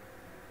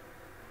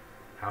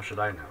 How should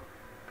I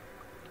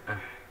know?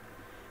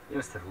 You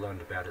must have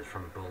learned about it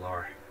from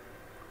Bolar.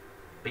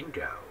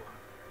 Bingo!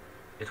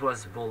 It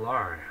was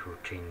Bolar who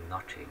came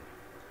knocking.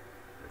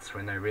 That's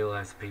when I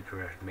realized the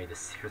paper had made a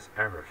serious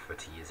error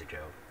 30 years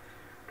ago,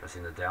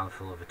 causing the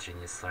downfall of a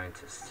genius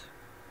scientist.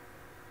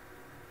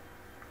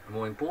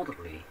 More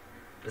importantly,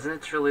 isn't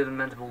it truly a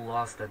lamentable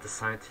loss that the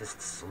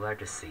scientist's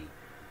legacy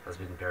has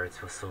been buried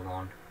for so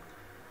long?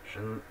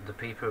 Shouldn't the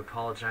paper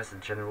apologize to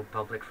the general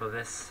public for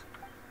this?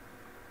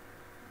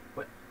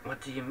 What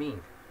do you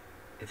mean?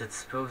 Is it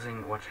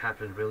supposing what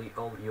happened really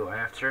all you're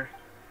after?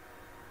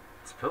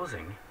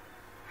 Supposing?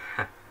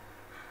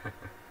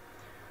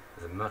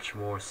 Is a much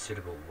more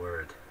suitable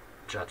word.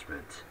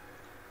 Judgment.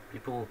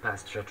 People will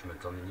pass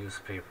judgment on the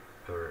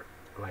newspaper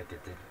like they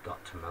did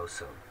Dr.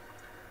 Moso.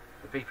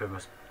 The paper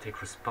must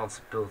take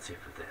responsibility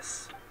for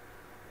this.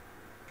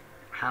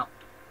 How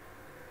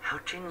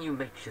can you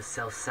make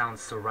yourself sound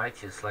so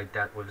righteous like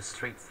that with a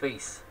straight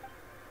face?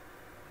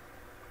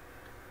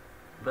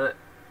 But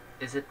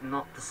is it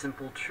not the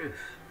simple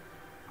truth?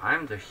 I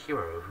am the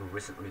hero who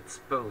recently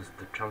exposed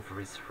the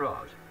Comfort's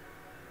fraud.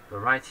 The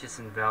righteous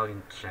and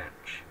valiant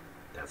change.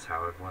 That's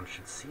how everyone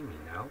should see me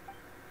now.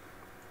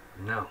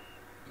 No,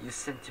 you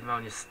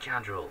sanctimonious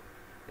scoundrel.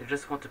 You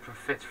just want to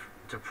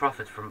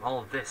profit from all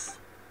of this.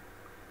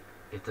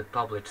 If the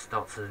public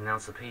starts to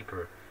denounce the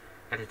paper,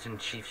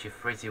 Editor-in-Chief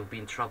Euphrasia will be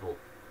in trouble.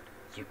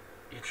 You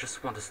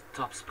just want a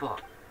top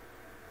spot.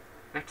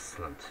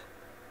 Excellent.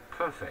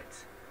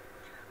 Perfect.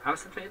 I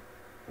must admit,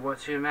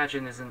 what you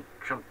imagine isn't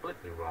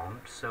completely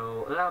wrong,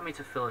 so allow me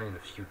to fill in a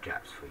few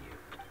gaps for you.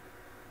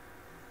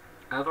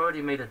 I've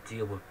already made a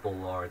deal with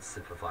Bullard's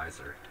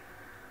supervisor.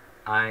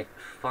 I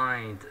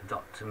find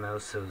Dr.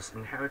 Moso's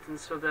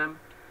inheritance for them,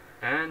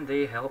 and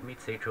they help me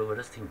take over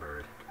the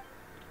Steambird.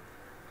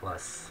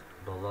 Plus,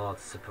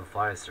 Bullard's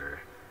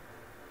supervisor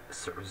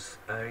serves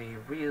a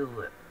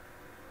real...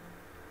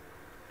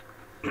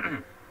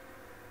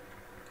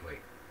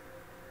 Wait.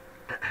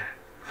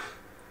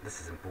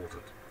 This is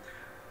important.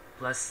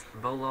 Plus,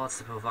 Bullard's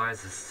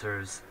supervisor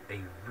serves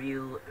a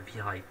real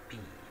VIP.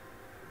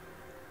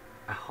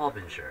 A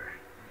harbinger.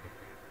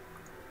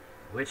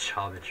 Which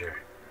harbinger?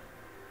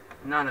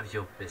 None of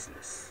your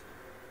business.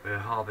 With a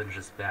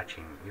harbinger's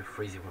backing,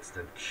 Euphrasia wants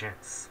the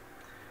chance,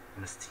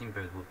 and the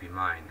Steambird will be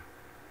mine.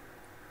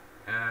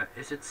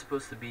 Is it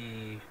supposed to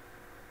be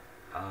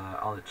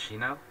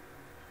Alicino?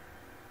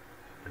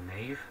 The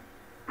knave?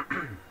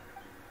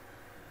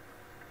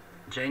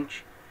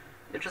 Jench,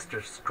 you're just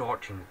a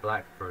scorching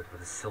blackbird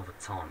with a silver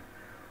tongue.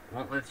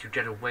 Won't let you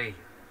get away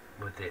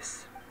with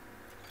this.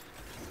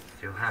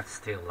 You'll have to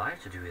stay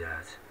alive to do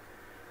that.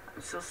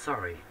 I'm so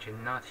sorry, can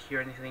you not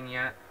hear anything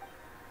yet?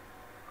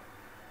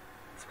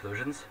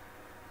 Explosions?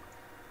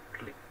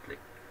 Click, click.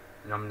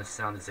 The ominous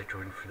sound is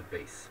echoing through the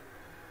base.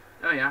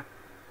 Oh yeah,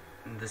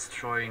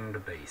 destroying the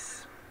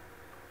base.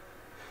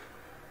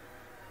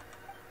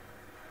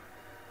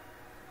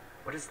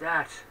 What is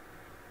that?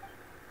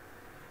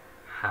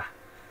 Ha!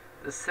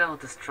 The cell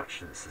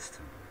destruction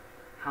system.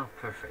 How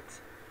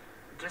perfect.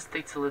 It just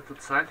takes a little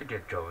time to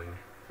get going.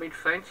 Big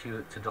thank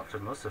you to Dr.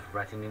 Moso for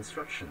writing the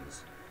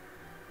instructions.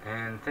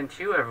 And thank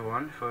you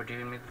everyone for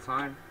giving me the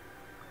time.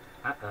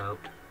 Uh-oh.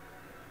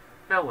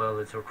 Farewell,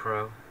 little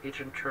crow,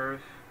 Agent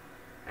Curve,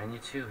 and you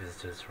too,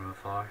 visitors from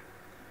afar.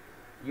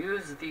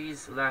 Use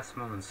these last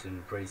moments to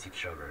embrace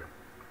each other,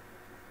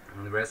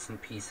 and rest in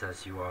peace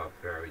as you are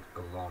buried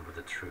along with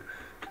the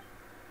truth.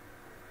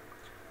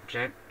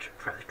 Jet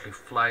practically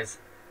flies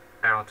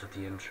out of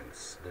the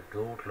entrance. The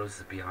door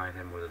closes behind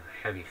him with a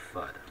heavy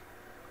thud.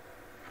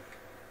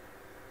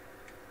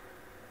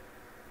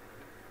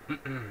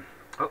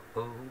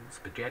 Uh-oh,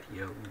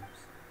 SpaghettiOs.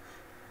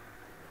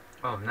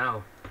 Oh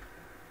no.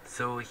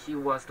 So he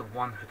was the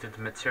one who did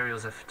the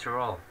materials after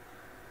all.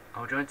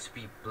 Are we going to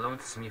be blown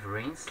to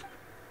smithereens?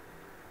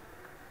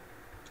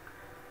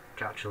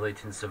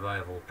 Calculating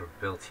survival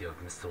probability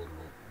of Mr.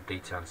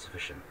 Data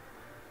insufficient.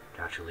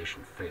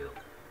 Calculation failed.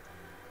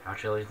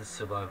 Calculating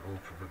survival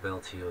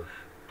probability of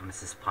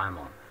Mrs.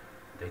 Paimon.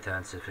 Data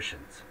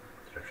insufficient.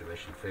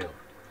 Calculation failed.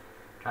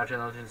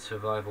 Calculating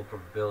survival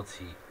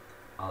probability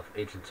of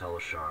Agent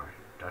Talashar.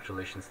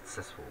 Calculation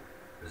successful.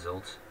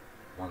 Result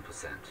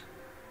 1%.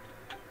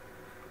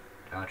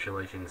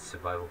 Calculating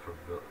survival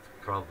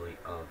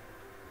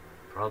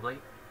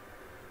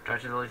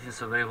Calculating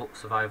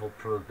survival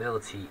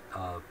probability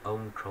of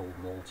own cold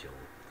module.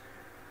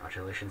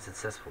 Calculation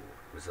successful.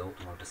 Result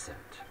 1%.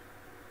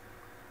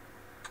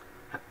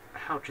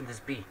 How can this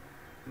be?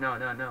 No.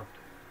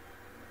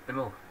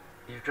 Emil,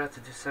 we've got to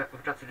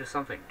do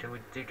something. Can we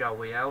dig our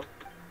way out?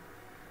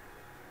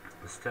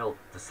 The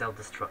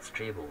self-destruct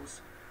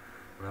cables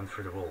run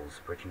through the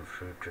walls, breaking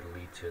through could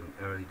lead to an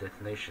early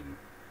detonation,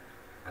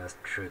 as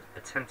could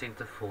attempting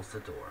to force the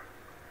door.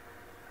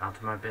 I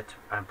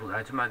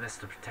do my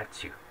best to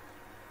protect you.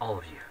 All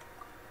of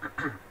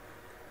you.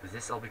 Is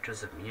this all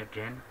because of me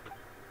again?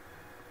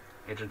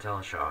 Agent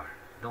Talashar,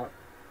 don't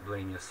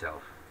blame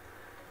yourself.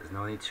 There's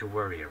no need to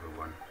worry,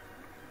 everyone,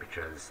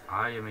 because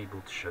I am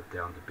able to shut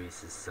down the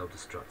base's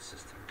self-destruct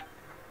system.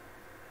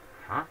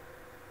 Huh?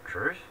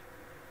 Curve?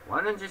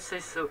 Why didn't you say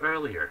so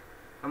earlier?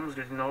 I was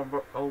getting all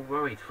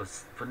worried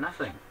for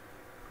nothing.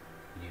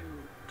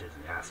 You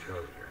didn't ask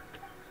earlier.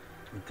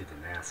 You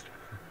didn't ask.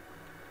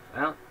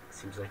 Well,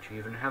 seems like you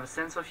even have a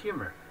sense of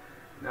humor.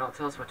 Now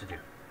tell us what to do.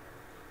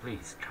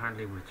 Please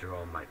kindly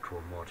withdraw my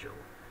core module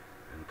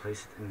and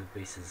place it in the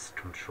base's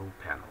control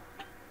panel.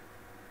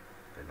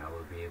 Then I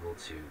will be able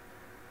to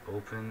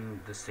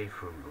open the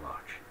safe room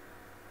lock.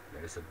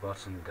 There is a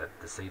button that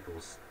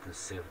disables the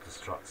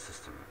self-destruct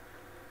system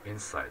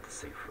inside the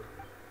safe room.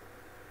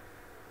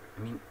 I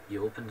mean,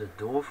 you open the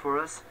door for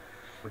us,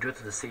 we go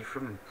to the safe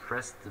room and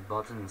press the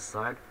button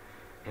inside,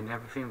 and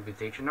everything will be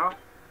taken off?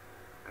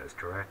 That is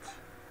correct.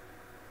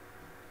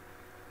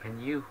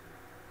 And you,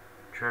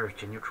 Church,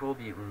 can your control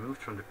be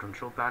removed from the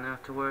control panel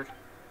afterward?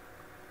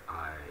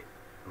 I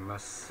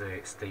must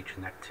stay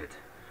connected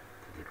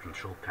to the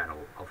control panel,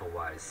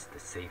 otherwise the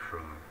safe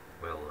room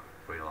will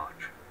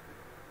relock.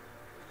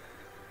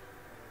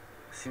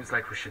 Seems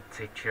like we should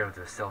take care of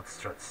the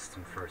self-destruct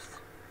system first.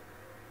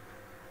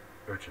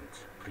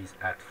 Urgent. Please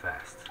act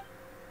fast.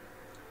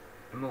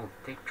 Emil,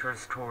 take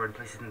Charles' core and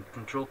place it in the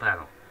control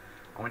panel.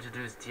 All I want to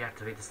do is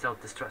deactivate the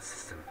self-destruct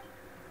system.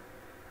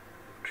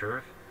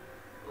 Curve?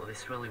 Will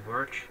this really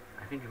work?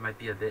 I think it might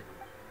be a bit.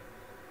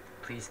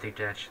 Please take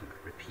action.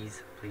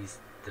 Repeat. Please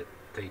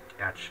take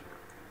action.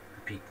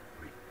 Repeat.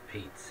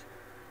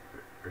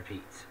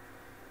 Repeat.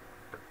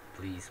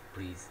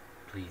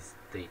 Please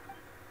take.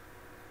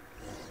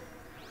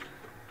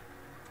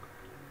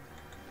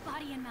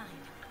 Body and mind.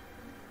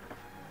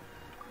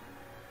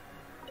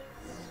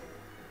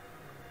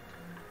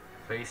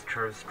 Place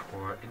Curve's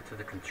core into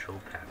the control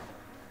panel.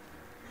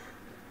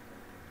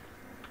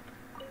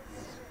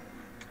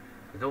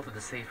 The door to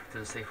the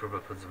safe room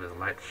opens with a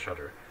light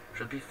shutter.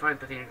 Should be fine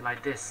putting it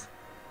like this.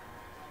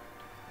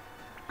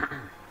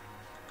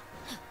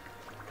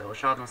 The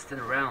shot don't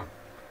stand around.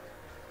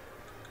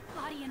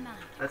 Body and mind.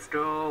 Let's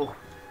go.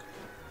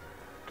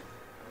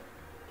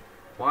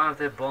 Why are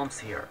there bombs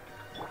here?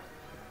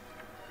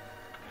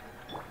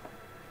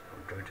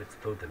 I'm going to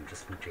explode them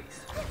just in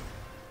case.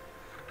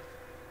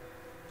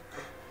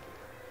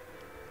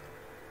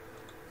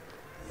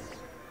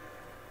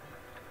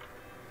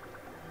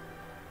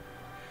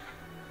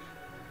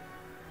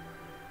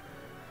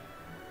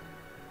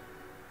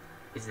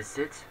 Is this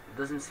it? It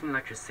doesn't seem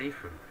like a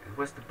safe room. And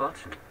where's the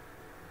button?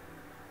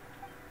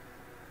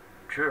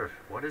 Curve,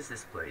 what is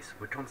this place?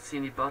 We can't see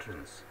any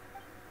buttons.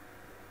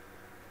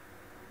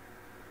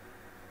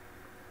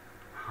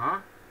 Huh?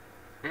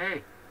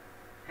 Hey!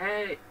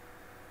 Hey!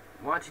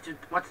 What did you...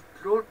 What?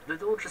 The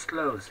door just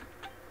closed.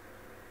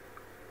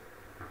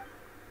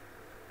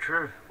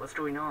 Curve, what's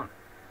going on?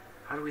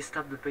 How do we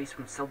stop the base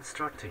from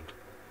self-destructing?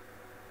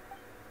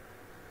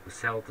 The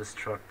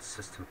self-destruct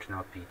system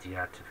cannot be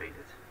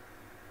deactivated.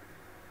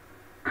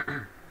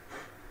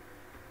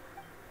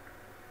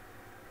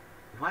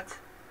 What?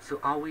 So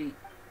are we...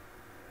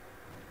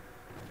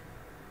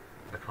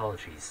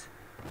 Apologies.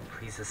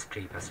 Please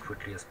escape as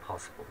quickly as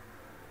possible.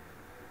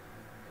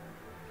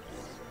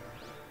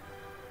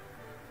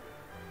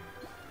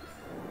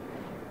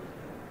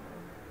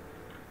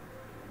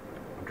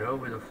 Go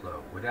with the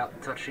flow,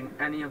 without touching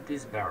any of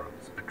these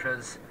barrels,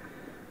 because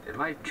it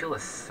might kill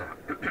us.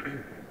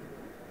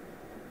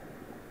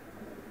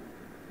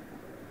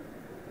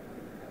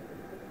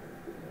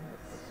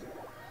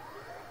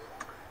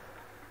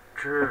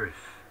 Curve.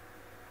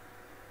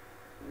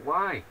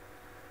 Why?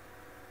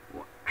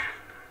 What?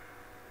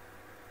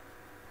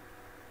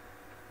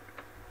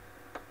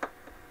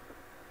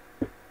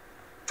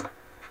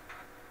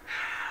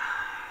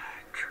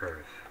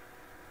 Curve.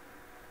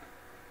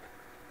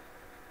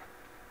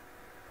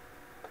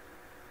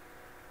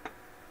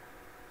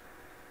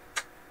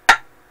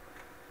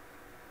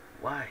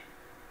 Why?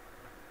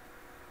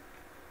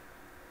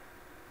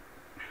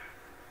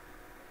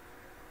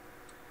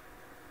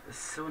 This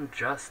is so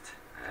unjust.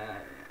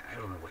 I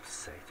don't know what to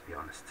say, to be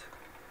honest.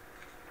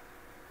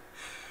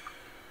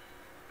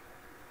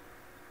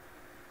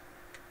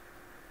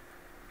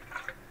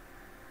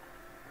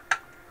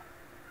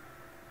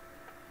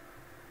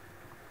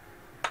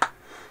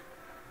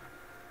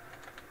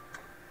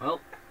 Well,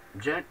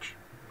 Jack,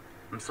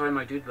 I'm sorry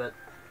my dude, but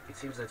it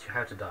seems that you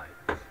have to die.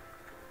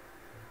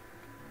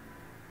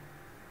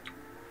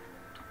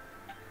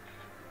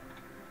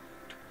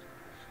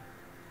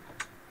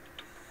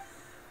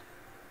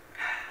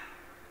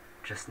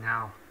 Just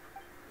now.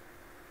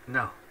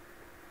 No.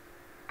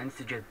 I need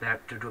to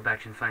go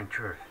back and find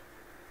Curve.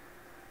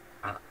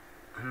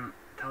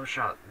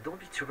 Talsha, don't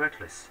be too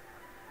reckless.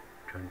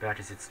 Going back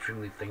is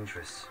extremely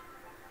dangerous.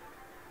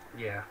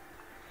 Yeah.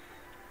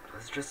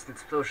 It's just an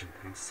explosion,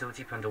 and it's so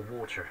deep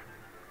underwater.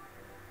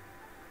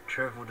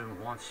 Curve wouldn't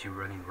want you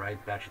running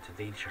right back into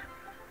danger.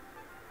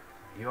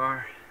 You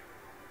are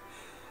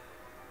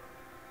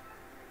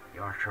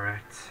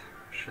correct.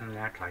 Shouldn't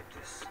act like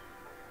this.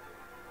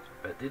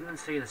 But didn't it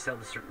say the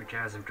self-destruct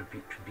mechanism could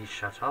be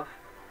shut off?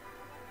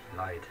 He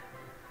lied.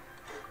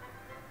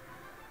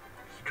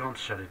 He can't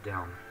shut it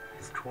down.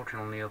 His core can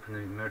only open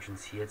the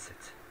emergency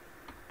exit.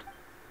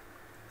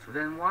 So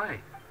then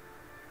why?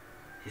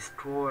 His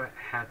core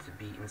had to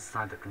be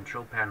inside the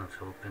control panel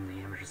to open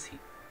the emergency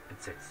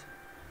exit.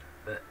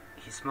 But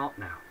he's smart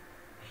now.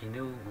 he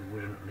knew we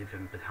wouldn't leave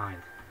him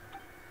behind.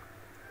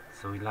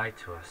 So he lied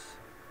to us.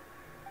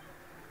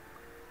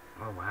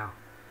 Oh wow.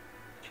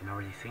 Did you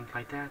already think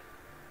like that?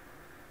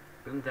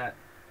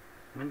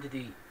 When did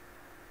he...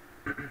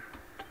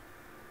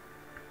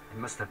 It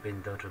must have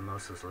been Dr.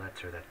 Moso's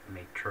letter that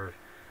made Curve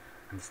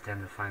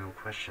understand the final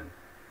question.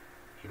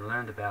 He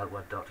learned about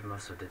what Dr.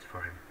 Moso did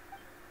for him.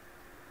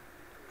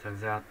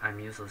 Turns out I'm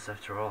useless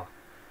after all.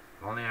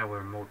 If only I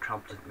were more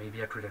competent,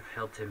 maybe I could have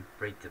helped him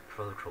break the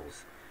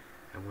protocols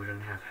and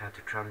wouldn't have had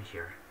to come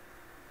here.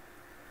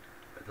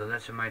 But the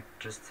letter might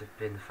just have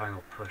been the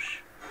final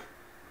push.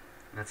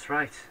 That's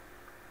right.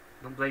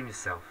 Don't blame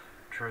yourself.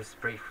 Curve's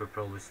breakthrough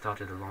probably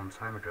started a long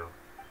time ago.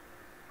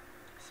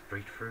 His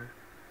breakthrough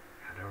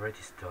had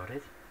already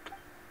started?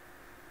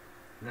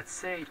 Let's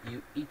say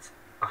you eat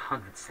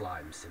 100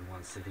 slimes in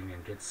one sitting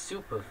and get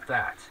super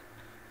fat.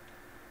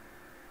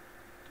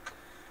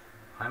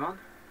 Paimon?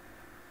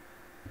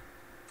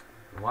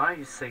 Why are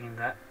you saying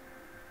that?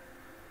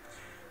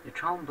 You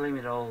can't blame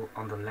it all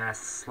on the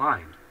last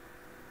slime.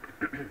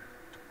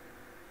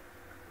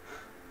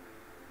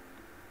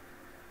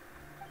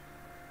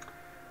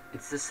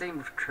 It's the same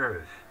with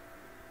Curve.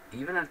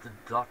 Even if the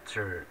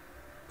doctor's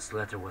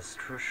letter was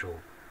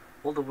crucial,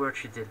 all the work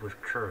she did with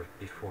Curve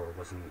before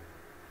wasn't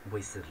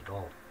wasted at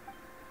all.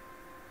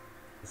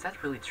 Is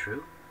that really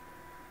true?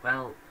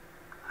 Well,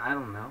 I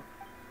don't know.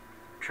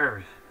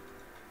 Curve,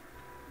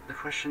 the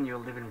question you're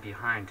leaving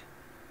behind,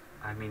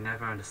 I may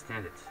never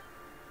understand it.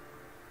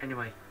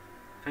 Anyway,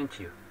 thank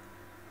you.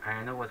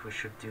 I know what we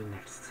should do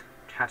next.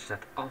 Catch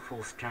that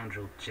awful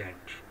scoundrel Jank.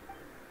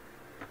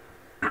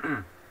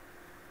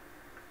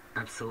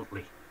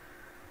 Absolutely.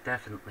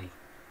 Definitely.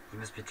 He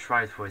must be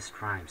tried for his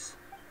crimes.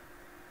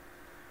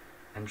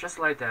 And just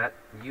like that,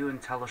 you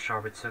and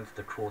Talashar return to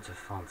the court of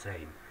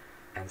Fontaine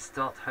and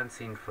start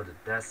hunting for the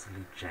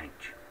dastardly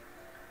Jank.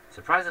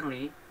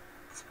 Surprisingly,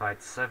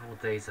 despite several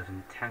days of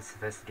intense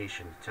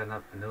investigation, you turn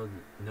up no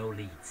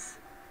leads.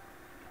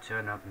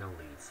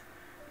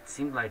 It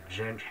seemed like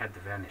Jank had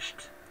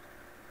vanished.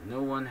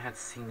 No one had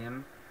seen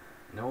him,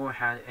 nor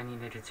had any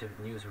negative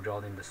news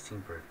regarding the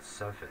Steambird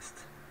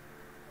surfaced.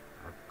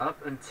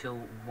 Up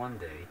until one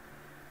day,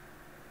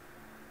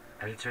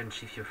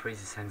 Editor-in-Chief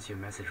Euphrasia sends you a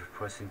message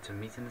requesting to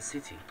meet in the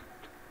city.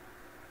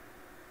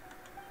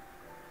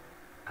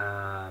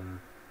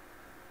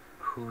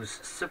 Whose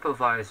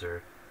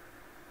supervisor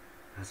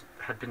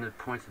had been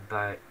appointed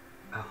by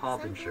a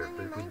harbinger,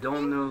 but we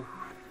don't know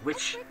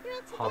which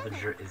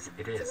harbinger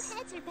it is. Two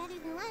heads are better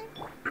than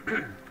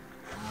one.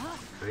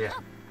 So yeah.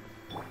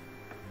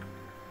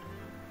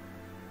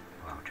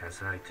 Wow,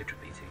 Chazai took a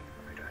beating,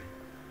 my guy.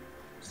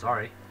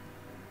 Sorry.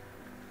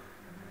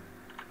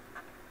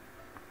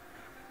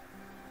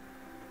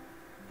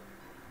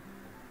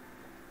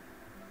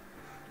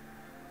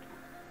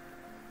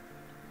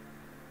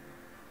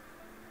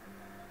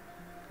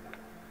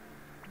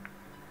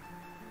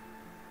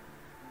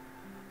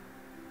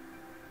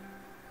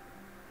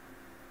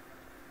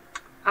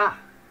 Ah,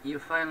 you're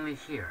finally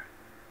here.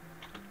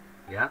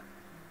 Yeah?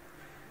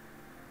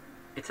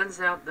 It turns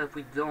out that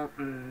we don't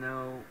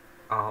know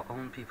our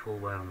own people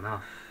well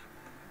enough.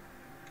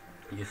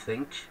 You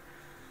think?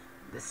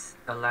 This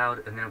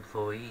allowed an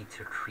employee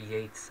to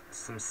create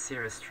some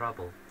serious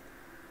trouble.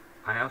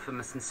 I offer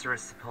my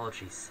sincerest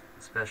apologies,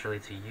 especially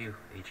to you,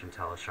 Agent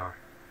Talashar.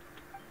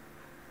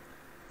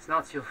 It's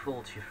not your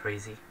fault,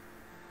 Euphrasia.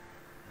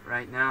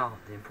 Right now,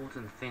 the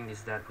important thing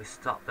is that we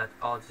stop that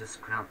odious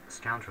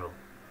scoundrel.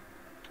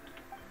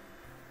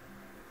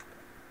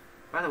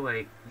 By the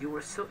way, you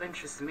were so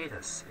anxious to meet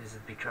us. Is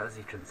it because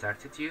he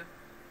contacted you?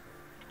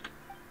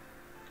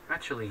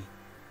 Actually,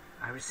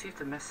 I received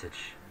a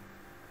message.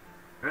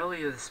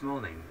 Earlier this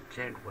morning,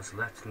 Jank was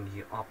left in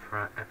the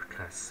Opera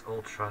Epiclese,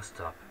 all trussed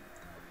up.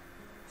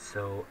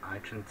 So I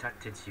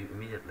contacted you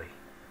immediately.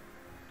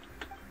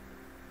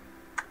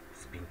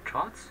 He's been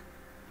caught?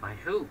 By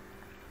who?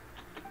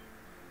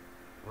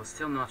 We're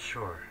still not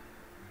sure.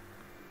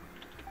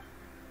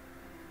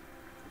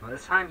 By the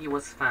time he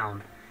was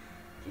found,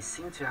 he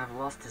seemed to have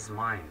lost his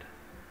mind.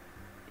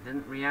 He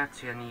didn't react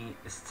to any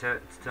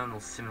external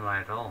stimuli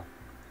at all.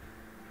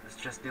 He was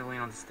just kneeling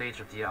on the stage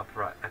of the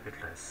Opera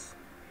Epiclese.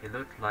 He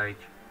looked like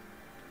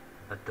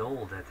a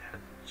doll that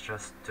had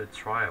just stood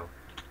trial.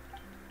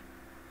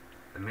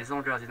 The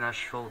Maison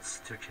Gardinage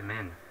folks took him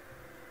in.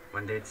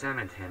 When they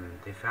examined him,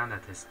 they found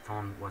that his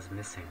tongue was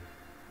missing.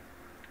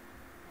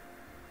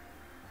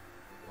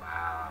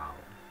 Wow.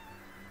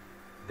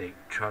 They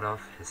cut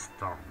off his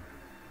tongue.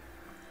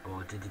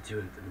 Or did he do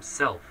it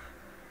himself?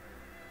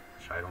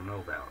 Which I don't know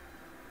about.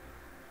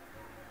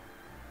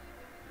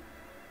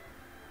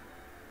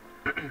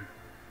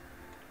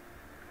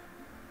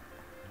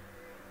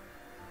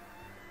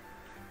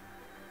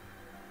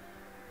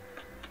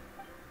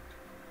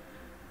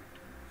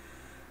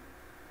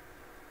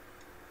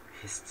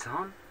 His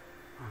tongue?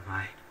 Oh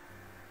my.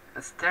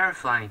 That's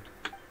terrifying.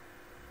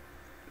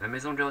 The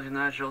Maison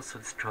Gardinage also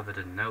discovered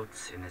a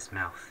note in his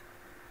mouth.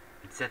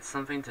 It said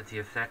something to the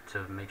effect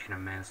of making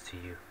amends to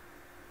you.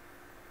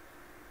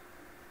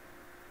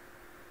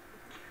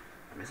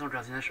 Maison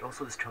Jardinage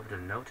also discovered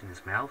a note in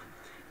his mouth.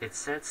 It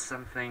said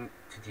something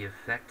to the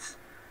effect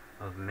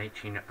of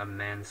making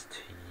amends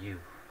to you.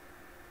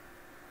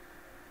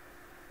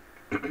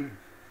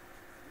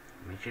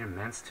 Making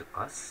amends to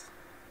us?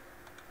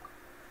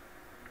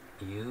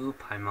 You,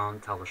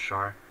 Paimon,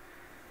 Talashar.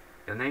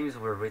 Your names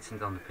were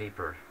written on the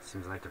paper.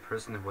 Seems like the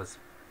person who was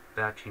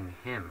backing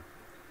him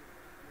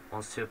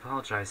wants to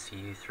apologize to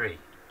you three.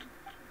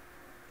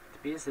 It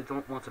appears they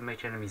don't want to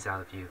make enemies out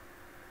of you.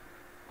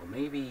 Or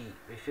maybe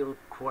they feel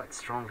quite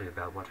strongly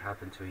about what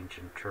happened to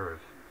Ancient Curve.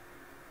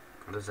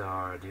 Those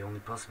are the only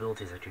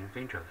possibilities I can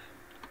think of.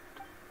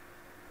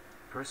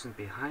 The person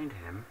behind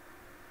him...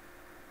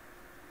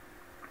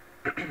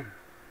 the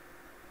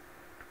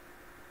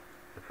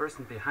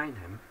person behind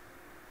him...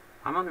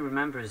 Amon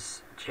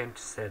remembers Jem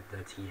said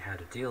that he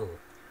had a deal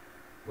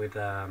with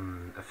a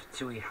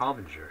Fatui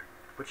Harbinger.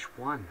 Which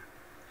one?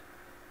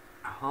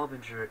 A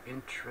Harbinger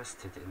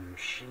interested in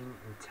machine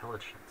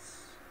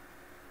intelligence.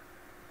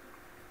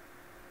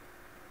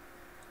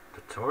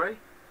 The Tory?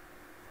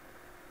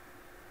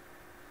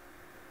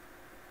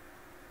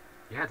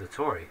 Yeah, the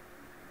Tory.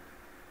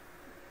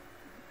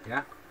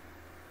 Yeah.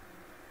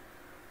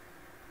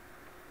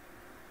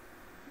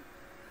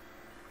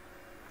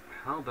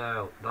 How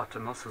about Dr.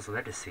 Muscle's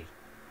legacy?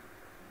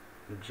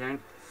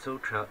 Jank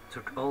Sotra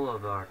took all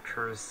of our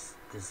tourist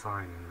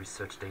design and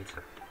research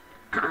data.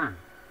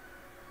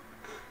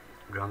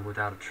 Gone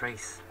without a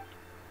trace.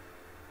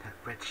 That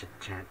wretched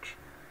Jank.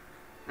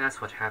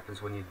 That's what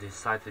happens when you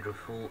decide to go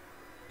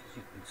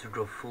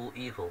full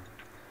evil.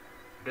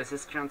 There's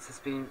his chance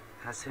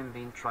has him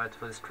been tried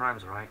for his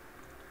crimes, right?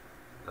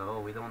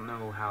 Though we don't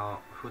know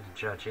who the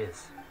judge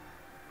is.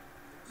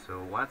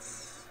 So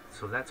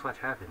that's what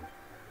happened.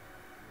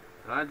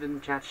 I didn't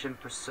catch him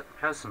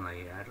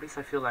personally. At least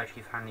I feel like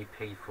he finally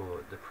paid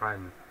for the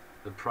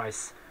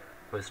price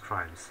for his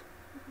crimes.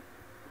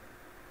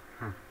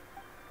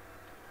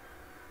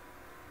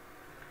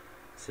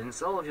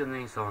 Since all of your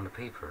names are on the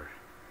paper,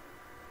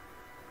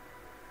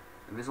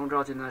 the Maison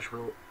Jardinage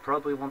will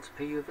probably want to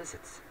pay you a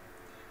visit.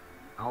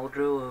 I'll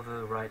go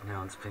over right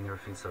now and explain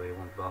everything so it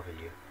won't bother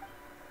you.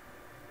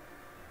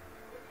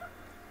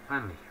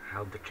 Finally, I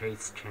hope the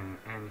case can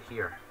end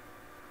here.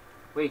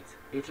 Wait,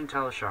 Agent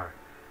Talashar,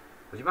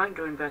 would you mind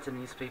going back to the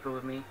newspaper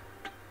with me?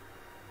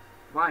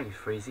 Why,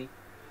 Freezy?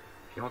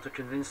 If you want to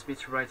convince me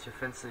to write your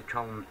fancy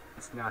column,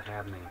 it's not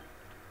happening.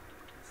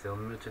 Still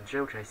in the mood to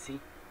joke, I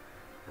see.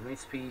 That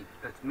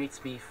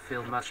makes me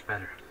feel much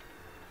better.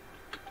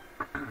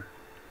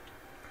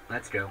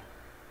 Let's go.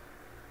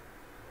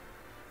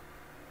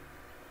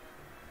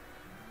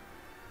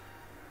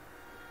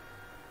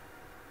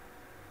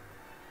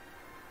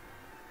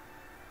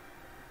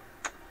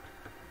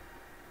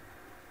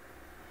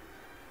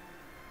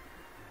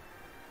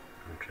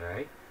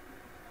 Okay.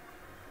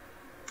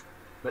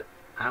 But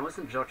I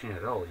wasn't joking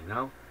at all, you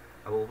know?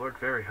 I will work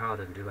very hard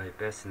and do my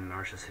best in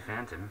Marshall's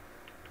Phantom.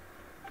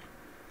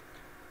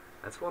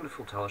 That's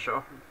wonderful,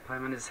 Talashar.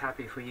 Paimon is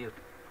happy for you.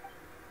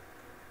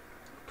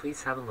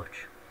 Please have a look.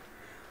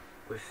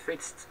 We've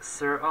fixed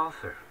Sir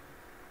Arthur.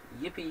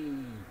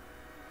 Yippee!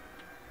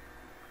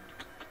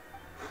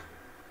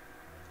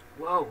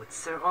 Whoa, it's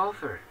Sir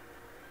Arthur!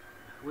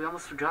 We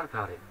almost forgot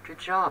about it. Good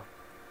job!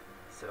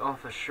 Sir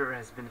Arthur sure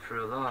has been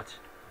through a lot.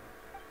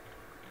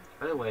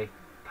 By the way,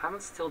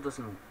 Paimon still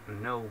doesn't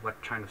know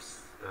what kind of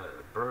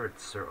bird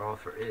Sir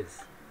Arthur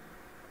is.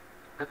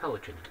 A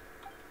pelican.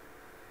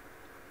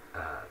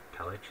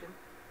 Pelican?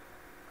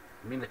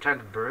 You mean the kind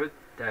of bird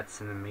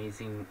that's an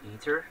amazing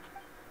eater?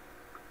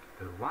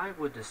 But why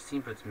would the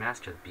Steambird's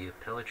mascot be a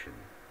pelican?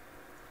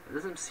 It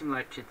doesn't seem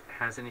like it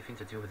has anything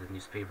to do with the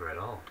newspaper at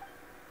all.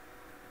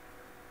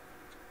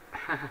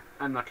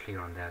 I'm not clear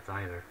on that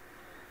either.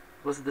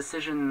 It was a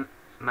decision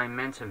my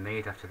mentor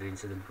made after the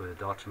incident with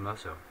Dr.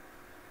 Musso.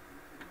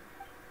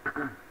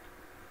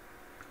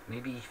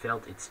 Maybe he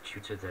felt it's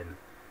cuter than,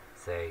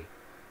 say,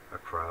 a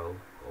crow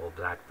or a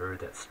blackbird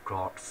that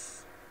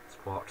squawks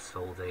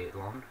all day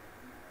long.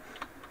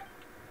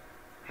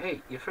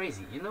 Hey,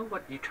 Euphrasia, you know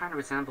what? You kind of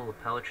resemble a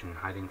pelican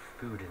hiding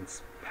food in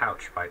its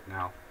pouch right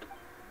now.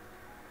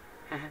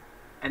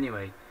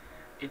 Anyway,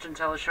 Agent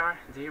Talashar,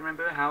 do you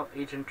remember how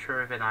Agent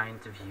Curve and I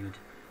interviewed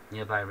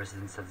nearby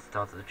residents at the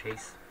start of the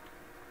chase?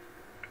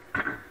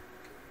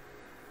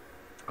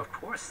 Of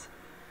course.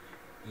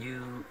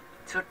 You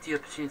took the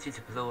opportunity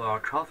to blow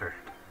our cover.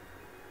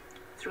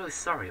 It's really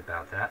sorry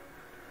about that.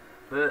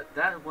 But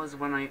that was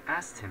when I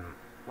asked him,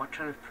 what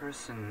kind of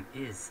person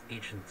is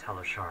Agent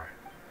Talashar?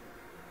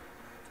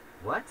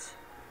 What?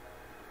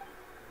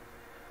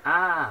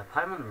 Ah,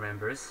 Paimon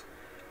remembers.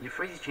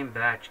 Euphrasia came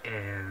back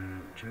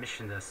and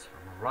commissioned us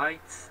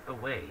right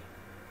away.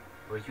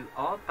 Were you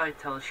awed by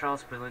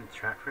Talashar's brilliant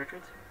track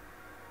record?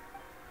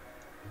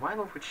 Why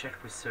don't we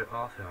check with Sir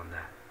Arthur on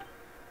that?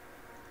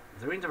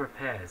 During the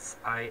repairs,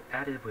 I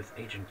added what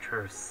Agent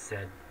Curve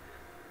said.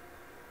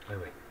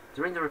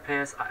 During the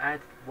repairs, I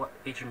added what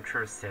Agent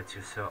Curve said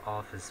to Sir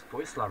Arthur's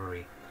voice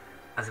library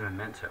as a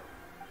memento.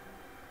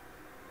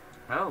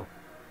 Oh.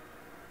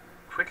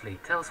 Quickly,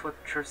 tell us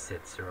what Curve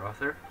said, Sir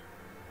Arthur.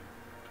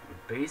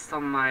 Based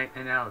on my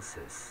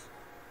analysis,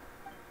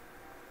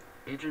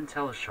 Agent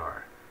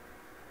Teleshar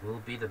will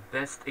be the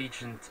best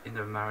agent in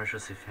the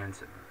Maréchaussée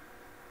Phantom.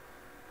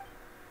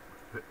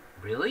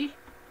 Really?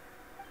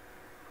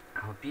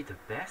 I'll be the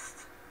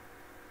best?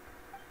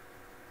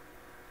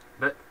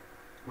 But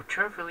would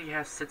Trev really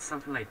have said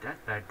something like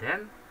that back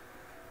then?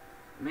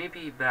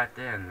 Maybe back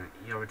then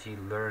he already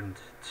learned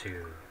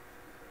to...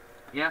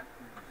 Yeah,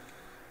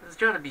 this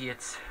gotta be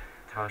it,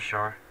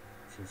 Teleshar,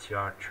 since you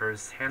are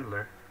Trev's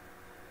handler.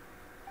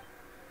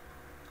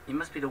 You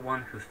must be the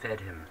one who fed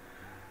him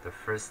the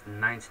first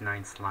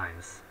 99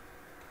 slimes.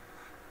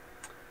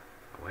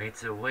 Way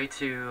to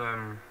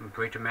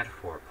break the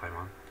metaphor,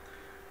 Paimon.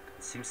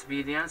 Seems to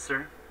be the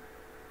answer.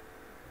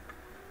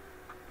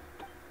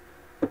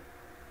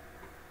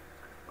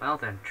 Well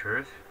then,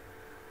 Trev,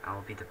 I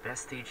will be the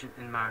best agent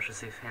in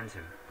Maréchaussée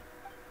Phantom.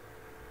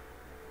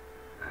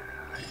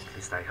 At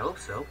least I hope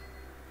so.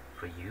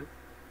 For you.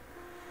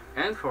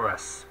 And for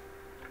us.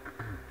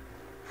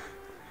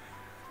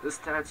 The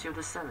Statue of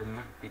the Seven,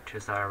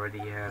 because I already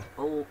have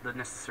all the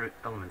necessary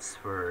elements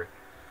for,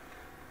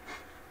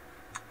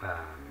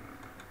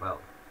 well,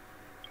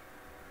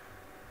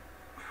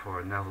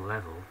 for another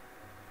level.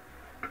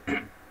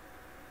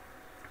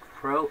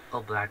 Throw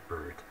a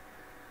blackbird.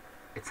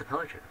 It's a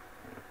pelican.